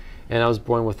developing, and I was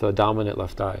born with a dominant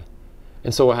left eye.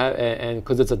 And so and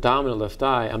because it's a dominant left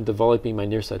eye, I'm developing my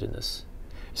nearsightedness.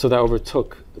 So that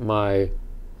overtook my,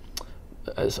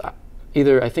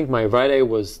 I think my right eye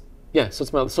was, so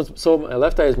my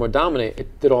left eye is more dominant,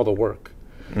 it did all the work.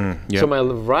 So my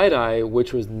right eye,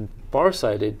 which was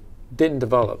farsighted, didn't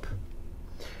develop.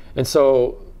 And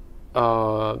so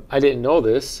I didn't know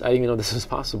this. I didn't even know this was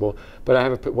possible. But I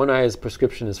have one eye's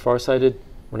prescription is farsighted,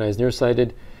 one eye is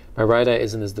nearsighted. My right eye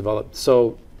isn't as developed.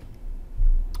 So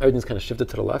everything's kind of shifted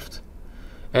to the left.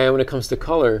 And when it comes to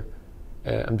color,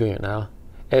 I'm doing it now.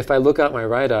 If I look out my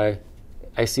right eye,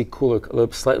 I see cooler,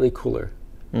 slightly cooler.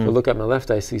 If I look at my left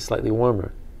eye, I see slightly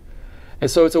warmer. And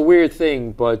so it's a weird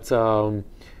thing, but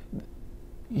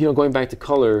you know, going back to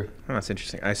color. Oh, that's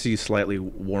interesting. I see slightly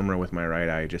warmer with my right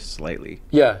eye, just slightly.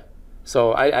 Yeah.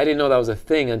 So I didn't know that was a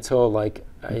thing until, like,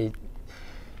 I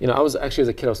was actually, as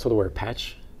a kid, I was told to wear a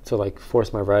patch to, like,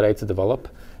 force my right eye to develop.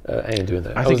 I ain't doing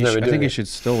that. I think you should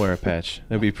still wear a patch.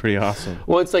 That'd be pretty awesome.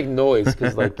 Well, it's like noise,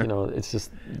 because, like, you know, it's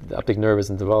just the optic nerve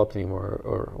isn't developed anymore,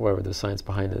 or whatever the science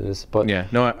behind it is. But yeah,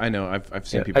 no, I know. I've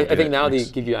seen people. I think now they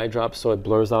give you eye drops so it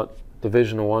blurs out the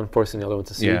vision of one, forcing the other one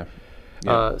to see.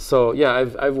 Yeah. So yeah,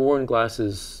 I've worn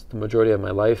glasses the majority of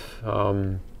my life,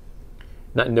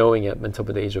 not knowing it until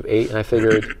the age of 8, and I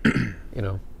figured, you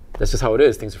know, that's just how it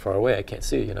is. Things are far away. I can't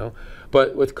see, you know.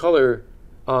 But with color,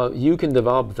 you can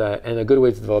develop that, and a good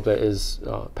way to develop that is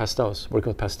pastels, working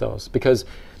with pastels. Because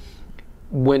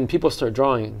when people start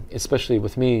drawing, especially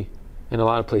with me, and a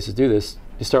lot of places do this,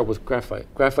 you start with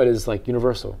graphite. Graphite is like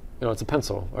universal. You know, it's a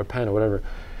pencil or pen or whatever.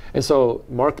 And so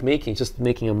mark making, just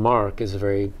making a mark, is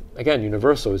very, again,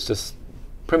 universal. It's just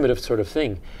primitive sort of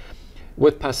thing.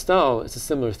 With pastel, it's a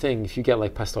similar thing. If you get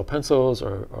like pastel pencils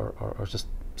or just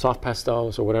soft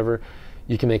pastels or whatever,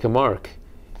 you can make a mark.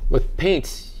 With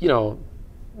paint, you know,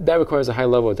 that requires a high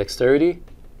level of dexterity.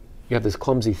 You have this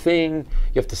clumsy thing,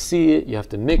 you have to see it, you have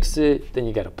to mix it, then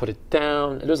you got to put it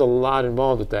down. And there's a lot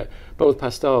involved with that. But with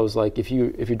pastels, like if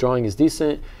your drawing is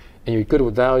decent and you're good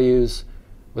with values,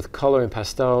 with color and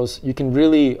pastels, you can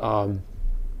really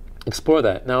explore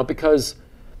that. Now, because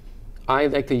I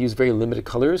like to use very limited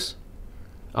colors,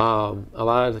 a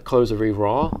lot of the colors are very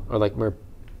raw, or like more,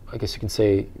 I guess you can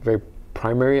say, very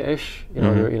primary-ish. You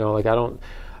know, you know, like I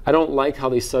don't like how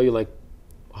they sell you like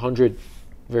 100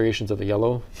 variations of the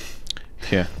yellow.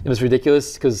 Yeah. And it's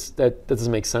ridiculous because that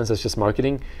doesn't make sense. That's just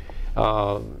marketing.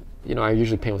 You know, I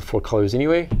usually paint with 4 colors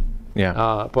anyway.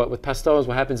 Yeah. But with pastels,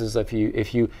 what happens is if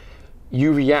you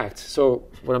react. So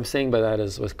what I'm saying by that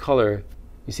is with color,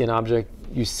 you see an object,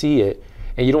 you see it,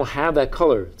 and you don't have that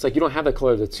color. It's like you don't have that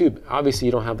color of the tube. Obviously,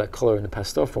 you don't have that color in the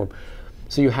pastel form.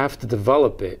 So you have to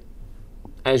develop it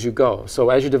as you go. So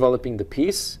as you're developing the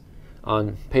piece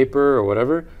on paper or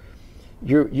whatever,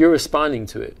 you're responding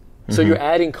to it. So you're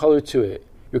adding color to it.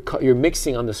 You're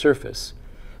mixing on the surface.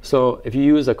 So if you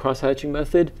use a cross-hatching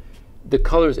method, the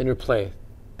colors interplay.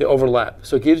 They overlap.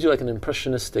 So it gives you like an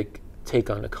impressionistic take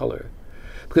on the color.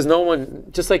 Because no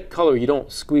one, just like color, you don't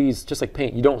squeeze, just like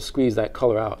paint, you don't squeeze that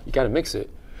color out. You got to mix it.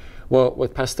 Well,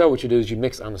 with pastel, what you do is you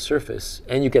mix on the surface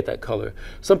and you get that color.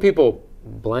 Some people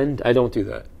blend. I don't do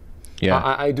that. Yeah.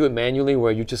 I do it manually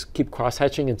where you just keep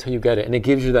cross-hatching until you get it. And it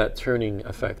gives you that turning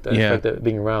effect, that effect of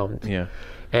being round. Yeah.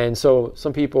 And so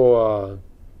some people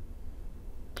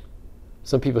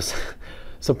say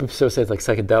it's like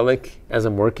psychedelic as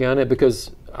I'm working on it,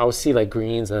 because I'll see like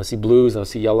greens and I'll see blues and I'll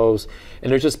see yellows,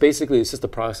 and they're just basically, it's just a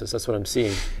process. That's what I'm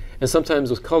seeing. And sometimes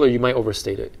with color, you might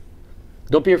overstate it.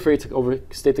 Don't be afraid to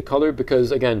overstate the color,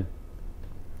 because again,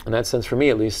 in that sense, for me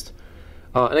at least,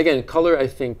 and again, color I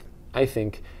think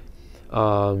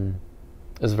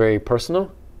is very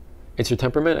personal. It's your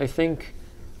temperament, I think.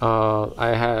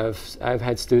 I've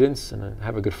had students, and I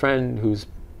have a good friend who's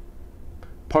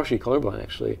partially colorblind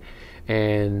actually,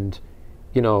 and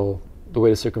you know, the way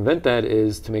to circumvent that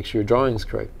is to make sure your drawing is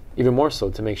correct. Even more so,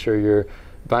 to make sure your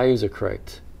values are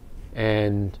correct.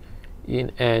 And you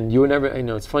would never, I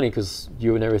know it's funny because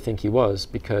you would never think he was,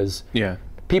 because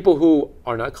people who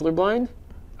are not colorblind,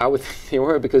 I would think they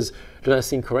were, because they're not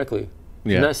seeing correctly.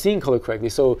 They're not seeing color correctly.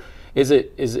 So is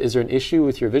there an issue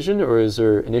with your vision, or is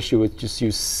there an issue with just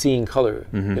you seeing color?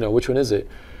 You know, which one is it?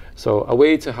 So a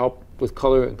way to help with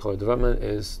color and color development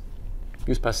is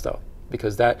use pastel,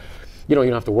 because that, you know, you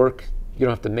don't have to work, you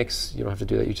don't have to mix, you don't have to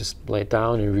do that. You just lay it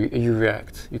down and you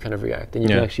react. You kind of react, and you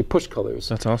can actually push colors.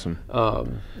 That's awesome.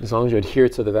 As long as you adhere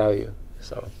to the value.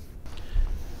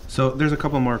 So there's a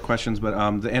couple more questions, but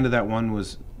the end of that one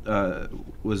was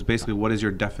basically, what is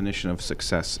your definition of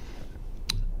success?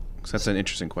 So that's an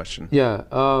interesting question. Yeah.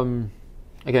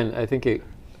 Again, I think it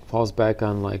falls back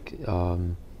on like,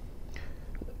 you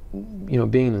know,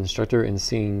 being an instructor and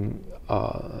seeing,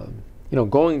 you know,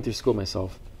 going through school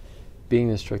myself, being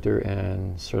an instructor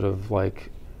and sort of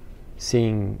like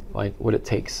seeing like what it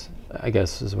takes, I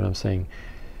guess is what I'm saying.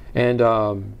 And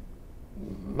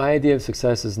my idea of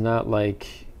success is not like,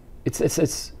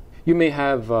 it's you may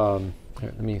have, here,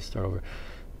 let me start over.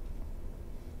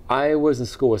 I was in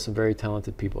school with some very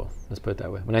talented people. Let's put it that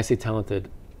way. When I say talented,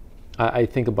 I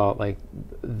think about like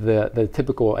the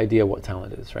typical idea of what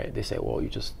talent is, right? They say, well,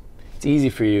 it's easy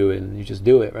for you and you just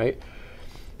do it, right?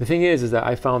 The thing is that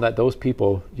I found that those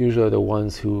people usually are the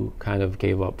ones who kind of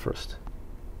gave up first,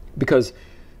 because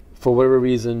for whatever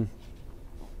reason,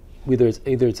 either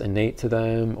it's innate to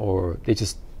them, or they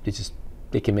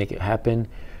can make it happen.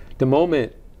 The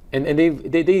moment. And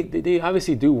they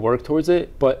obviously do work towards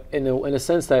it, but in a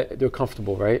sense that they're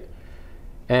comfortable, right?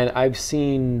 And I've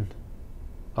seen,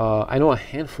 I know a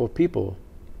handful of people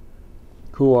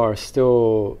who are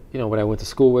still, you know, when I went to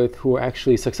school with, who are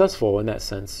actually successful in that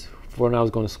sense, when I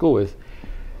was going to school with.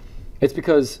 It's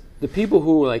because the people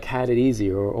who like had it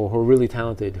easy, or who are really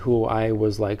talented, who I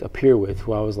was like a peer with,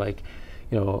 who I was like,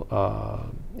 you know,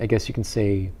 I guess you can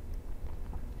say,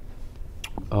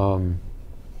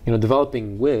 you know,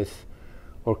 developing with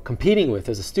or competing with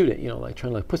as a student, you know, like trying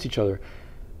to like push each other,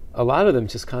 a lot of them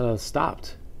just kind of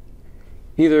stopped.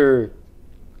 Either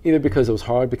because it was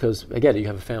hard, because I get it, you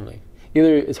have a family.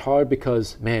 Either it's hard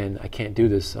because, man, I can't do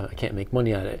this, I can't make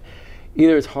money at it.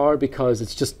 Either it's hard because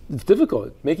it's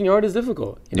difficult. Making art is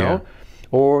difficult, you know,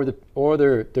 or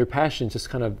their passion just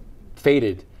kind of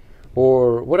faded,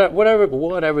 or whatever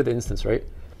the instance, right?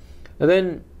 And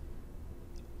then,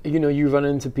 you know, you run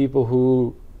into people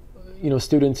who, you know,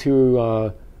 students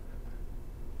who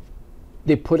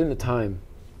they put in the time.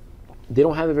 They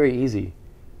don't have it very easy.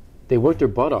 They work their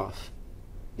butt off.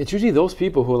 It's usually those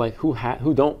people who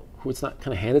it's not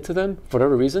kind of handed to them for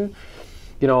whatever reason.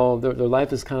 You know, their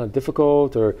life is kind of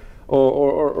difficult or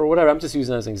whatever. I'm just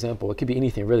using that as an example. It could be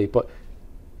anything really, but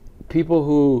people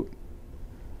who,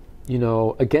 you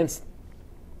know, against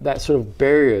that sort of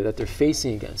barrier that they're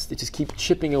facing against, they just keep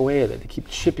chipping away at it. They keep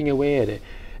chipping away at it,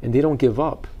 and they don't give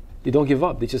up. They don't give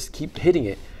up. They just keep hitting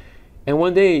it. And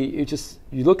one day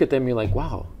you look at them and you're like,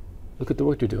 wow, look at the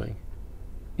work they're doing.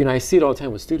 You know, I see it all the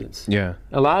time with students. Yeah.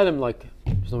 A lot of them like,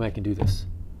 there's no way I can do this.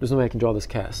 There's no way I can draw this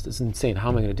cast. It's insane. How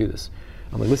am I going to do this?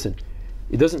 I'm like, listen,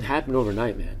 it doesn't happen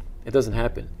overnight, man. It doesn't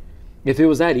happen. If it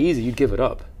was that easy, you'd give it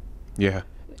up. Yeah.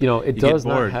 You know, it does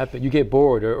not happen. You get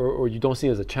bored or you don't see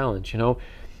it as a challenge, you know?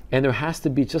 And there has to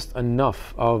be just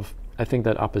enough of, I think,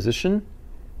 that opposition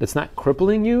that's not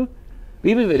crippling you. But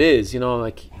even if it is, you know,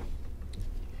 like,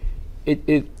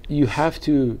 you have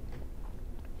to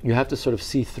sort of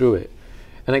see through it.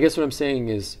 And I guess what I'm saying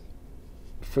is,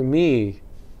 for me,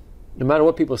 no matter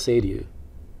what people say to you,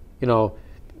 you know,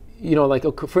 like,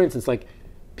 for instance, like,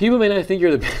 people may not think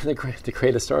you're the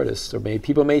greatest artist, or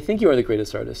people may think you are the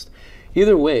greatest artist.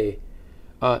 Either way,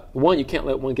 one, you can't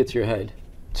let one get to your head.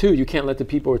 Two, you can't let the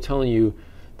people who are telling you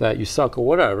that you suck or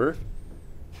whatever,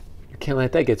 you can't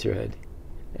let that get to your head.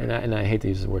 And I hate to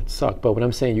use the word suck, but what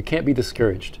I'm saying, you can't be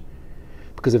discouraged.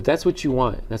 Because if that's what you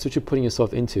want, that's what you're putting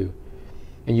yourself into,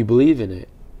 and you believe in it,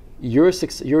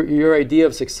 your idea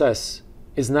of success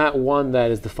is not one that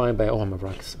is defined by, I'm a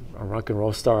rock and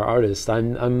roll star artist.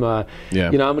 I'm you know,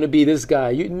 I'm going to be this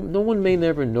guy. No one may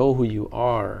never know who you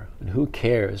are, and who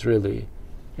cares really?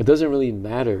 It doesn't really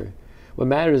matter. What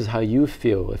matters is how you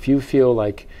feel. If you feel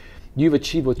like you've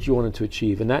achieved what you wanted to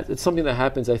achieve, and it's something that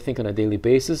happens, I think, on a daily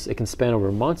basis. It can span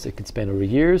over months. It can span over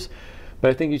years.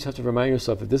 But I think you just have to remind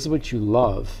yourself, if this is what you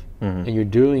love, and you're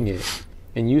doing it,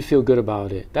 and you feel good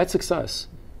about it, that's success.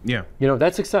 Yeah. You know,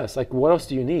 that's success. Like, what else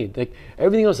do you need? Like,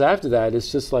 everything else after that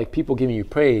is just like people giving you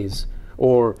praise,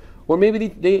 or maybe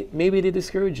they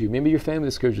discourage you. Maybe your family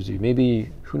discourages you.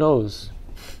 Maybe, who knows?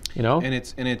 You know. And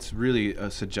it's really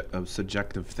a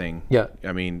subjective thing. Yeah.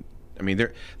 I mean,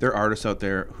 there are artists out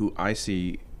there who I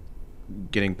see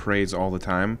getting praise all the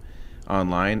time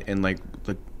online, and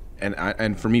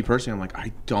and for me personally, I'm like,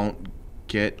 I don't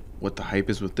get what the hype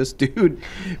is with this dude.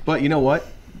 But you know what?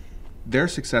 They're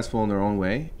successful in their own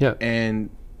way. Yeah. And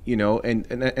you know,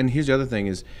 and here's the other thing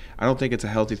is, I don't think it's a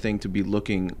healthy thing to be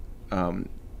looking to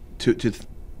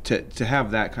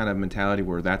have that kind of mentality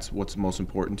where that's what's most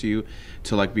important to you,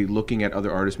 to like be looking at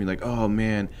other artists and be like, oh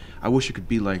man, I wish I could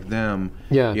be like them.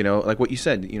 Yeah. You know, like what you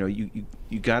said, you know,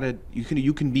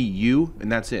 you can be you,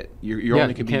 and that's it. You're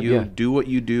only can be you. Yeah. Do what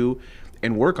you do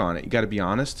and work on it. You got to be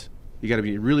honest. You got to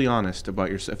be really honest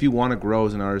about yourself. If you want to grow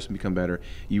as an artist and become better,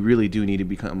 you really do need to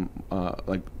become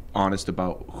like honest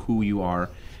about who you are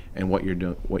and what you're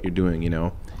doing, you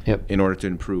know. Yep. In order to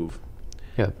improve.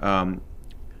 Yeah.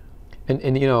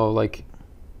 And you know, like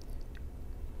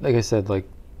I said, like,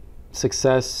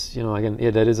 success, you know, again,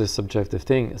 yeah, that is a subjective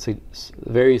thing. It's a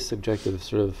very subjective,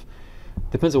 sort of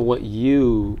depends on what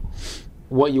you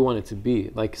want it to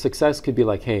be. Like, success could be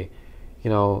like, hey, you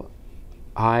know,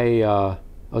 I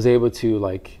was able to,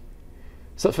 like,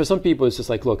 so for some people it's just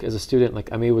like, look, as a student, like,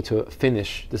 I'm able to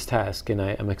finish this task and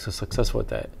I'm like so successful at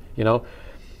that, you know.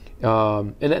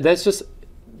 And that's just,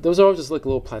 those are all just like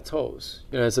little plateaus,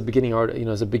 you know, as a beginning art, you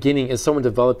know, as someone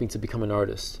developing to become an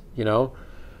artist, you know.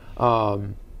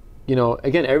 You know,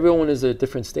 again, everyone is at a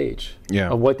different stage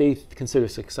of what they consider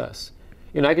success.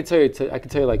 You know, I could tell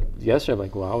you like yesterday, I'm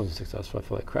like, well, I wasn't successful. I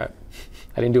feel like crap.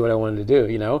 I didn't do what I wanted to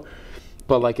do, you know.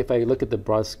 But like, if I look at the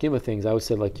broad scheme of things, I would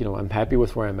say, like, you know, I'm happy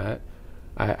with where I'm at.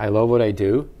 I love what I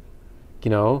do, you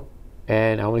know,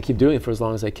 and I want to keep doing it for as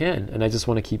long as I can. And I just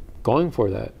want to keep going for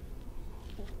that.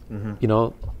 Mm-hmm. You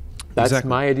know, that's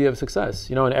my idea of success,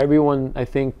 you know, and everyone, I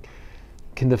think,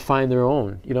 can define their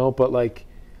own, you know, but like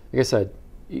I said,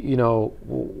 you know,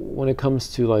 when it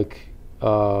comes to like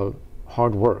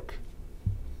hard work,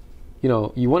 you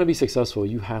know, you want to be successful,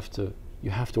 you have to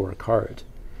work hard,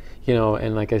 you know.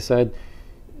 And like I said,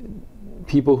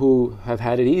 people who have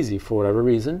had it easy for whatever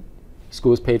reason,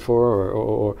 school is paid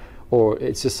for, or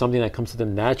it's just something that comes to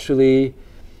them naturally,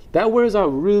 that wears out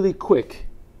really quick.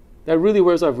 That really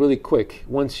wears off really quick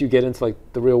once you get into like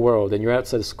the real world and you're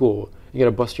outside of school. You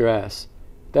gotta bust your ass.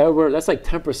 That's like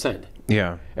 10%.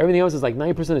 Yeah. Everything else is like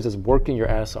 90% is just working your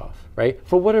ass off, right?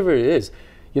 For whatever it is,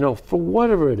 you know,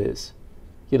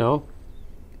 you know.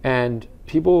 And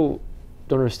people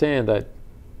don't understand that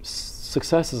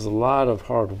success is a lot of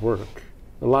hard work,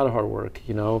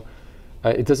 you know.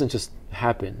 It doesn't just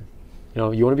happen. You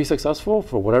know, you want to be successful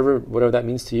for whatever that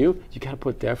means to you. You got to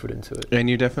put the effort into it. And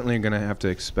you're definitely going to have to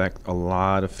expect a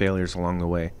lot of failures along the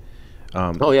way.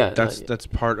 That's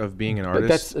part of being an artist.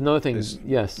 That's another thing.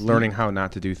 Yes, learning how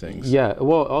not to do things. Yeah.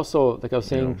 Well, also, like I was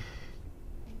saying,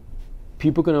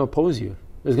 people are going to oppose you.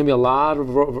 There's going to be a lot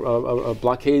of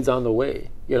blockades on the way.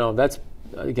 You know, that's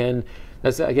again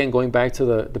going back to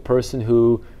the person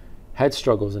who had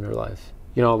struggles in their life.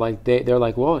 You know, like they're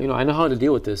like, well, you know, I know how to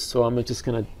deal with this, so I'm just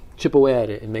going to chip away at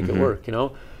it and make it work. You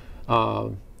know,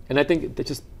 and I think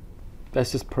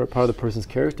that's just part of the person's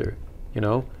character. You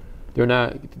know. They're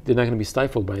not going to be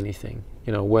stifled by anything,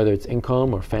 you know, whether it's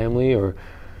income or family or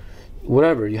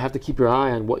whatever. You have to keep your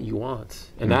eye on what you want,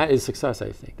 and that is success.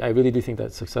 I think I really do think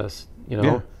that's success. You know,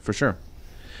 yeah, for sure.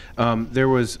 There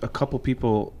was a couple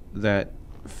people that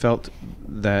felt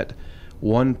that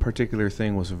one particular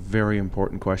thing was a very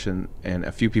important question, and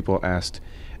a few people asked,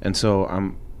 and so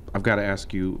I've got to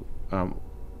ask you,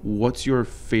 what's your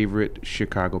favorite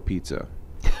Chicago pizza?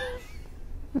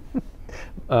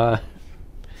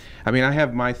 I mean, I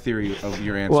have my theory of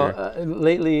your answer. Well,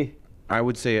 lately, I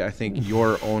would say I think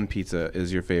your own pizza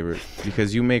is your favorite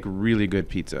because you make really good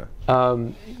pizza.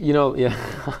 You know, yeah.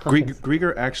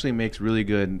 Grigor actually makes really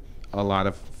good a lot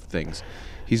of things.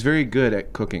 He's very good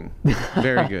at cooking.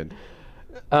 Very good.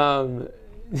 You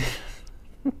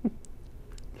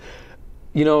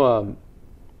know,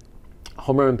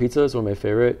 home run pizza is one of my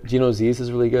favorite. Gino's East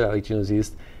is really good. I like Gino's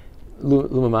East.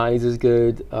 Lumamai's is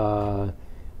good.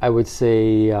 I would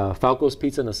say Falco's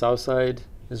Pizza on the south side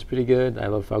is pretty good. I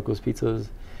love Falco's pizzas.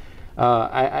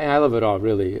 I love it all,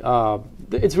 really.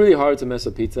 It's really hard to mess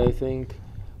up pizza, I think.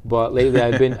 But lately,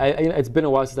 it's been a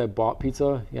while since I bought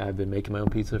pizza. Yeah, I've been making my own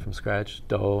pizza from scratch,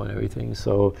 dough and everything.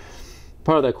 So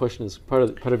part of that question is part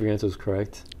of your answer is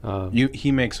correct.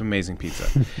 He makes amazing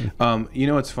pizza. You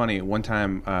know, it's funny. One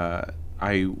time,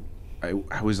 I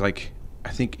was like, I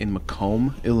think in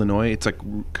Macomb, Illinois. It's like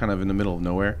kind of in the middle of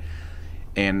nowhere.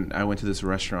 And I went to this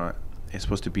restaurant. It's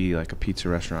supposed to be like a pizza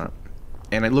restaurant.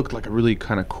 And it looked like a really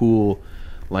kind of cool,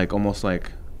 like almost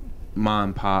like mom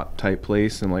and pop type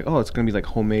place. And like, oh, it's going to be like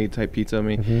homemade type pizza. I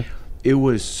mean, it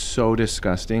was so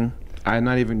disgusting.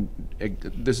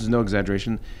 This is no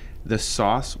exaggeration. The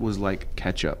sauce was like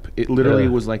ketchup. It literally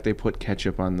was like they put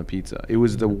ketchup on the pizza. It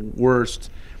was the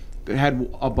worst. It had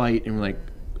a bite and we're like,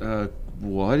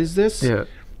 what is this? Yeah.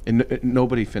 And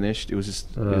nobody finished. It was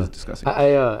just it was disgusting.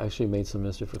 I actually made some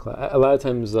yesterday for class. A lot of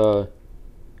times I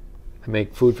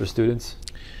make food for students.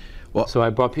 Well, so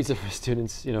I brought pizza for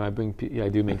students. You know, I do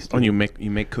make students. Oh, you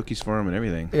make cookies for them and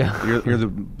everything. Yeah. You're the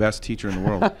best teacher in the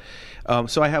world.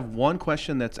 So I have one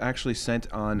question that's actually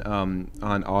sent on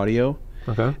audio.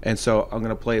 Okay. And so I'm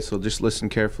going to play it. So just listen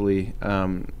carefully.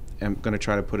 I'm going to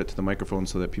try to put it to the microphone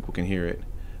so that people can hear it.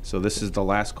 So this is the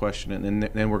last question, and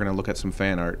then we're going to look at some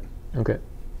fan art. Okay.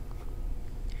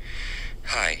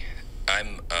 Hi,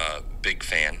 I'm a big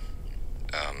fan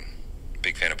of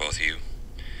both of you.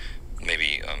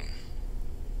 Maybe a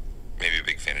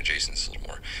big fan of Jason's a little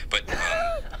more. But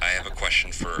I have a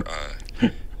question for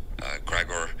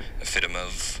Grigor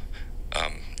Eftimov.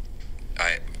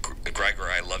 Grigor,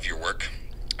 I love your work.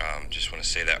 Just want to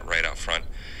say that right out front.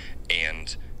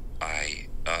 And I'm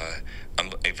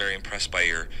very impressed by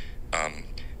your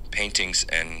paintings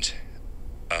and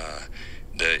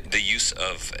the use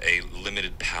of a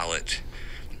limited palette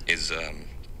is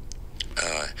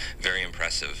very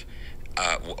impressive.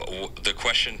 The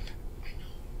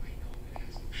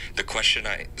question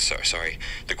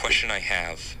I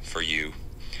have for you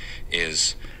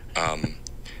is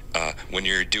when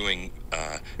you're doing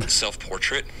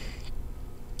self-portrait,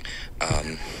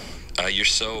 you're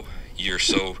so you're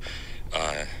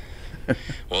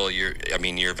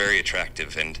very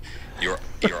attractive, and your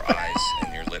eyes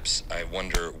and your lips. I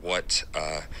wonder what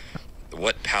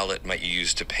palette might you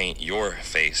use to paint your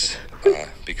face,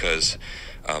 because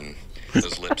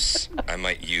those lips, I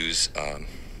might use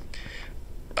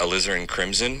alizarin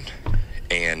crimson,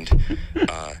 and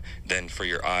then for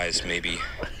your eyes, maybe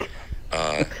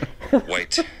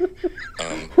white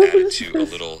added to a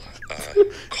little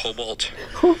cobalt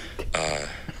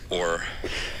or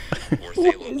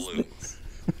phthalo blue.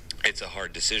 It's a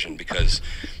hard decision because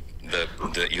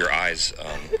your eyes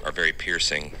are very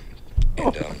piercing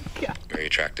and very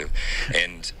attractive,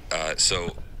 and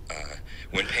so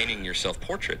when painting your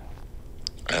self-portrait,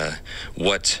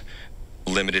 what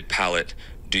limited palette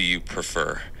do you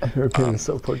prefer? I've never painted a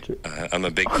self-portrait. I'm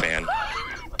a big fan.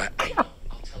 I'll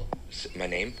tell my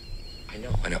name. I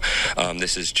know.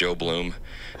 This is Joe Bloom.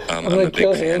 I'm a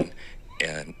big fan,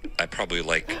 and I probably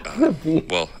like,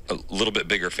 well, a little bit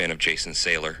bigger fan of Jason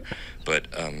Seiler, but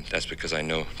that's because I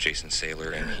know Jason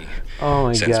Seiler and he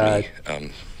sends me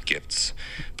gifts.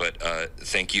 But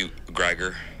thank you,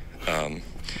 Grigor.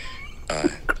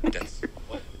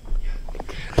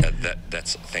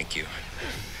 That's thank you.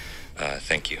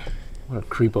 Thank you. What a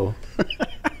creepo.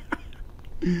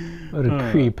 What a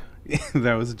creep.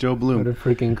 That was Joe Bloom. What a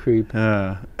freaking creep.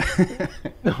 Oh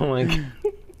my God.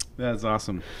 That's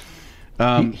awesome.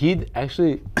 He'd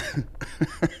actually...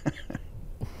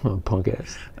 Oh, punk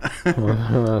ass. I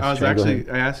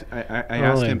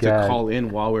asked him to call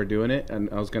in while we're doing it, and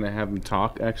I was going to have him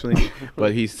talk, actually,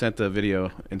 but he sent the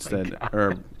video instead,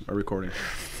 or a recording.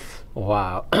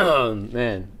 Wow.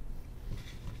 Man.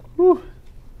 Whew.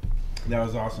 That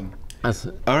was awesome.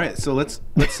 All right, so let's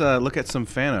look at some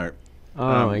fan art.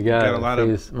 Oh my God! Got a lot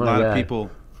of people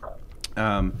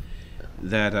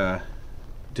that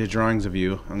did drawings of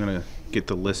you. I'm gonna get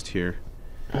the list here,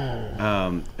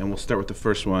 and we'll start with the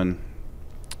first one.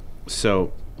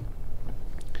 So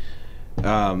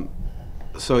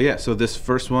this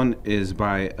first one is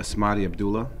by Asmadi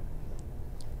Abdullah.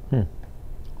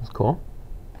 That's cool.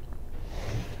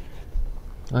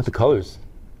 I like the colors.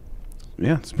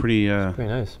 Yeah, it's pretty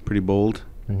nice. Pretty bold.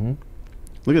 Mm-hmm.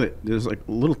 Look at it. There's like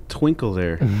a little twinkle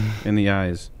there in the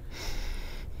eyes.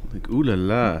 Like, ooh la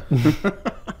la.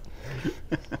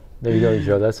 There you go,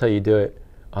 Joe. That's how you do it.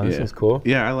 Oh, this one's cool.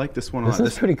 Yeah, I like this one a lot.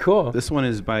 This is pretty cool. This one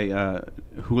is by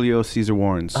Julio Cesar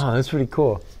Warrens. Oh, that's pretty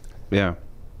cool. Yeah.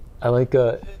 I like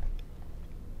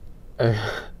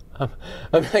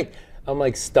I'm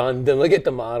like stunned and look at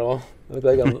the model. I look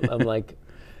like I'm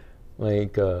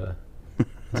like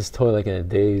just totally like in a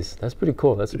daze. That's pretty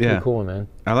cool. That's a pretty cool one, man.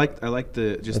 I like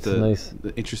the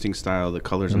the interesting style, the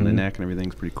colors on the neck and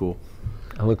everything's pretty cool.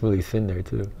 I look really thin there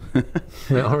too.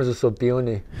 My arms are so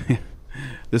peony.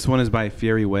 This one is by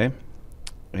Fieri Way.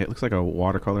 It looks like a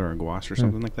watercolor or a gouache or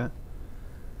something like that.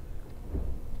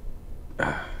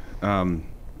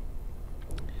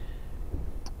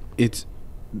 It's,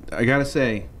 I gotta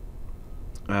say,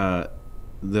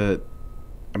 it's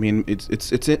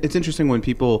interesting when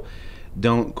people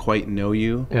don't quite know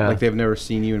you, like they've never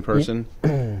seen you in person,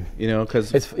 you know,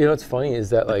 because it's, you know, what's funny is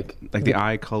that like the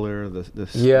eye color, the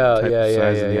size of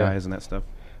the eyes and that stuff.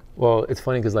 Well, it's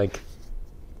funny because like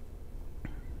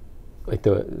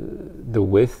the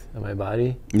width of my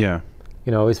body, you know,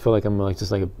 I always feel like I'm like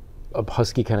just like a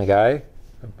husky kind of guy,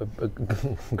 a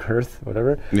girth,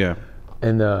 whatever. Yeah.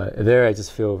 And there I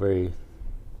just feel very.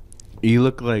 You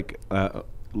look like you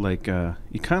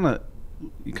kind of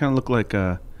look like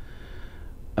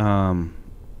an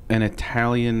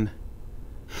Italian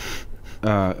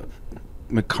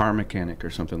car mechanic or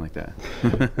something like that.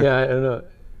 Yeah, I don't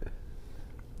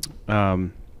know.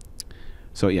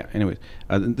 So yeah. Anyways,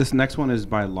 this next one is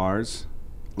by Lars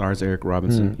Eric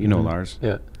Robinson. You know Lars.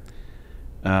 Yeah.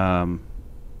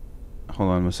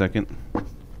 Hold on a second.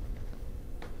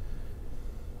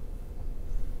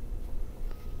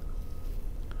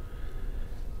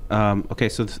 Okay,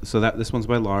 so this one's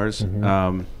by Lars,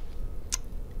 and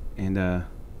yeah,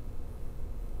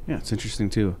 it's interesting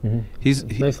too. He's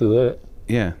nicely lit.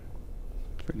 Yeah,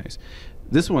 very nice.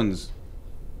 This one's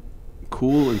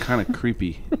cool and kind of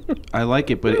creepy. I like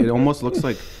it, but it almost looks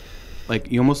like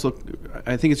you almost look.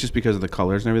 I think it's just because of the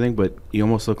colors and everything, but you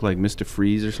almost look like Mr.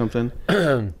 Freeze or something.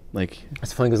 Like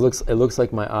it's funny because it looks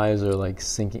like my eyes are like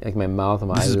sinking, like my mouth and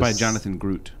my eyes. This is by Jonathan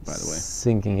Groot, by the way.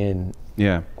 Sinking in.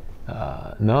 Yeah.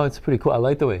 No, it's pretty cool. I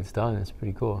like the way it's done. It's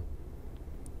pretty cool.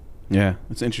 Yeah,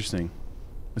 it's interesting.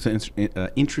 It's an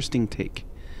interesting take.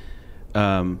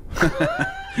 It's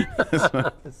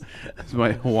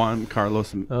by Juan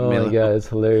Carlos Oh Melo. my God, it's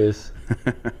hilarious.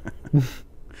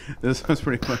 This one's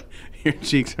pretty funny. Your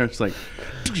cheeks are just like,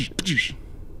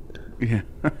 yeah.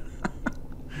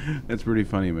 That's pretty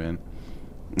funny, man.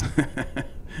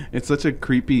 It's such a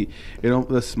creepy.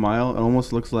 The smile. It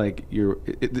almost looks like you're.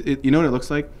 You know what it looks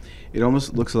like? It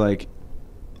almost looks like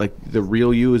the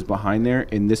real you is behind there,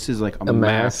 and this is like a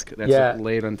mask that's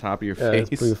laid on top of your face.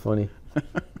 It's pretty funny.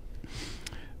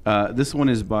 This one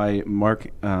is by Mark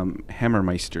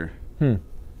Hammermeister.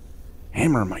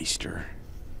 Hammermeister.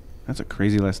 That's a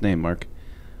crazy last name, Mark.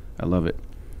 I love it.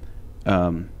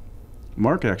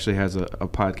 Mark actually has a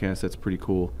podcast that's pretty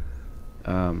cool.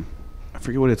 I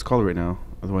forget what it's called right now.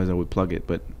 Otherwise, I would plug it.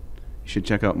 But you should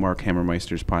check out Mark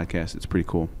Hammermeister's podcast. It's pretty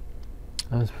cool.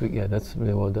 That's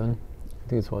really well done. I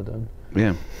think it's well done.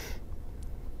 Yeah.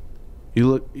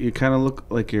 You kind of look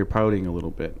like you're pouting a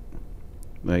little bit.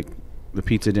 Like the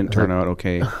pizza didn't turn out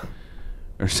okay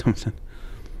or something.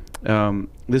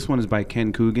 This one is by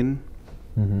Ken Coogan.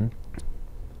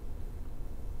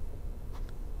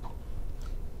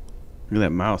 Look at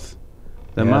that mouth.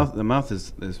 The mouth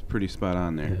is pretty spot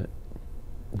on there. Yeah.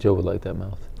 Joe would like that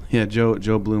mouth. Yeah,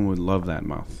 Joe Bloom would love that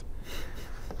mouth.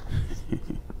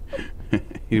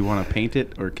 You want to paint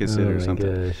it or kiss it or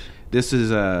something. Gosh. This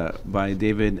is by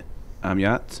David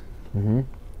Amyat. Mm-hmm.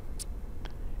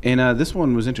 And this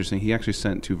one was interesting. He actually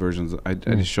sent 2 versions. I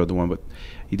just showed the one, but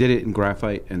he did it in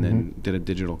graphite and then did a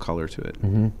digital color to it.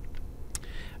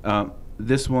 Mm-hmm.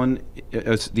 This one,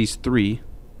 these 3,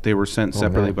 they were sent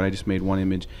separately, but I just made one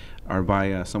image, are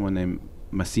by someone named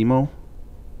Massimo.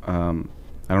 I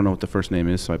don't know what the first name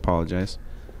is, so I apologize.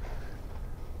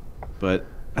 But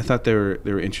I thought they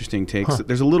were interesting takes. Huh.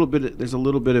 There's a little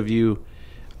bit of you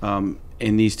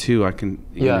in these 2. I can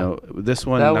you know, this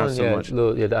one that not one, so much.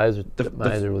 The eyes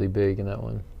my eyes are really big in that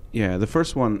one. Yeah, the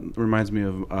first one reminds me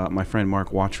of my friend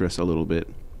Mark Watrous a little bit.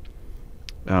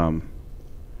 But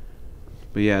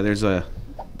yeah, there's some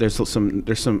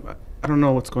I don't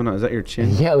know what's going on. Is that your chin?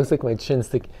 Yeah, it looks like my chin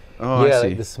stick. Oh, yeah, I see.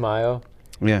 like the smile.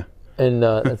 Yeah. And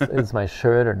it's my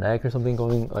shirt or neck or something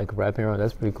going like wrapping around.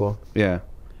 That's pretty cool. Yeah,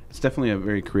 it's definitely a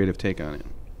very creative take on it,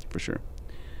 for sure.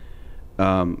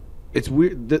 It's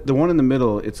weird. The one in the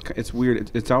middle, it's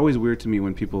weird. It's always weird to me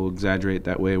when people exaggerate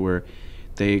that way, where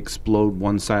they explode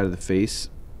one side of the face,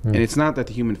 and it's not that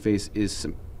the human face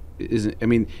isn't. I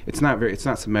mean, it's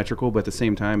not symmetrical, but at the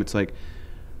same time, it's like,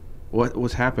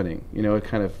 what's happening? You know,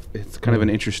 it's kind of an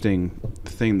interesting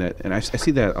thing and I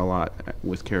see that a lot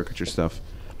with caricature stuff.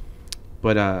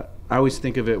 But I always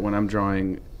think of it when I'm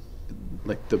drawing,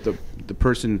 like the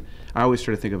person. I always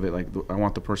try to think of it like I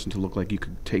want the person to look like you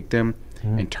could take them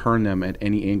and turn them at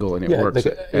any angle, and it works.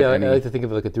 Like I like to think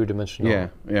of it like a 3-dimensional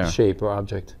shape or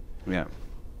object. Yeah.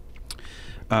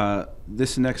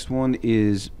 This next one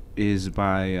is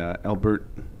by Albert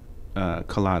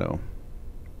Collado.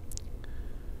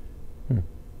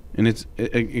 And it's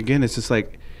just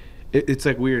like it's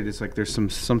like weird. It's like there's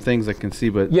some things I can see,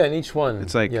 but in each one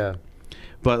it's like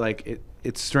but like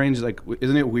it's strange. Like,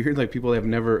 isn't it weird? Like people have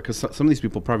never, because some of these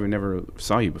people probably never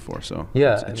saw you before. So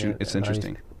it's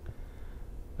interesting.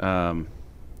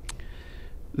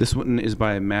 This one is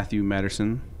by Matthew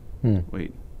Matterson.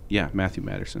 Matthew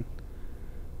Matterson.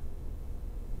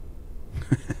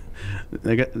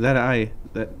 I got that eye.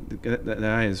 That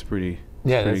eye is pretty.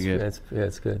 Yeah, pretty good.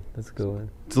 It's good. That's a good one.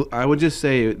 So I would just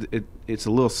say it's a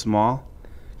little small,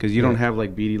 because you don't have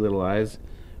like beady little eyes,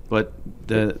 but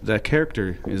the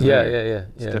character is there.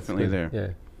 It's definitely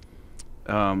there.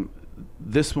 Yeah.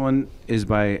 This one is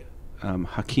by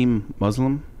Hakim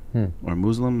Muslim or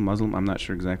Muslim. I'm not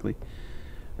sure exactly.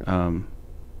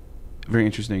 Very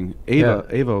interesting.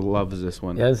 Ava loves this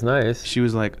one. Yeah, it's nice. She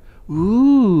was like,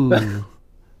 "Ooh,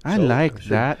 I like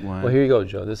that one." Well, here you go,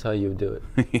 Joe. This is how you do it.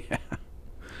 Yeah.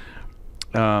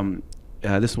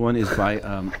 This one is by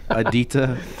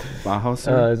Adita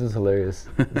Bahauser. This is hilarious.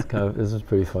 This is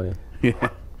pretty funny. Yeah.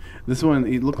 This one,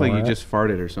 it looked like you just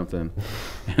farted or something,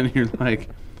 and you're like,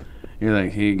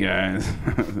 "Hey guys,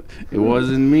 it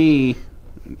wasn't me.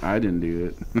 I didn't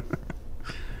do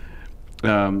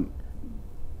it."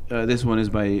 This one is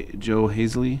by Joe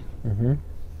Hazley.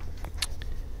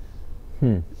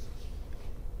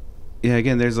 Yeah,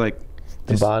 again, there's like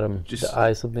the bottom, the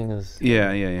eye, something is.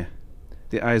 Yeah.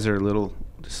 The eyes are a little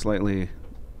slightly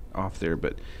off there,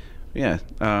 but yeah.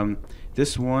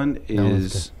 This one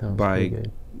is by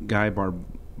Guy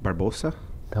Barbosa.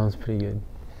 That one's pretty good.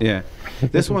 Yeah.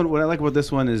 This one, what I like about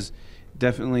this one is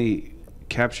definitely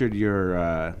captured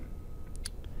your,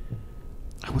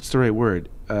 what's the right word?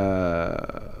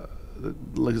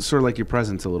 Like, sort of like your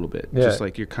presence a little bit. Yeah. Just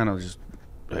like you're kind of just.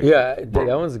 Like, that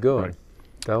one's a good one. Right.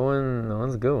 That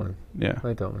one's a good one. Yeah. I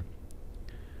like that one.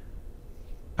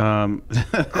 Oh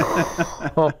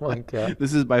my god.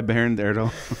 This is by Baron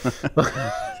Derdel.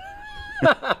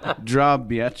 Draw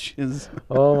biatches.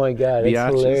 Oh my god, it's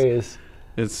hilarious.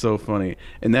 It's so funny.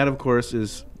 And that, of course,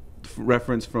 is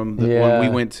reference from when we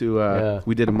went to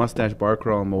we did a mustache bar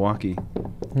crawl in Milwaukee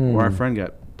where our friend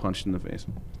got punched in the face.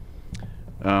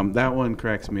 That one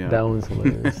cracks me up. That one's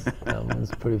hilarious. That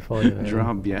one's pretty funny, man.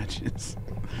 Draw biatches.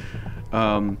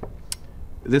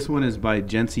 This one is by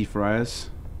Jency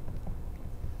Frias.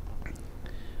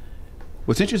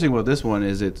 What's interesting about this one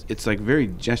is it's like very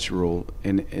gestural,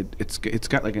 and it's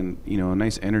got like a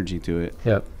nice energy to it.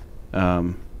 Yep.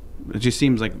 It just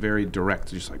seems like very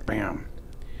direct, just like bam.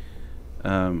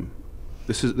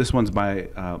 This one's by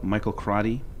Michael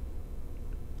Crotty.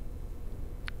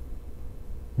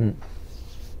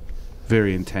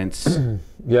 Very intense.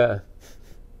 Yeah.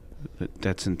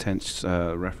 That's intense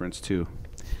reference too.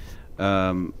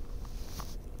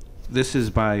 This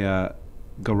is by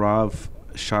Gaurav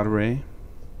Chadre.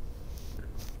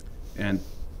 And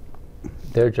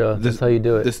There, Joe. That's how you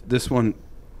do it. This one.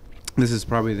 This is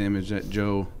probably the image that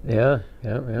Joe. Yeah.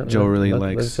 Joe really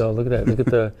likes. Look, Joe, look at that. Look at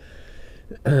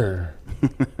the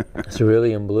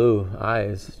cerulean blue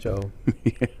eyes, Joe.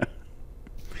 Yeah.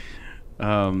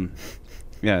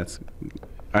 Yeah.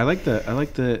 I like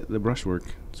the brushwork.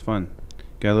 It's fun.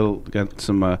 Got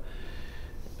some. I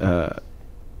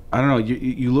don't know.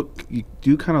 You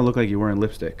do kind of look like you're wearing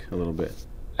lipstick a little bit.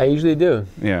 I usually do.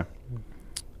 Yeah.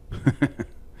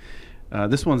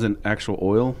 This one's an actual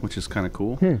oil, which is kind of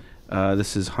cool.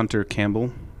 This is Hunter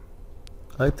Campbell.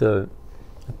 I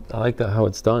like how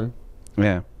it's done.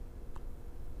 Yeah.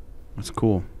 That's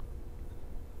cool.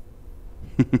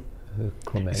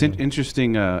 It's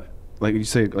interesting, like you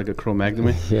say, like a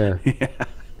Cro-Magnon. Yeah. Yeah.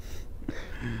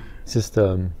 It's just,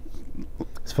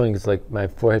 it's funny because like my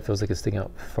forehead feels like it's sticking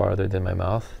out farther than my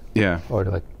mouth. Yeah. Or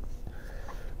like,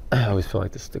 I always feel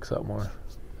like this sticks out more.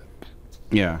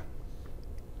 Yeah.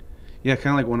 Yeah,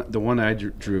 kind of like the one I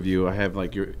drew of you. I have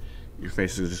like your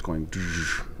face is just going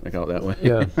like out that way.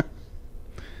 Yeah.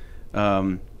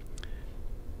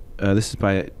 This is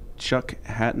by Chuck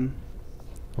Hatton.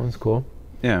 Oh, that's cool.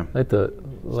 Yeah. I like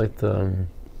the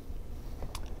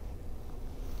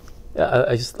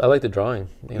drawing.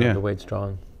 You know, Yeah. the way it's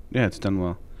drawn. Yeah, it's done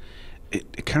well.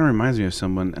 It kind of reminds me of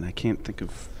someone, and I can't think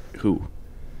of who.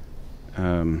 I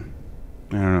don't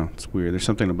know. It's weird. There's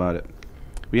something about it.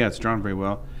 But yeah, it's drawn very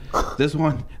well. This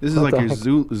is like your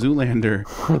Zoolander.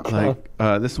 Okay. Like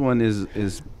this one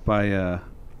is by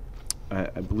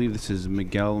I believe this is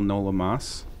Miguel Nola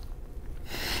Mas.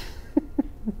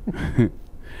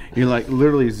 You're like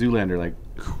literally Zoolander, like.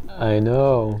 I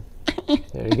know.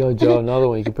 There you go, Joe. Another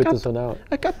one. You can put this one out.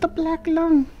 I got the black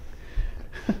lung.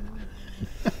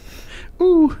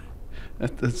 Ooh,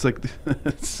 that's like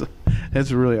that's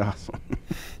really awesome.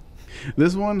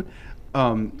 This one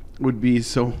would be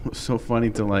so funny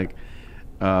to like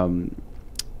I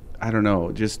don't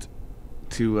know, just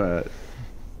to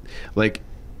like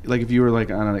if you were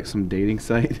like on like some dating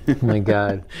site. Oh my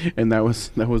God. And that was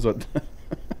what.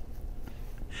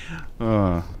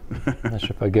 I'm not sure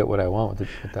if I get what I want with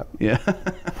that. Yeah. Oh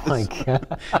my God.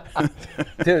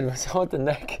 Dude, what's wrong with the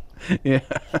neck? Yeah.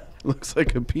 Looks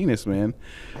like a penis, man.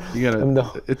 You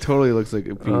gotta. It totally looks like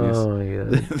a penis. Oh my God.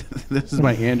 This is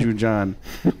my Andrew John.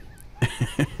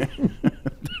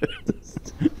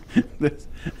 this.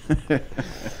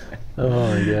 Oh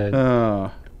my God.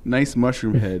 Oh, nice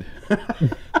mushroom head.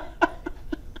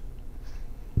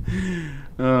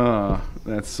 Oh,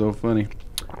 that's so funny.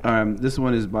 This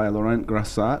one is by Laurent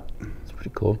Grassat. It's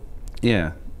pretty cool.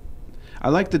 Yeah. I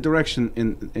like the direction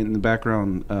in the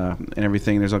background and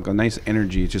everything. There's like a nice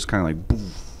energy. It's just kind of like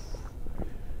boom.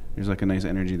 There's like a nice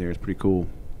energy there. It's pretty cool.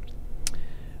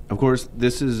 Of course,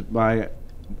 this is by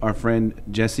our friend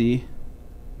Jesse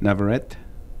Navarrete.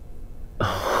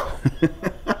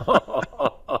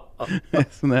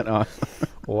 Isn't that awesome?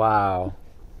 Wow.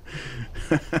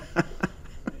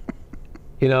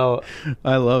 You know,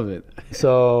 I love it.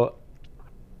 So,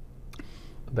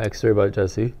 backstory about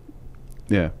Jesse.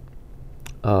 Yeah.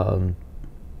 You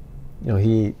know,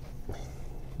 we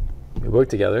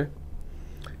worked together.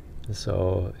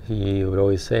 So he would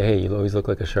always say, "Hey, you always look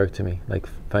like a shark to me." Like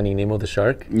Finding Nemo, the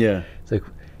shark. Yeah. It's like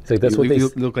that's what they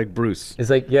look like Bruce. It's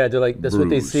like, yeah, they're like that's Bruce. what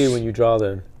they see when you draw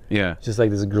them. Yeah. Just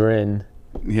like this grin.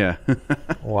 Yeah.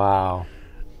 Wow.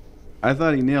 I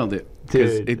thought he nailed it.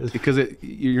 Dude. Because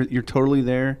you're totally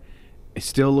there. It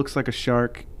still looks like a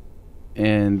shark,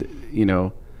 and you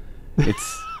know,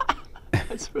 it's.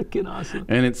 That's freaking awesome.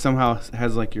 And it somehow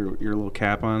has like your little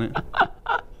cap on it.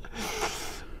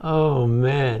 Oh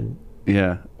man.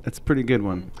 Yeah, that's a pretty good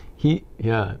one. Yep.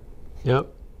 That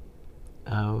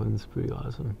one's pretty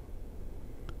awesome.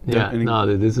 Yeah, no,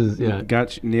 dude, this is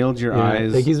nailed your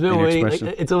eyes. Like he's been waiting. Like,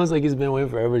 expression. it's almost like he's been waiting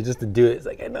forever just to do it. It's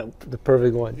like I know the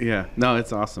perfect one. Yeah, no,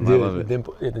 it's awesome. Dude, I love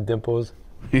it. The dimples.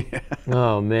 Yeah.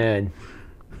 Oh man,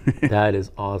 that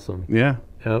is awesome. Yeah.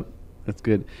 Yep. That's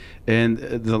good. And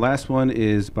the last one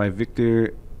is by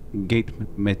Victor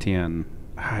Gatemetian.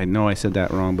 I know I said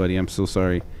that wrong, buddy. I'm so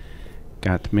sorry.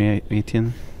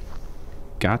 Gatemetian?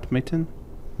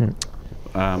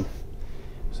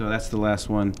 So that's the last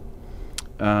one.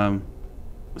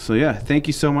 So yeah, thank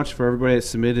you so much for everybody that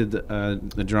submitted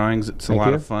the drawings. It's a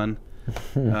lot of fun.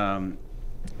 And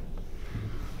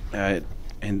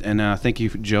thank you,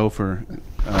 Joe, for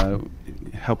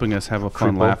helping us have a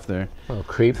fun laugh there. Oh,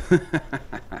 creep.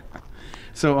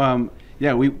 So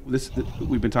yeah,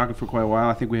 we've been talking for quite a while.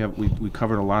 I think we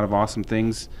covered a lot of awesome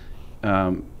things.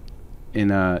 And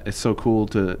it's so cool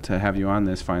to have you on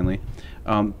this finally.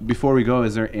 Before we go,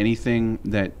 is there anything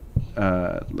that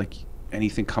like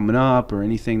anything coming up or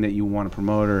anything that you want to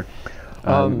promote, or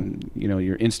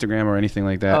your Instagram or anything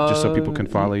like that, just so people can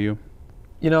follow you?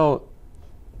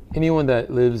 Anyone that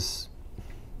lives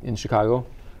in Chicago,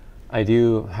 I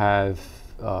do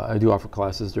offer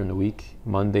classes during the week,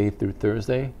 Monday through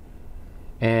Thursday,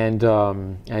 and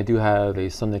I do have a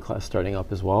Sunday class starting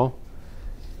up as well.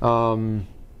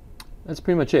 That's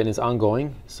pretty much it, and it's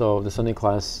ongoing. So the Sunday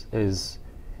class is,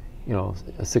 a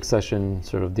 6-session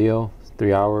sort of deal,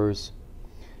 3 hours,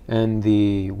 and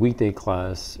the weekday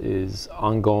class is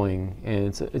ongoing,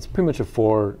 and it's pretty much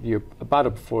about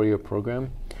a 4-year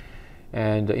program.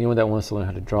 And anyone that wants to learn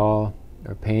how to draw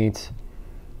or paint,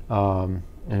 and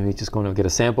you're just going to get a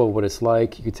sample of what it's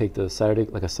like, you could take the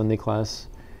Sunday class,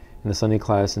 and the Sunday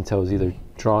class entails either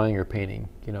drawing or painting.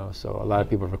 So a lot of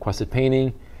people have requested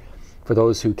painting for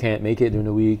those who can't make it during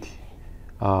the week.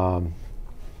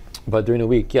 But during the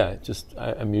week,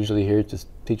 I'm usually here just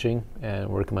teaching and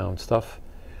working my own stuff.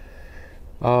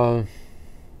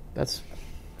 That's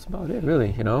about it,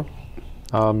 really.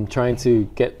 Trying to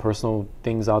get personal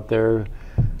things out there.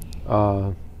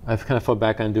 I've kind of fell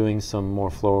back on doing some more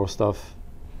floral stuff.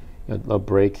 A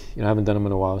break. I haven't done them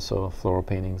in a while, so floral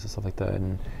paintings and stuff like that.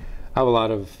 And I have a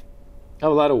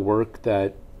lot of work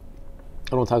that I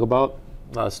don't talk about.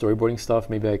 A lot of storyboarding stuff.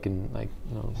 Maybe I can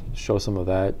show some of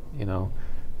that.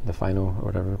 The final or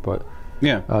whatever. But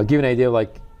give you an idea. I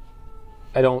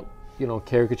don't.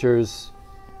 Caricatures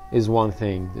is one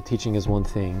thing. The teaching is one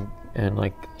thing. And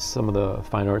some of the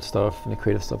fine art stuff and the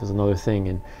creative stuff is another thing.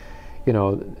 And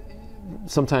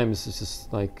sometimes it's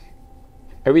just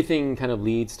everything kind of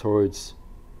leads towards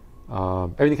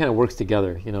everything kind of works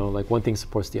together. One thing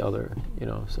supports the other.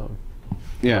 So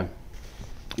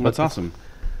that's awesome.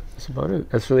 That's about it.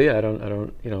 That's really it. I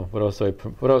don't.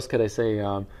 What else could I say?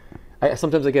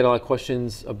 Sometimes I get a lot of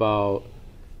questions about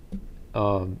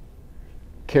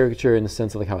caricature in the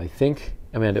sense of how I think.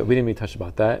 I mean, we didn't really touch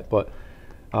about that, but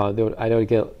I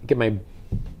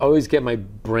always get my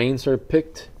brain sort of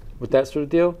picked with that sort of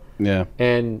deal. Yeah.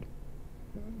 And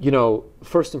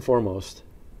first and foremost,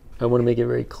 I want to make it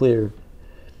very clear.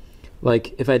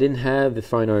 If I didn't have the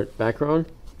fine art background,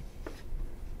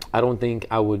 I don't think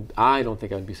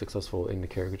I'd be successful in the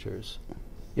caricatures.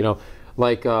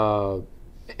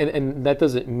 And that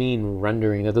doesn't mean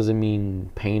rendering. That doesn't mean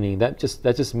painting. That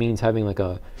just means having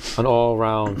an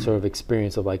all-round sort of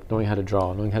experience of knowing how to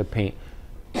draw, knowing how to paint,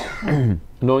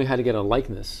 knowing how to get a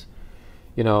likeness.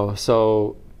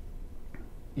 So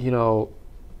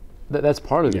that's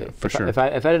part of it. For sure. If I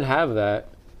didn't have that,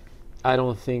 I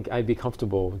don't think I'd be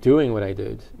comfortable doing what I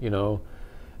did.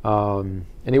 And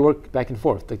they work back and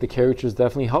forth. The caricatures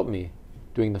definitely helped me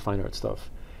doing the fine art stuff,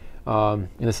 in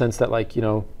the sense that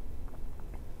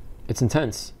it's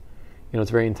intense.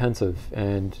 It's very intensive,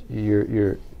 and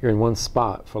you're in one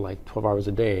spot for 12 hours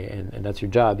a day, and that's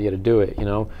your job. You got to do it.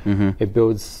 Mm-hmm. It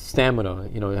builds stamina.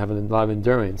 Having a lot of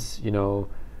endurance.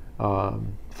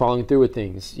 Following through with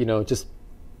things. Just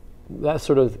that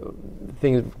sort of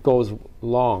thing goes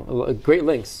great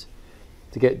lengths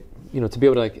to get to be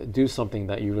able to do something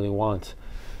that you really want.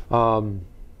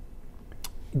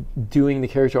 Doing the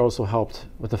caricature also helped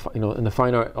with in the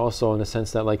fine art also, in the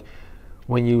sense that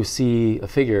when you see a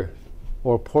figure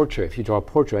or a portrait, if you draw a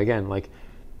portrait again,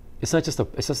 it's not just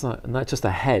a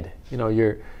head.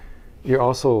 You're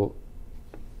also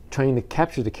trying to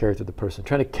capture the character of the person,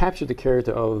 trying to capture the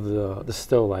character of the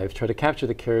still life, try to capture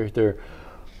the character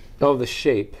of the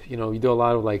shape. You do a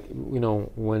lot of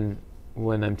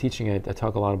when I'm teaching, I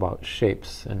talk a lot about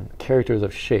shapes and characters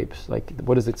of shapes.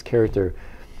 What is its character?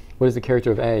 What is the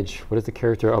character of edge? What is the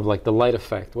character of the light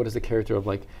effect? What is the character of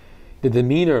the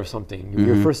demeanor of something?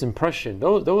 Your first impression.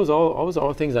 Those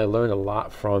all things I learned a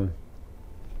lot from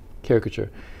caricature.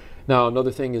 Now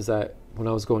another thing is that when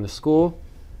I was going to school,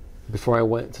 before I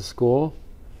went to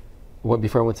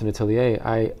an atelier,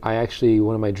 I actually,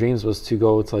 one of my dreams was to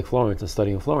go to Florence and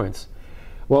study in Florence.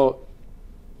 Well,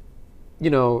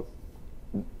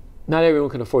 not everyone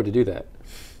can afford to do that.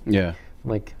 Yeah.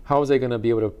 How was I going to be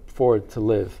able to afford to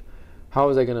live? How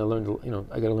was I going to learn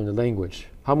I got to learn the language.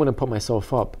 How am I going to put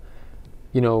myself up?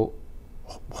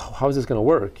 How is this going to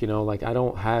work? I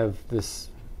don't have this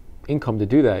income to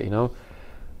do that,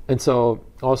 And so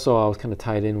also I was kind of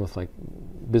tied in with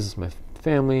business, my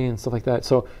family and stuff like that.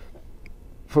 So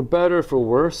for better, for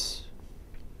worse,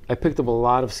 I picked up a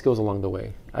lot of skills along the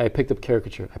way. I picked up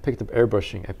caricature. I picked up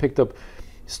airbrushing. I picked up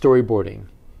storyboarding.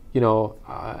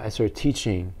 I started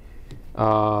teaching.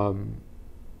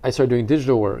 I started doing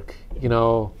digital work,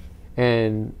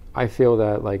 and I feel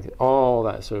that all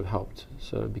that sort of helped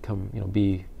sort of become,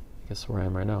 be, I guess, where I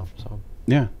am right now. So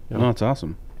yeah, no, that's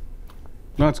awesome.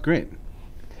 No, that's great.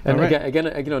 And again,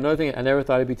 another thing, I never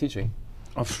thought I'd be teaching.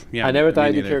 Oh, yeah, I never thought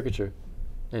I'd do caricature,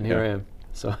 and here I am.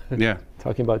 So yeah,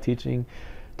 talking about teaching,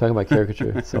 talking about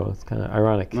caricature. So it's kind of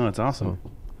ironic. No, it's awesome.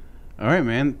 So. All right,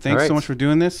 man. Thanks so much for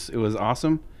doing this. It was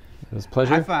awesome. It was a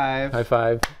pleasure. High five. High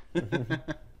five.